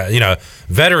 Some guys,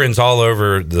 veterans all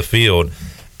over the field.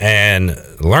 And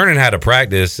learning how to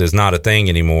practice is not a thing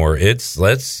anymore. It's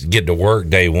let's get to work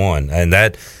day 1. And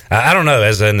that, I don't know,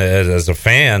 as a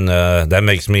fan, that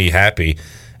makes me happy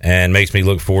and makes me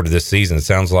look forward to this season. It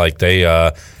sounds like they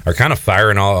are kind of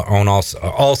firing on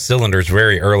all cylinders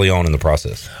very early on in the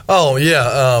process. Oh,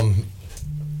 yeah.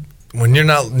 When you're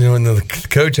not, when the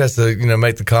coach has to,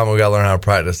 make the comment, we got to learn how to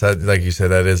practice. That, like you said,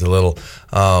 that is a little,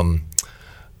 not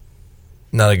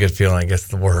a good feeling. I guess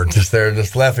the word just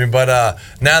left me. But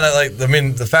now that,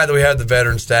 the fact that we have the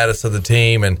veteran status of the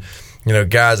team, and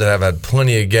guys that have had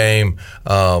plenty of game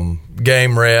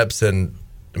reps, and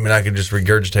I could just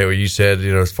regurgitate what you said.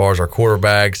 As far as our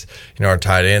quarterbacks, our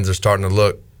tight ends are starting to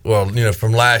look. Well,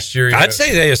 from last year, I'd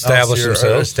say they established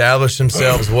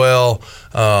themselves well.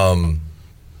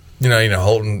 Holton,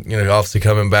 obviously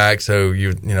coming back. So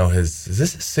is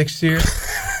this his 6th year?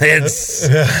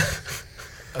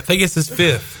 I think it's his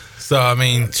 5th. So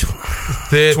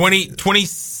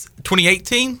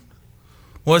 2018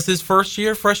 was his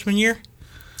freshman year.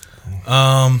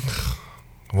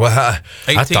 Well, I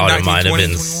thought it might have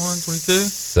been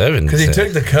 7 because he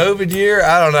took the COVID year.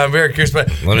 I don't know. I'm very curious, but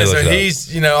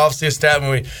he's obviously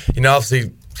established.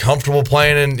 Obviously comfortable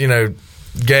playing in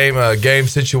game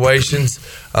situations.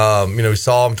 We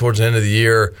saw him towards the end of the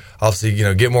year.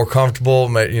 Obviously, get more comfortable,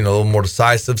 a little more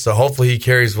decisive. So hopefully he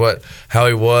carries how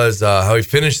he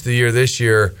finished the year this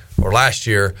year or last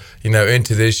year,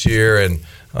 into this year, and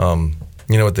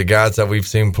with the guys that we've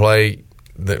seen play,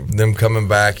 them coming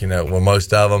back,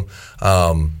 most of them.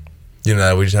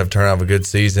 We just have to turn out a good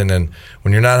season. And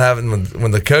when you're not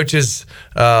when the coaches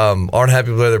aren't happy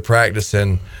with the way they're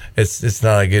practicing, it's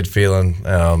not a good feeling.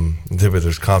 Typically,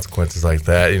 there's consequences like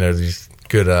that. These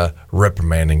good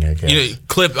reprimanding, I guess.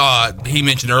 Clip he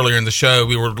mentioned earlier in the show,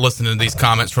 we were listening to these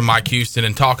comments from Mike Houston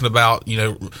and talking about,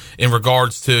 in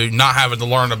regards to not having to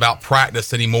learn about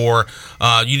practice anymore.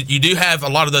 You do have a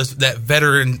lot of that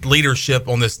veteran leadership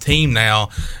on this team now,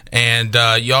 and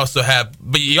you also have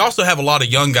a lot of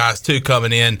young guys too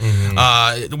coming in,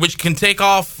 which can take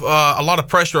off a lot of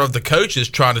pressure of the coaches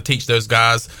trying to teach those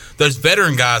guys. Those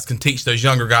veteran guys can teach those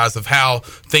younger guys of how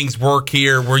things work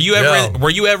here. Were you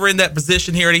ever in that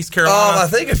position here at East Carolina? I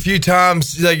think a few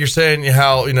times, like you're saying,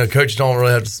 how coaches don't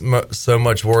really have so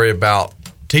much worry about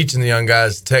teaching the young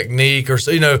guys technique, or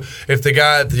if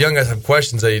the young guys have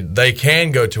questions, they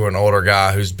can go to an older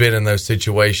guy who's been in those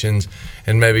situations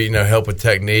and maybe help with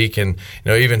technique, and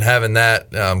even having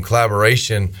that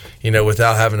collaboration,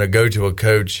 without having to go to a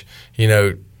coach,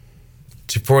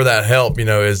 for that help,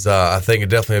 is I think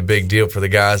definitely a big deal for the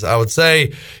guys. I would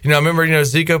say, I remember,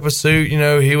 Zico Pursuit,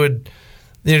 he would,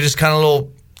 just kind of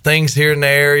little things here and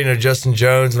there, Justin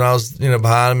Jones, when I was,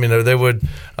 behind him, they would,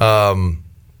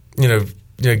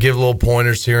 give little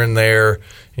pointers here and there,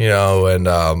 and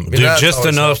do just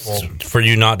enough for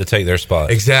you not to take their spot.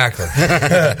 Exactly.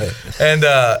 And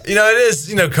it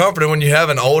is comforting when you have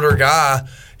an older guy,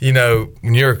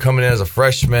 when you're coming in as a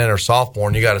freshman or sophomore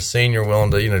and you got a senior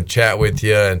willing to chat with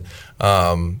you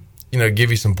and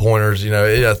give you some pointers.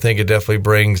 I think it definitely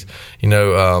brings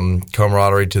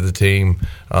camaraderie to the team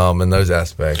in those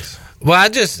aspects. Well, I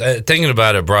just thinking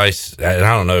about it, Bryce. I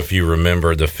don't know if you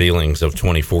remember the feelings of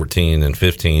 2014 and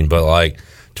 15, but like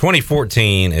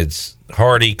 2014, it's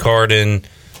Hardy, Carden,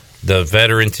 the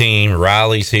veteran team,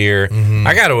 Riley's here. Mm-hmm.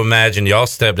 I got to imagine y'all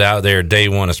stepped out there day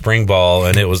one of spring ball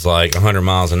and it was like 100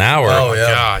 miles an hour. Oh,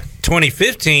 yeah. God.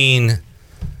 2015,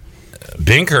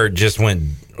 Benkert just went,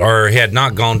 or he had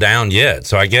not gone down yet.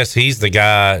 So I guess he's the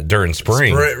guy during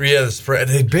spring. The spring.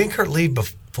 Did Benkert leave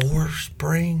before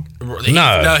spring?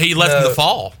 No, he left in the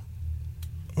fall.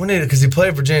 When did? Because he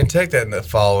played Virginia Tech that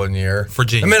following year.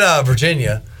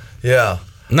 Virginia. Yeah.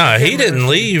 No, he didn't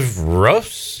leave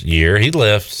Ruff's year. He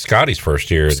left Scotty's first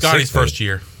year. Scotty's first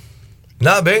year.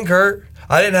 Not Benkert.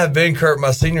 I didn't have Benkert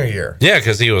my senior year. Yeah,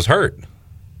 because he was hurt.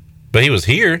 But he was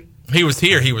here. He was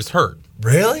here. He was hurt.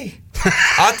 Really?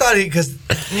 I thought because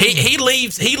he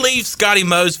leaves Scotty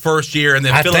Moe's first year, and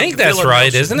then I think that's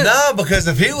right, isn't it? No, because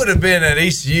if he would have been at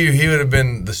ECU, he would have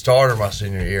been the starter my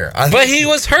senior year. But he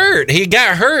was hurt. He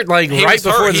got hurt right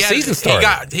before the season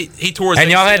started. He tore his and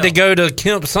ACL. Y'all had to go to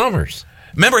Kemp Summers.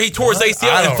 Remember, he tore his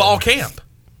ACL in fall camp.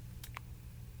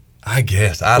 I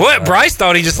guess. Bryce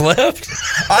thought he just left.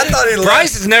 I thought he left.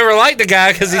 Bryce has never liked the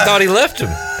guy because he thought he left him.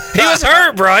 He was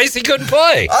hurt, Bryce. He couldn't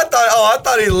play. I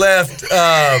thought he left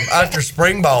after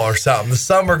spring ball or something. The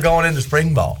summer going into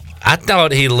spring ball. I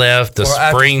thought he left the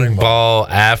spring ball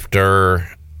after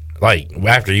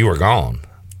you were gone.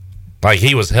 Like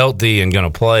he was healthy and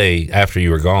going to play after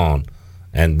you were gone,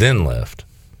 and then left.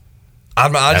 I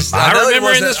know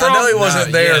he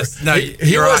wasn't there. Yes,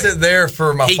 he wasn't there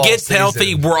for my. He fall gets season.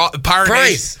 healthy.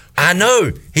 Bryce, I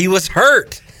know he was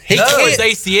hurt. He tore his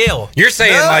ACL. You're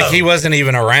saying like he wasn't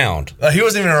even around. He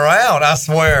wasn't even around. I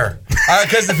swear.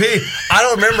 Because I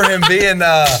don't remember him being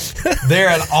there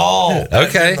at all.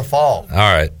 Okay. In the fall. All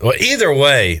right. Well, either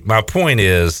way, my point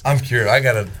is, I'm curious. I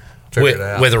gotta figure it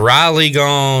out. With Riley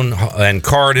gone and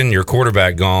Carden, your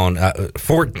quarterback, gone,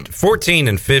 14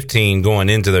 and 15 going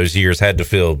into those years had to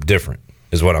feel different.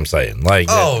 Is what I'm saying.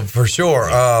 For sure.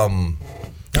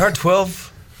 Our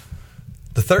 12,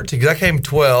 the 13. Because I came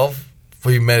 12.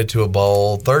 We made it to a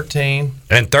bowl. 13.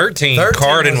 And 13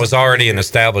 Carden was already an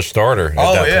established starter at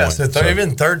that point. So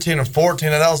even 13 or 14,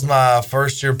 and that was my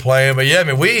first year playing. But yeah,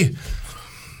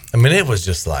 it was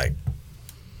just like,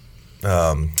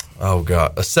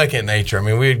 a second nature.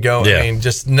 We'd go,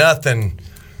 just nothing.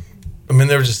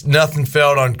 There was just nothing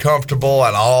felt uncomfortable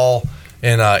at all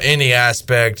in any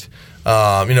aspect,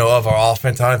 of our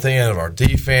offense. I'm thinking of our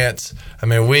defense.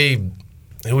 We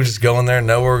would just go in there,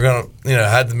 know we're going to,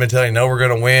 had the mentality, know we're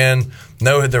going to win.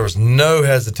 There was no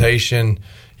hesitation,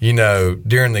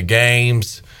 during the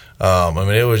games.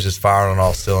 It was just firing on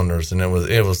all cylinders, and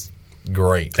it was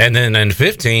great. And then in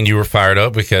 15, you were fired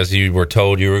up because you were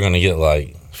told you were going to get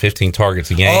like 15 targets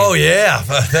a game. Oh, yeah.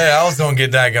 I was going to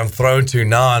get that thrown to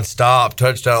nonstop,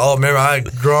 touchdown. Oh, remember, I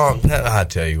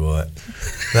tell you what.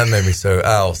 That made me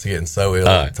I was getting so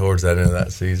ill towards that end of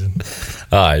that season.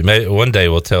 All right. Maybe one day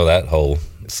we'll tell that whole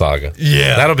saga.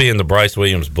 Yeah. That'll be in the Bryce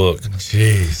Williams book.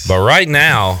 Jeez. But right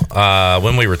now,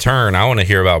 when we return, I want to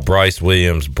hear about Bryce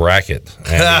Williams' bracket.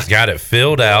 And he's got it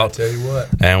filled out. I'll tell you what.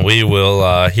 And we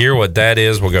will hear what that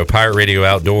is. We'll go Pirate Radio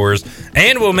Outdoors,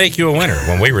 and we'll make you a winner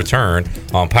when we return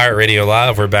on Pirate Radio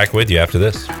Live. We're back with you after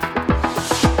this.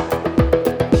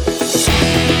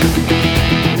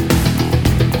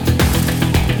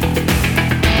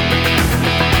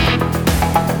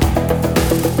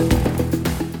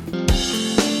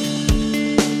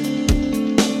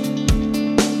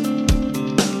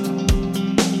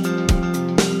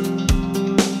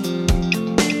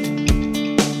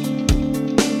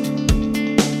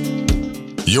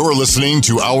 You're listening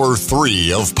to Hour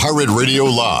 3 of Pirate Radio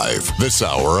Live. This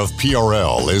hour of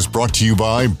PRL is brought to you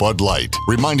by Bud Light,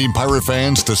 reminding Pirate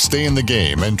fans to stay in the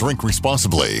game and drink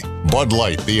responsibly. Bud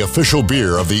Light, the official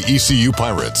beer of the ECU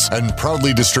Pirates, and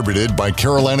proudly distributed by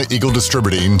Carolina Eagle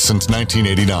Distributing since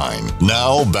 1989.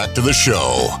 Now, back to the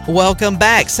show. Welcome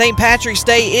back. St. Patrick's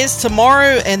Day is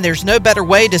tomorrow, and there's no better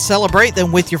way to celebrate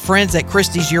than with your friends at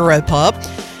Christie's Euro Pub.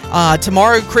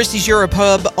 Tomorrow, Christie's Euro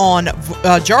Pub on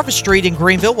Jarvis Street in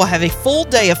Greenville will have a full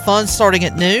day of fun starting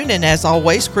at noon. And as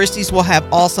always, Christie's will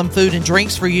have awesome food and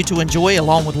drinks for you to enjoy,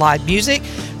 along with live music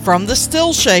from the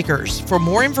Still Shakers. For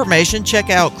more information,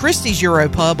 check out Christie's Euro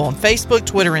Pub on Facebook,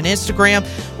 Twitter, and Instagram,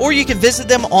 or you can visit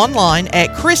them online at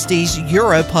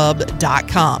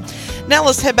christieseuropub.com. Now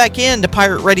let's head back in to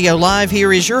Pirate Radio Live.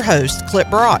 Here is your host, Clip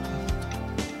Brock.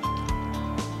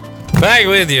 Back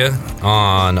with you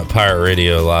on Pirate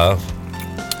Radio Live.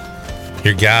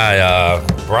 Your guy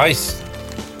Bryce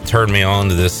turned me on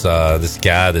to this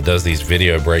guy that does these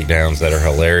video breakdowns that are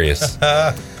hilarious.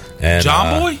 And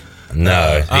John Boy?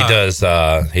 No,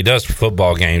 he does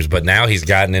football games, but now he's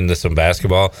gotten into some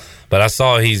basketball. But I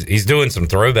saw he's doing some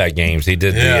throwback games. He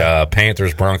did the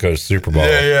Panthers Broncos Super Bowl.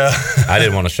 Yeah. I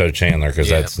didn't want to show Chandler because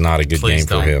that's not a good game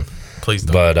for him. Please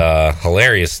don't. But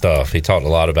hilarious stuff. He talked a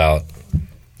lot about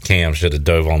Cam should have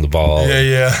dove on the ball.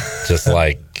 Yeah. Just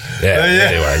like,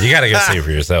 anyway, you got to go see it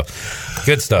for yourself.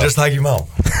 Good stuff. Just like your mom.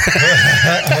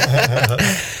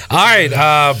 All right,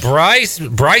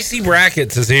 Brycey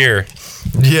Brackets is here.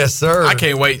 Yes, sir. I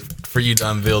can't wait for you to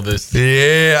unveil this.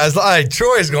 Yeah, I was like,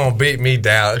 Troy's gonna beat me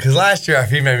down because last year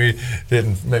he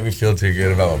didn't make me feel too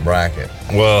good about my bracket.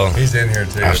 Well, he's in here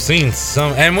too. I've seen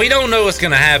some, and we don't know what's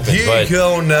gonna happen. You but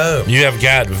don't know. You have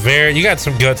got you got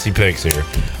some gutsy picks here.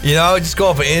 You know, just go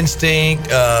off of instinct,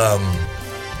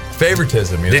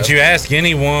 favoritism. Did you ask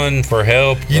anyone for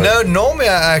help? You know, normally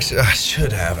I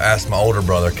should have asked my older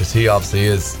brother because he obviously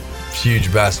is a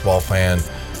huge basketball fan.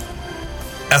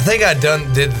 I think I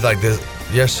did like this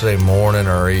yesterday morning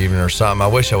or evening or something. I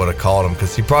wish I would have called him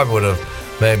because he probably would have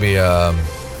maybe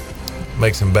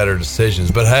make some better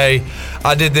decisions. But hey,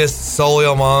 I did this solely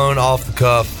on my own, off the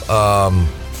cuff. Right.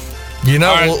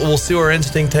 We'll see where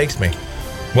instinct takes me.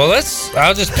 Well,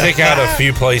 I'll just pick out a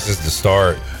few places to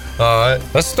start. All right.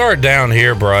 Let's start down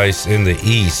here, Bryce, in the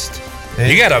East.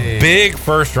 You got a big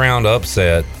first round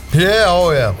upset. Yeah,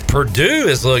 oh yeah. Purdue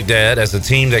is looked at as a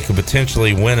team that could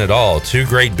potentially win it all. Two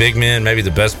great big men, maybe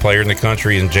the best player in the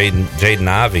country in Jaden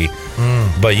Ivey.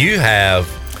 But you have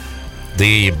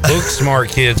the book smart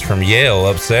kids from Yale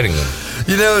upsetting them.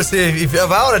 You know, see, if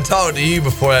I would have talked to you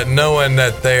before that, knowing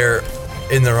that they're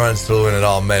in the run to win it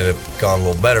all, may have gone a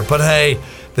little better. But hey,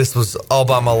 this was all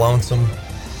by my lonesome.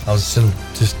 I was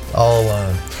just all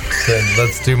alone. Saying,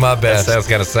 let's do my best. That sounds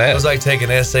kind of sad. It was like taking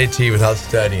SAT without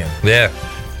studying. Yeah.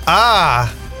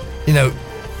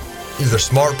 These are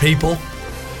smart people.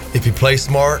 If you play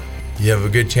smart, you have a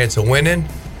good chance of winning.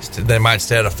 They might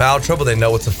stay out of foul trouble. They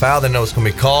know it's a foul. They know it's going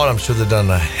to be called. I'm sure they've done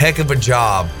a heck of a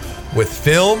job with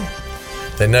film.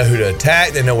 They know who to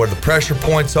attack. They know where the pressure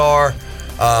points are.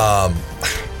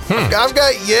 I've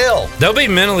got Yale. They'll be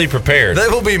mentally prepared. They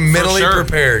will be mentally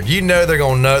prepared. You know they're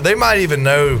going to know. They might even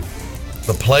know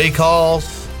the play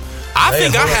calls. I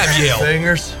think I have Yale.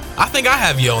 Fingers. I think I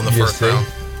have Yale in the first round.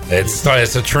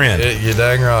 It's a trend. You're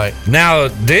dang right. Now,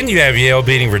 then you have Yale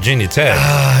beating Virginia Tech.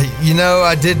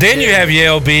 I did. Then you have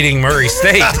Yale beating Murray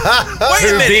State. Wait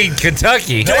a minute. Beat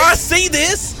Kentucky. Do I see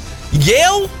this?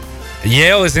 Yale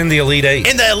is in the Elite Eight.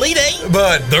 In the Elite Eight?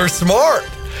 But they're smart.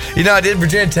 I did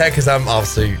Virginia Tech because I'm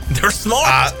obviously... They're smart.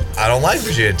 I don't like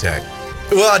Virginia Tech.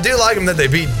 Well, I do like them that they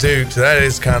beat Duke, so that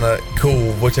is kind of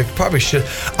cool, which I probably should.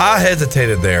 I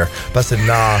hesitated there, but I said,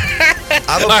 nah.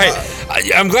 All right.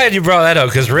 I'm glad you brought that up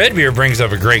because Redbeard brings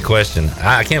up a great question.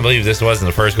 I can't believe this wasn't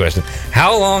the first question.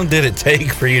 How long did it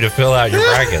take for you to fill out your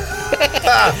bracket?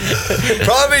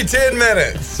 Probably 10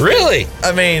 minutes. Really?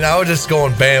 I mean, I was just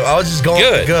going bam. I was just going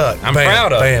good. Gut. I'm bam,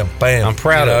 proud of bam, bam. I'm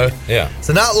proud of it. Yeah.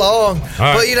 So not long. All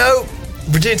but, right.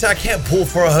 Virginia Tech, I can't pull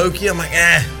for a Hokie. I'm like,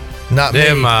 not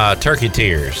them me. Turkey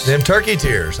tears. Them turkey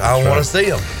tears. I don't want to see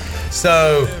them.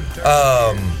 So,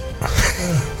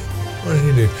 what did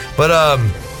he do? But,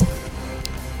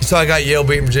 so I got Yale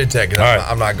beating Virginia Tech, and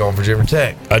I'm not going Virginia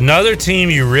Tech. Another team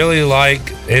you really like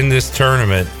in this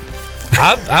tournament,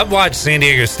 I've watched San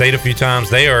Diego State a few times.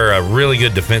 They are a really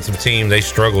good defensive team. They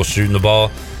struggle shooting the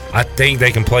ball. I think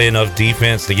they can play enough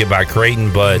defense to get by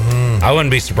Creighton, but I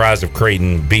wouldn't be surprised if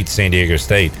Creighton beats San Diego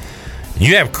State.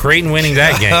 You have Creighton winning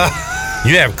that game.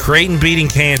 You have Creighton beating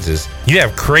Kansas. You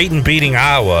have Creighton beating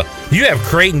Iowa. You have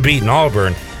Creighton beating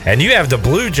Auburn. And you have the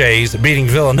Blue Jays beating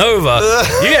Villanova.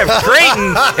 You have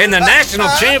Creighton in the national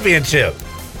championship.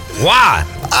 Why?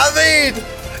 I mean,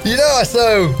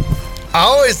 so I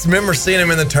always remember seeing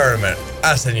them in the tournament.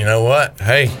 I said, you know what?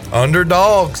 Hey,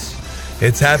 underdogs.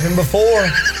 It's happened before.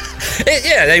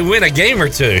 Yeah, they win a game or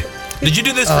two. Did you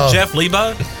do this for Jeff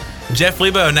Lebo? Jeff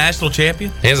Lebo, a national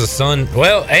champion? He has a son.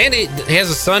 Well, and he has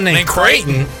a son named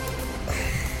Creighton.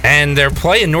 And they're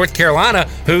playing North Carolina,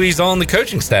 who he's on the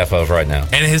coaching staff of right now.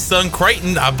 And his son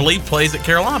Creighton, I believe, plays at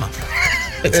Carolina.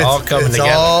 It's all coming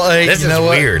together. This is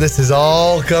weird. This is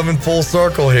all coming full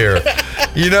circle here.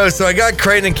 So I got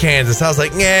Creighton in Kansas. I was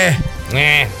like, nah.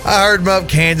 I heard him up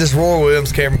Kansas. Roy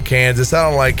Williams came from Kansas. I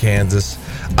don't like Kansas.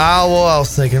 Iowa, I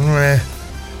was thinking,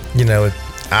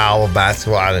 Iowa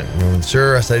basketball. I didn't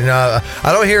sure. I said, I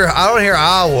don't hear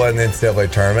Iowa in the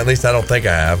NCAA tournament. At least I don't think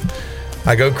I have.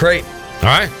 I go Creighton. All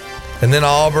right. And then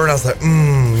Auburn, I was like,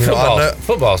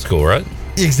 football school, right?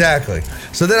 Exactly.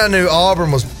 So then I knew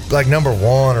Auburn was like number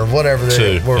 1 or whatever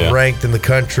they were ranked in the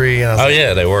country. And I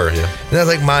was they were. Yeah. And I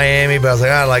was like Miami, but I was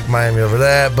like, I like Miami over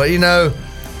that. But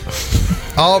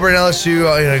Auburn,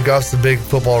 LSU, golf's the big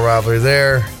football rivalry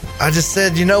there. I just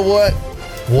said, you know what?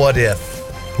 What if?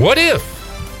 What if?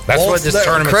 That's what this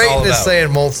tournament's Creighton all about. is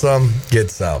saying, want some,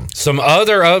 get some. Some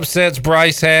other upsets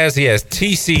Bryce has. He has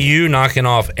TCU knocking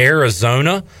off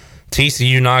Arizona,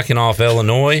 TCU knocking off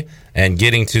Illinois, and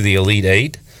getting to the Elite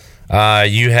Eight.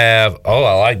 You have,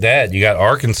 I like that. You got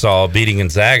Arkansas beating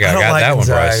Gonzaga. I got that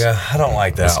Gonzaga. one, Bryce. I don't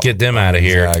like that. Let's get them out of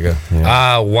here.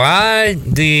 Yeah. Why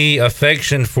the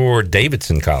affection for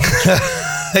Davidson College?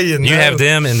 You have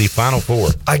them in the Final Four.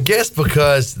 I guess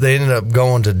because they ended up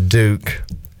going to Duke.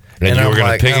 And you were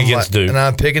going to pick against Duke. And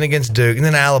I'm picking against Duke. And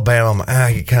then Alabama,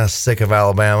 I get kind of sick of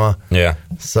Alabama. Yeah.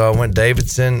 So I went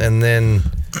Davidson. And then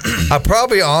I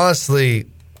probably honestly,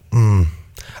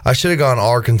 I should have gone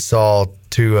Arkansas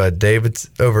to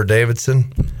over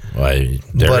Davidson. Well,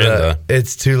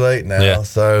 it's too late now. Yeah.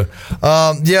 So,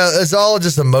 it's all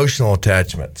just emotional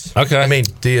attachments. Okay. I mean,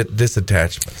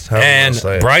 disattachments.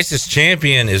 And Bryce's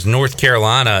champion is North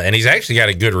Carolina, and he's actually got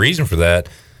a good reason for that.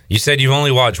 You said you've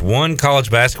only watched one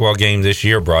college basketball game this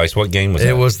year, Bryce. What game was that?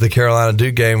 It was the Carolina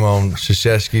Duke game on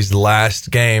Krzyzewski's last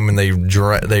game, and they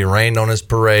rained on his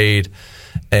parade.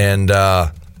 And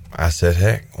I said,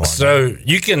 heck. So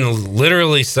you can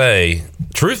literally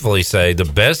truthfully say, the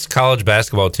best college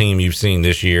basketball team you've seen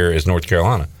this year is North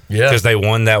Carolina. Yeah. Because they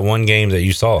won that one game that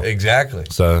you saw. Exactly.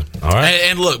 So, all right.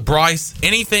 And look, Bryce,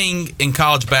 anything in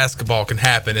college basketball can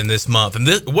happen in this month. And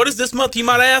what is this month, you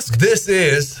might ask? This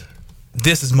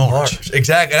is March.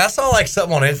 Exactly. And I saw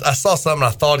something on it. I saw something, I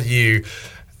thought of you.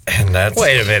 And that's.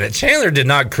 Wait a minute. Chandler did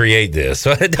not create this.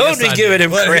 So don't be giving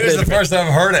him credit. This is the first time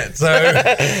I've heard it. So.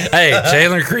 Hey,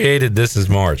 Chandler created This Is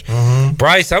March. Mm-hmm.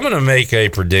 Bryce, I'm going to make a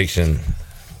prediction.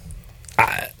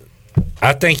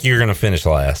 I think you're going to finish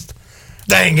last.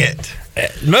 Dang it.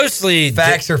 Mostly.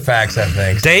 Facts are facts, I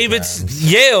think.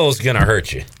 Yale's going to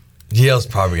hurt you. Yale's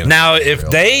probably going to. Now, if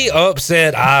they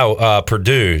upset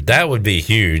Purdue, that would be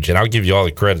huge, and I'll give you all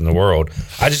the credit in the world.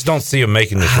 I just don't see them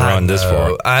making this run this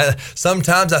far.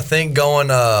 Sometimes I think going,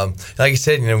 like you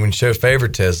said, when you show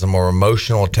favoritism or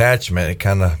emotional attachment, it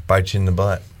kind of bites you in the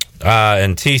butt.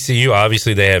 And TCU,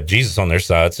 obviously, they have Jesus on their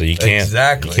side, so you can't.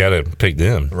 Exactly. You got to pick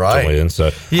them to win.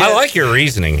 So I like your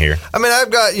reasoning here. I mean,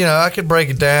 I've got, I could break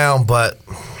it down, but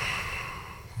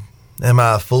am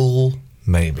I a fool?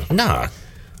 Maybe. Nah.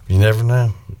 You never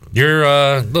know.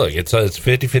 You're look, it's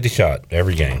 50-50 shot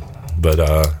every game. But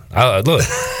look,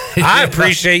 I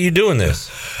appreciate you doing this.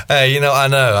 Hey, I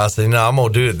know. I said, I'm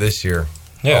gonna do it this year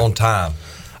on time.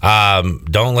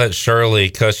 Don't let Shirley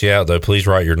cuss you out though. Please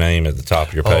write your name at the top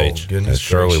of your page. Goodness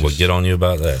Shirley will get on you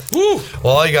about that. Woo.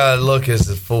 Well, all you gotta look is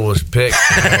the foolish pick.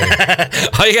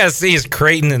 All you gotta see is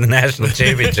Creighton in the national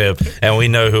championship, and we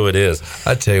know who it is.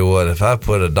 I tell you what, if I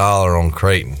put $1 on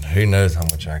Creighton, who knows how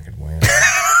much I could win.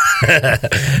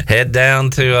 head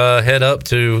up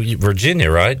to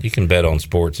Virginia, right? You can bet on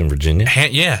sports in Virginia.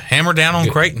 Hammer down on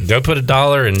Creighton. Go put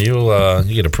 $1 and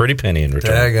you get a pretty penny in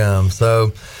return. Daggum.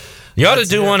 So you ought to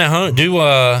do one at home.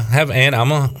 Have Anna. I'm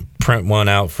gonna print one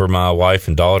out for my wife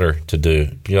and daughter to do.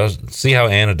 You see how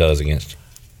Anna does against you.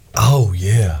 Oh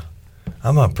yeah.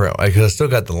 I'm gonna print because I still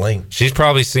got the link. She's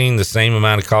probably seen the same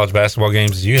amount of college basketball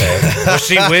games as you have. Was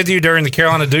she with you during the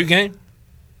Carolina Duke game?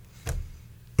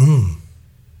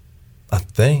 I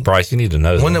think. Bryce, you need to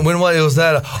know that. When what was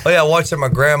that? Oh yeah, I watched it at my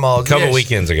grandma's. A couple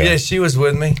weekends ago. Yeah, she was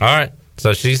with me. All right.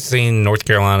 So she's seen North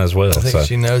Carolina as well. I think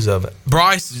she knows of it.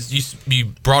 Bryce, you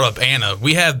brought up Anna.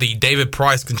 We have the David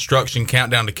Price Construction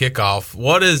Countdown to Kickoff.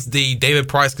 What is the David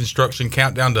Price Construction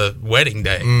Countdown to Wedding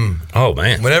Day? Oh,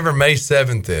 man. Whatever May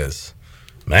 7th is.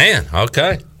 Man,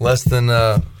 okay. Less than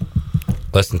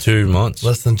 2 months.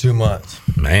 Less than 2 months.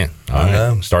 Man, I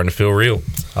know. Starting to feel real.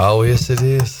 Oh, yes, it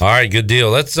is. All right, good deal.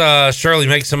 Let's, Shirley,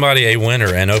 make somebody a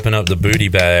winner and open up the booty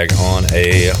bag on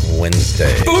a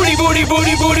Wednesday. Booty, booty,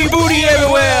 booty, booty, booty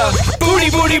everywhere. Booty,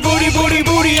 booty, booty, booty,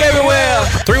 booty everywhere.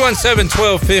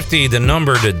 317-1250, the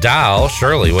number to dial.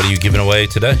 Shirley, what are you giving away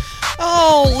today?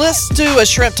 Oh, let's do a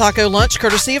shrimp taco lunch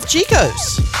courtesy of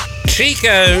Chico's.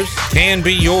 Chico's can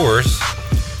be yours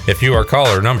if you are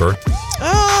caller number.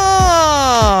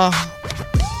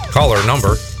 Caller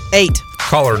number 8.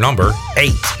 Caller number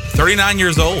 8. 39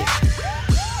 years old.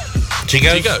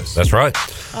 Chico's. That's right.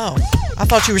 Oh, I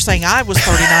thought you were saying I was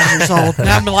 39 years old.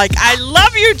 Now I'm like, I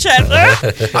love you, Chandler.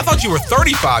 I thought you were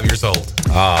 35 years old.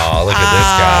 Oh, look at this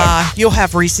guy. You'll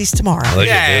have Reese's tomorrow. Look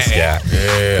at this guy.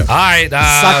 Yeah. All right.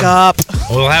 Suck up.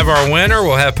 We'll have our winner.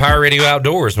 We'll have Pirate Radio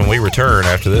Outdoors when we return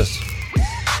after this.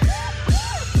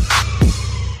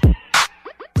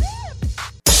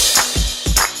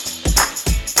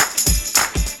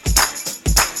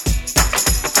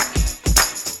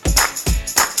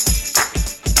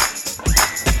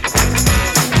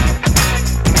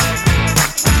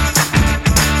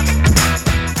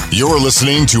 You're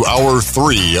listening to Hour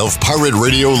 3 of Pirate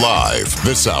Radio Live.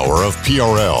 This hour of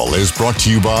PRL is brought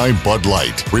to you by Bud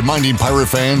Light, reminding pirate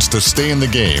fans to stay in the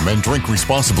game and drink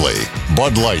responsibly.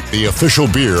 Bud Light, the official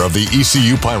beer of the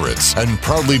ECU Pirates, and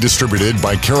proudly distributed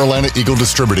by Carolina Eagle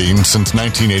Distributing since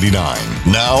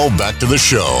 1989. Now, back to the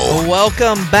show.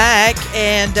 Welcome back.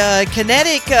 And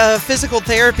Kinetic Physical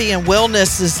Therapy and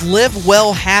Wellness's Live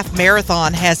Well Half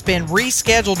Marathon has been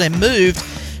rescheduled and moved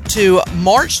to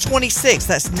March 26th.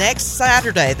 That's next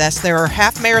Saturday. That's their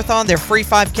half marathon, their free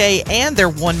 5K, and their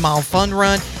 1 mile fun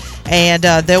run. And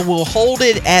they will hold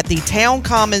it at the Town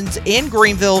Commons in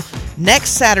Greenville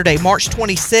next Saturday, March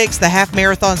 26th. The half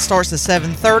marathon starts at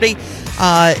 7:30.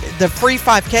 The free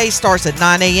 5K starts at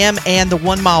 9 a.m. and the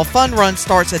 1 mile fun run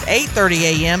starts at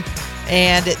 8:30 a.m.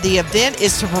 And the event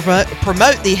is to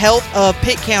promote the health of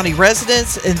Pitt County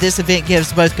residents. And this event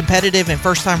gives both competitive and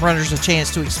first-time runners a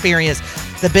chance to experience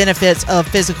the benefits of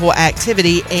physical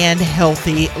activity and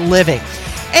healthy living.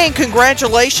 And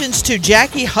congratulations to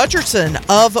Jackie Hutcherson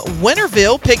of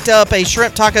Winterville. Picked up a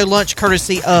shrimp taco lunch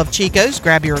courtesy of Chico's.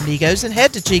 Grab your amigos and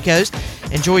head to Chico's.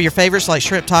 Enjoy your favorites like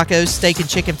shrimp tacos, steak and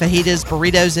chicken fajitas,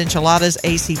 burritos, enchiladas,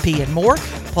 ACP, and more.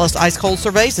 Plus ice-cold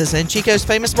cervezas and Chico's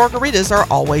famous margaritas are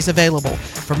always available.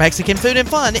 For Mexican food and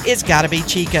fun, it's got to be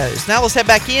Chico's. Now let's head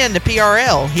back in to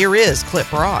PRL. Here is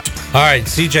Clip Rock. All right,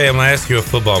 CJ, I'm going to ask you a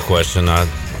football question. I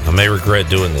may regret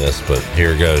doing this, but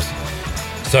here it goes.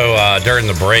 So during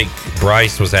the break,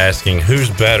 Bryce was asking who's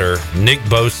better, Nick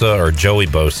Bosa or Joey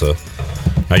Bosa.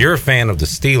 Now, you're a fan of the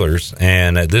Steelers,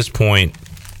 and at this point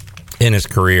in his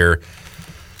career,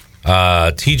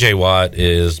 TJ Watt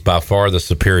is by far the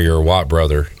superior Watt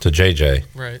brother to JJ.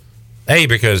 Right. A,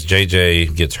 because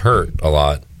JJ gets hurt a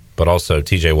lot, but also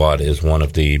TJ Watt is one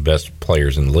of the best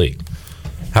players in the league.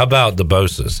 How about the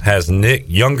Bosas? Has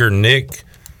younger Nick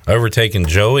overtaken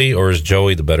Joey, or is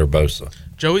Joey the better Bosa?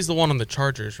 Joey's the one on the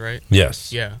Chargers, right?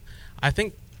 Yes. Yeah. I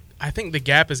think the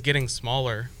gap is getting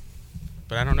smaller,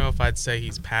 but I don't know if I'd say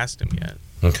he's past him yet.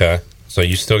 Okay. So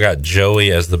you still got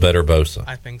Joey as the better Bosa.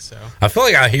 I think so. I feel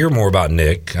like I hear more about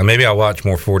Nick. Maybe I watch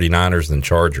more 49ers than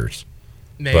Chargers.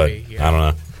 Maybe, but yeah. I don't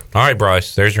know. All right,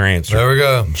 Bryce, there's your answer. There we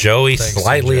go. Joey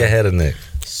slightly ahead of Nick.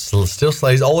 Still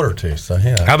Slay's older, too. So,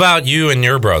 yeah. How about you and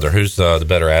your brother? Who's the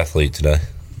better athlete today?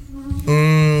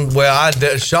 Well,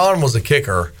 Sean was a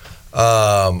kicker.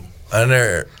 And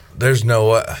there's no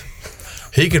way.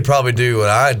 He could probably do what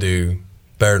I do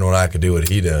better than what I could do what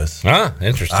he does. Ah,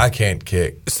 interesting. I can't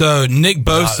kick. So Nick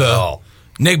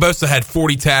Bosa had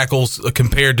 40 tackles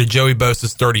compared to Joey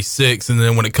Bosa's 36, and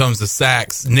then when it comes to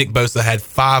sacks, Nick Bosa had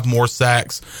 5 more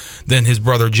sacks than his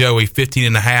brother Joey,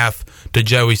 15.5 to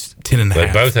Joey's 10.5.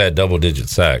 They both had double-digit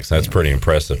sacks. That's pretty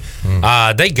impressive.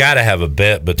 They got to have a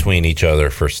bet between each other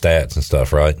for stats and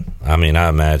stuff, right? I mean, I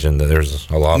imagine that there's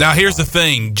a lot. Now, here's the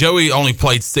thing. Joey only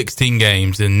played 16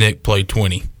 games, and Nick played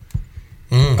 20.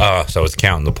 So it's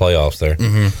counting the playoffs there.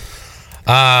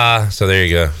 So there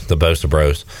you go, the Bosa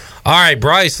Bros. All right,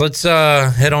 Bryce, let's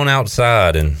head on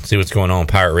outside and see what's going on.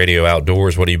 Pirate Radio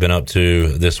Outdoors, what have you been up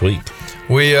to this week?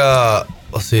 We,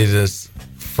 let's see, this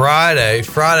Friday,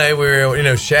 we were,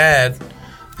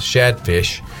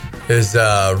 shadfish is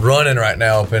running right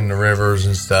now up in the rivers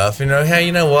and stuff. Hey,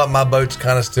 you know what? My boat's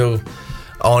kind of still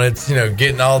on its,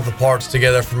 getting all the parts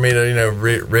together for me to,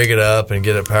 rig it up and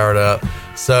get it powered up.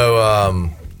 So,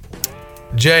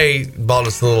 Jay bought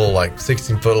this little,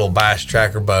 16-foot little bass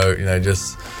tracker boat,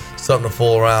 just something to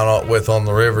fool around with on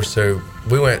the river. So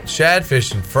we went shad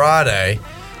fishing Friday,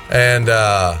 and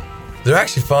they're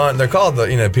actually fun. They're called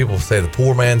people say the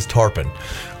poor man's tarpon,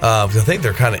 because I think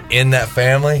they're kind of in that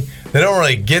family. They don't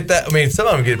really get that. I mean, some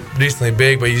of them get decently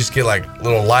big, but you just get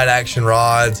little light action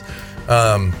rods,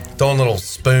 throwing little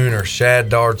spoon or shad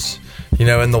darts,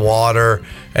 in the water.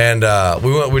 And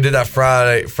we did that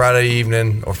Friday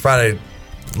evening or Friday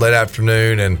late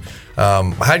afternoon, and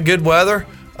had good weather.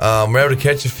 We were able to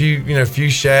catch a few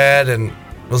shad, and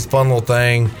it was a fun little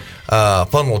thing, fun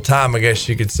little time, I guess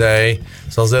you could say.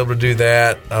 So I was able to do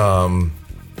that.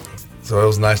 So it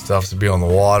was nice to obviously be on the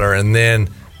water, and then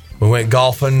we went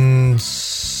golfing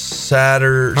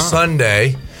Sunday.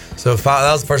 So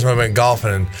that was the first time I went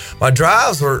golfing, and my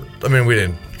drives were. I mean, we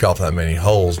didn't golf that many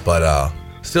holes, but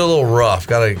still a little rough.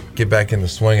 Got to get back in the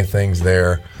swing of things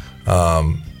there.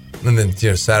 And then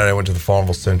Saturday I went to the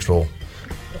Farmville Central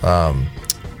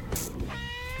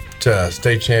to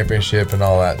state championship and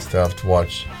all that stuff to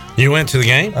watch. You went to the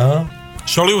game?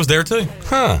 Shirley was there too.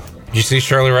 Huh? Did you see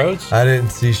Shirley Rhodes? I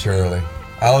didn't see Shirley.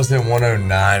 I was in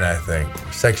 109, I think,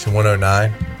 section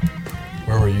 109.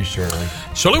 Where were you, Shirley?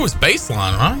 Shirley was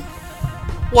baseline, right?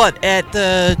 What,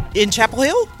 in Chapel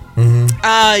Hill? Mm-hmm.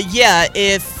 Yeah,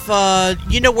 if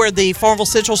you know where the Farmville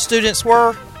Central students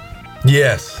were?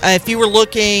 Yes. If you were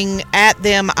looking at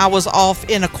them, I was off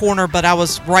in a corner, but I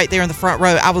was right there in the front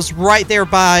row. I was right there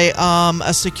by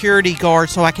a security guard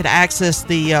so I could access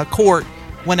the court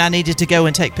when I needed to go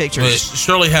and take pictures. Well,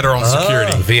 Shirley had her own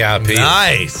security. VIP.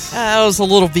 Nice. It was a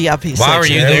little VIP section. Why were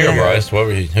you there, Bryce?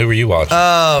 Who were you watching?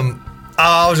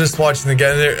 I was just watching the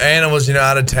game. Anna was,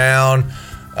 out of town.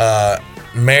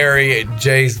 Mary,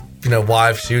 Jay's,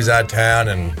 wife, she was out of town,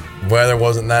 and weather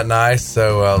wasn't that nice.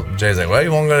 So Jay's like, "Well,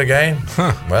 you want to go to the game?"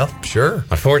 Huh. Well, sure.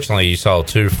 Unfortunately, you saw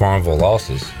 2 Farmville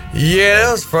losses. Yeah,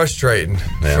 it was frustrating.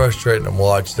 Yeah. Frustrating to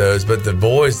watch those. But the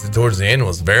boys towards the end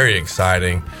was very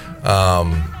exciting.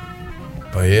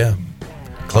 But yeah,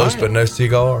 close but no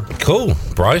cigar. Cool,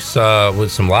 Bryce,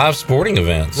 with some live sporting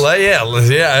events. Well, yeah.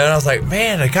 And I was like,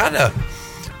 man, it kind of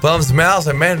bums me out. I was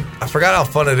like, man, I forgot how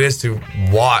fun it is to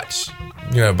watch,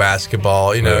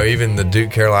 basketball. Even the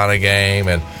Duke Carolina game,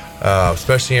 and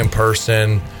especially in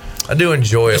person. I do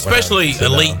enjoy it, especially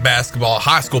elite basketball,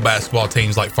 high school basketball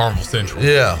teams like Farmville Central.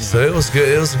 Yeah, so it was good.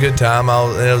 It was a good time.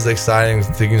 It was exciting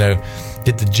to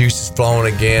get the juices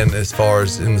flowing again as far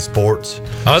as in the sports.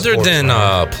 Other than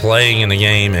playing in the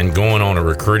game and going on a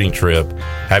recruiting trip,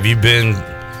 have you been?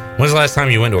 When's the last time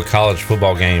you went to a college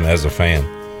football game as a fan?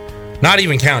 Not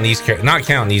even counting East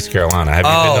Carolina. Have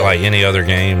you been to like any other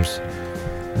games?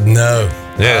 No.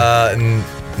 Yeah.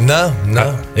 No.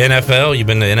 NFL? You've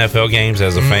been to NFL games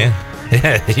as a fan?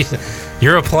 Yeah.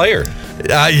 You're a player.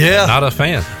 Yeah. Not a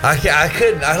fan. I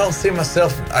couldn't. I don't see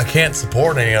myself. I can't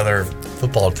support any other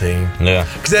football team. Yeah.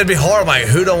 Because that'd be hard. I'm like,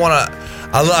 who don't want to?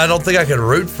 I don't think I could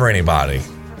root for anybody.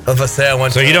 If I say I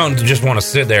went. So you don't just want to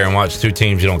sit there and watch 2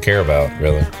 teams you don't care about,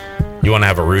 really? You want to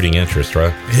have a rooting interest,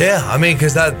 right? Yeah. I mean,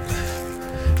 because that.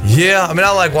 Yeah. I mean,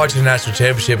 I like watching the national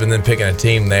championship and then picking a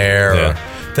team there or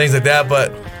things like that.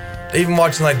 But even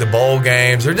watching like the bowl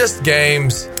games or just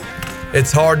games,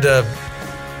 it's hard to.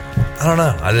 I don't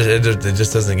know. It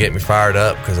just doesn't get me fired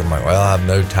up because I'm like, well, I have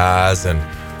no ties and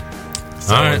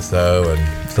so and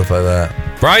stuff like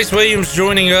that. Bryce Williams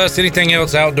joining us. Anything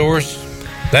else outdoors?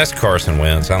 That's Carson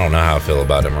Wentz. I don't know how I feel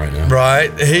about him right now.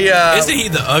 Right? Isn't he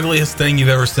the ugliest thing you've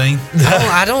ever seen?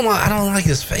 I don't like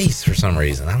his face for some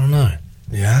reason. I don't know.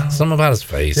 Yeah, something about his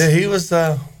face. Yeah, he was.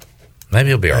 Maybe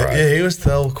he'll be all right. Yeah, he was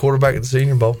the quarterback at the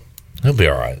Senior Bowl. He'll be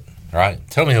all right. All right,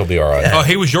 tell me he'll be all right. Oh,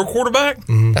 he was your quarterback?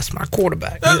 Mm-hmm. That's my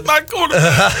quarterback. That's my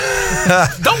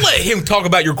quarterback. Don't let him talk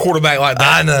about your quarterback like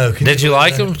that. I know. Did you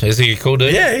like him? Is he a cool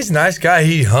dude? Yeah, he's a nice guy.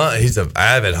 He's an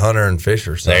avid hunter and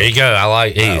fisher. So. There you go. I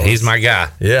like. He's my guy.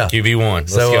 Yeah, QB1.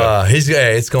 So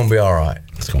it's going to be all right.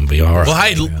 It's going to be all right. Well,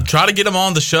 hey, try to get him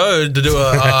on the show to do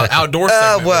a outdoor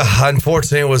segment. Well,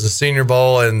 unfortunately, it was a Senior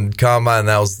Bowl and Combine.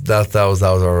 That was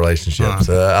our relationship.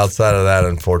 So outside of that,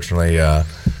 unfortunately,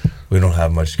 we don't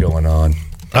have much going on.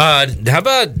 How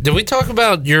about, did we talk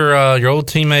about your old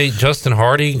teammate Justin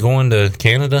Hardy going to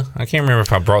Canada? I can't remember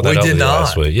if I brought that up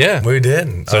last week. Yeah, we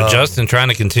didn't. So Justin trying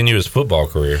to continue his football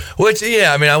career. Which,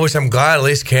 yeah, I mean, I'm glad at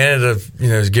least Canada,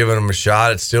 is giving him a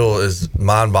shot. It still is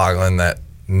mind-boggling that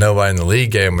nobody in the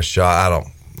league gave him a shot.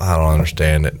 I don't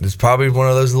understand it. It's probably one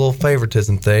of those little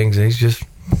favoritism things. He's just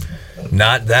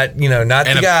not that, not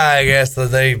the guy, I guess,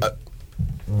 that they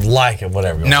like it,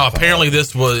 whatever. Now, apparently,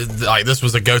 this was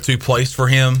a go-to place for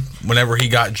him whenever he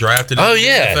got drafted. Oh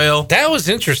yeah, NFL. That was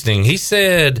interesting. He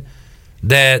said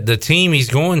that the team he's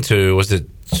going to was it.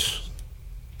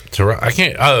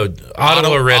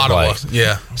 Ottawa Red Blacks.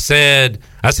 Yeah, I said,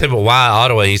 but why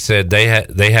Ottawa? He said they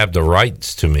have the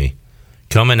rights to me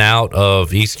coming out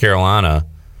of East Carolina.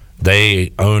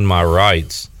 They own my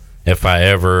rights if I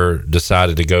ever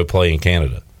decided to go play in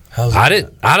Canada. I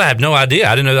have no idea.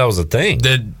 I didn't know that was a thing.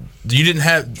 You didn't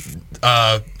have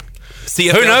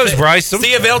CFL Who knows, Bryce?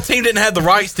 CFL team didn't have the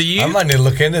rights to you. I might need to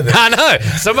look into this. I know.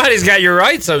 Somebody's got your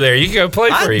rights up there. You can go play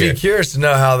for I'd you. be curious to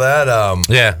know how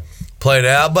that played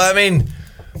out. But I mean,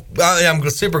 I'm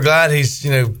super glad he's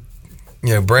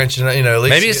branching. At least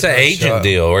Maybe it's an agent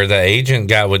deal, or the agent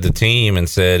got with the team and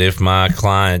said, if my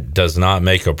client does not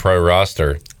make a pro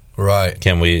roster, right,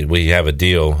 can we have a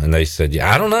deal? And they said,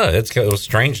 I don't know. It was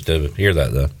strange to hear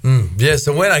that though. Yeah.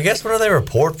 So when do they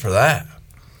report for that?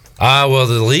 Well,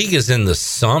 the league is in the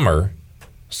summer,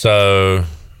 so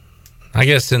I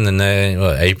guess in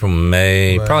the April,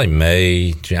 May, probably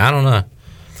May, June, I don't know.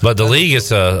 But the league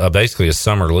is basically a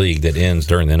summer league that ends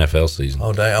during the NFL season.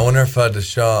 Oh, dang. I wonder if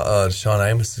Deshaun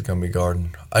Amos is going to be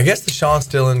guarding. I guess Deshaun's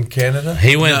still in Canada.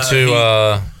 He went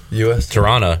to U.S.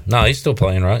 Toronto. No, he's still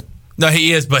playing, right? No,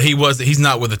 he is, but he's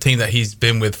not with the team that he's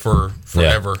been with for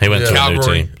forever. Yeah, he went to Calgary. a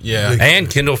new team. Yeah. And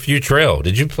Kendall Futrell.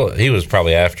 Did you play? He was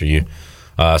probably after you.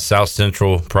 South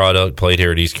Central product, played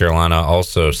here at East Carolina,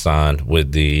 also signed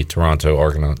with the Toronto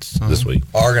Argonauts this week.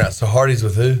 Argonauts. So Hardy's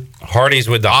with who? Hardy's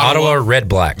with the Ottawa Red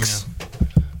Blacks. Yeah.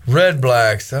 Red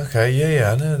Blacks. Okay,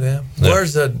 yeah, I know them. Yeah.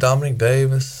 Where's Dominic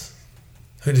Davis?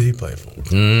 Who did he play for?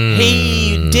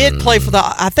 He did play for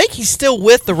I think he's still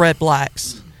with the Red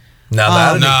Blacks.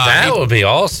 Now that would be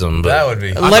awesome. But that would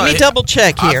be. Let me double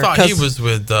check here. I thought he was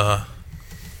with.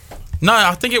 No,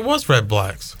 I think it was Red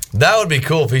Blacks. That would be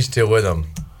cool if he's still with them.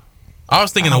 I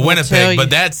was thinking of Winnipeg, but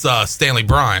that's Stanley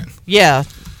Bryant. Yeah.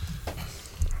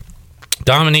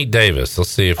 Dominique Davis.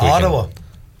 Let's see if we Ottawa.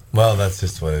 Well, that's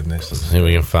just what it is. See if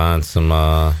we can find some.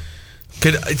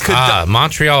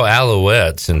 Montreal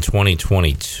Alouettes in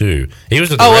 2022. He was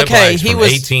with the Red Blacks from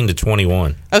 18 to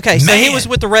 21. Okay, so he was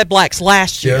with the Red Blacks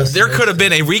last year. There could have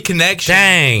been a reconnection.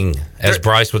 Dang, as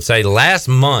Bryce would say, last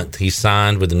month he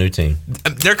signed with the new team.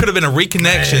 There could have been a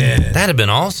reconnection. That'd have been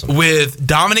awesome. With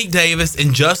Dominic Davis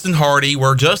and Justin Hardy,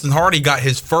 where Justin Hardy got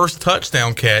his first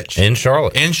touchdown catch in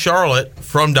Charlotte.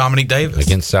 From Dominic Davis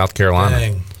against South Carolina.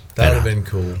 Dang. That would have been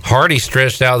cool. Hardy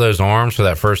stretched out those arms for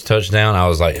that first touchdown. I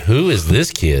was like, who is this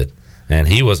kid? And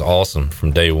he was awesome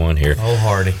from day one here. Oh,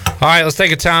 Hardy. All right, let's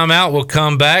take a timeout. We'll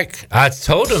come back. I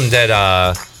told him that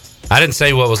I didn't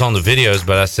say what was on the videos,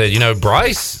 but I said,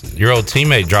 Bryce, your old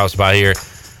teammate, drops by here.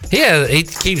 He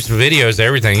keeps videos of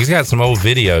everything. He's got some old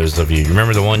videos of you.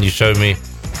 Remember the one you showed me?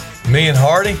 Me and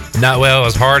Hardy? Not well. It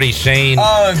was Hardy, Shane.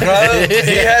 Oh, bro. He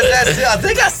has that too. I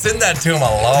think I sent that to him a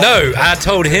lot. No, I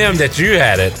told him that you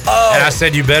had it. Oh. And I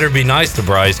said you better be nice to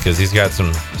Bryce because he's got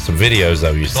some videos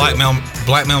of you.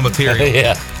 Blackmail material.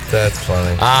 Yeah. That's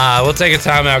funny. We'll take a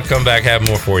timeout, come back, have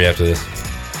more for you after this.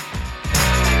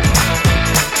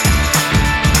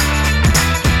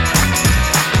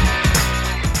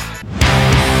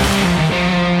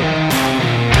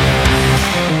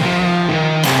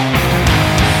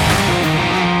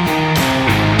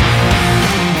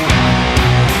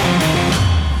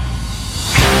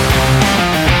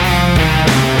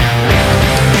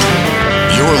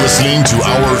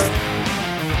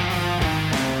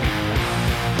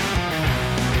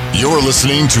 You're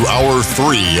listening to Hour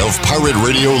 3 of Pirate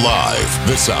Radio Live.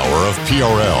 This hour of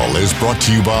PRL is brought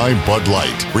to you by Bud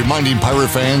Light, reminding Pirate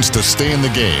fans to stay in the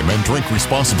game and drink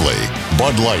responsibly.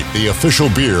 Bud Light, the official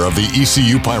beer of the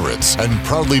ECU Pirates, and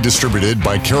proudly distributed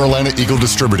by Carolina Eagle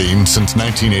Distributing since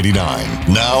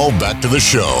 1989. Now, back to the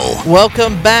show.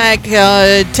 Welcome back.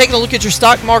 Taking a look at your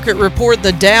stock market report,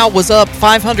 the Dow was up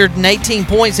 518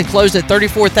 points and closed at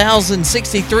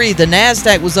 34,063. The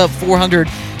NASDAQ was up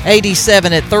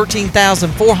 487 at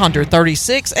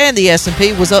 13,436, and the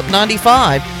S&P was up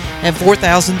 95 at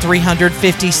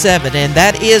 4,357. And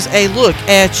that is a look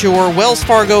at your Wells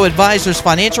Fargo Advisors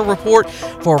financial report.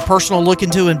 For a personal look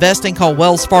into investing, call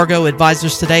Wells Fargo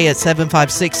Advisors today at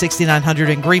 756-6900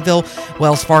 in Greenville.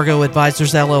 Wells Fargo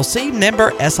Advisors, LLC, member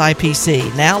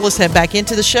SIPC. Now let's head back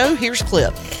into the show. Here's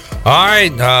Clip. All right,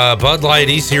 Bud Light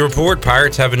EC report.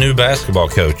 Pirates have a new basketball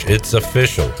coach. It's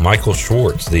official. Michael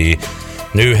Schwartz, the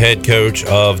new head coach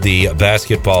of the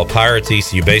basketball Pirates.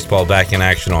 ECU baseball back in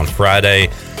action on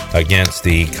Friday against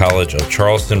the College of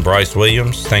Charleston. Bryce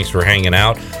Williams, thanks for hanging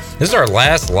out. This is our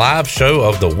last live show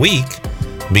of the week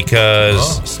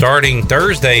because starting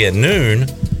Thursday at noon,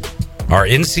 our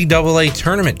NCAA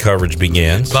tournament coverage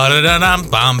begins.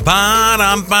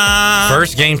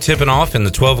 First game tipping off in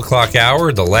the 12 o'clock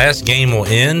hour. The last game will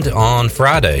end on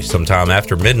Friday sometime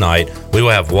after midnight. We will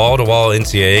have wall-to-wall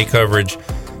NCAA coverage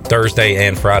Thursday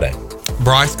and Friday.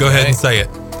 Bryce, go ahead and say it.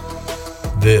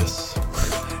 This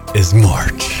is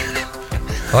March.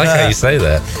 I like how you say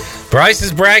that.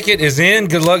 Bryce's bracket is in.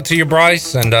 Good luck to you,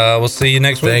 Bryce, and we'll see you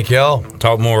next week. Thank y'all.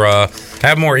 Talk more.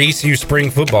 Have more ECU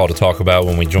spring football to talk about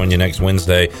when we join you next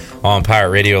Wednesday on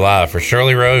Pirate Radio Live. For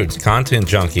Shirley Rhodes, Content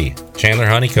Junkie, Chandler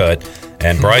Honeycutt,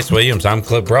 and Bryce Williams, I'm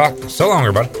Clip Brock. So long,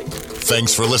 everybody.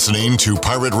 Thanks for listening to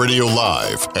Pirate Radio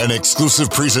Live, an exclusive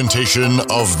presentation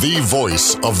of the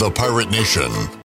voice of the Pirate Nation.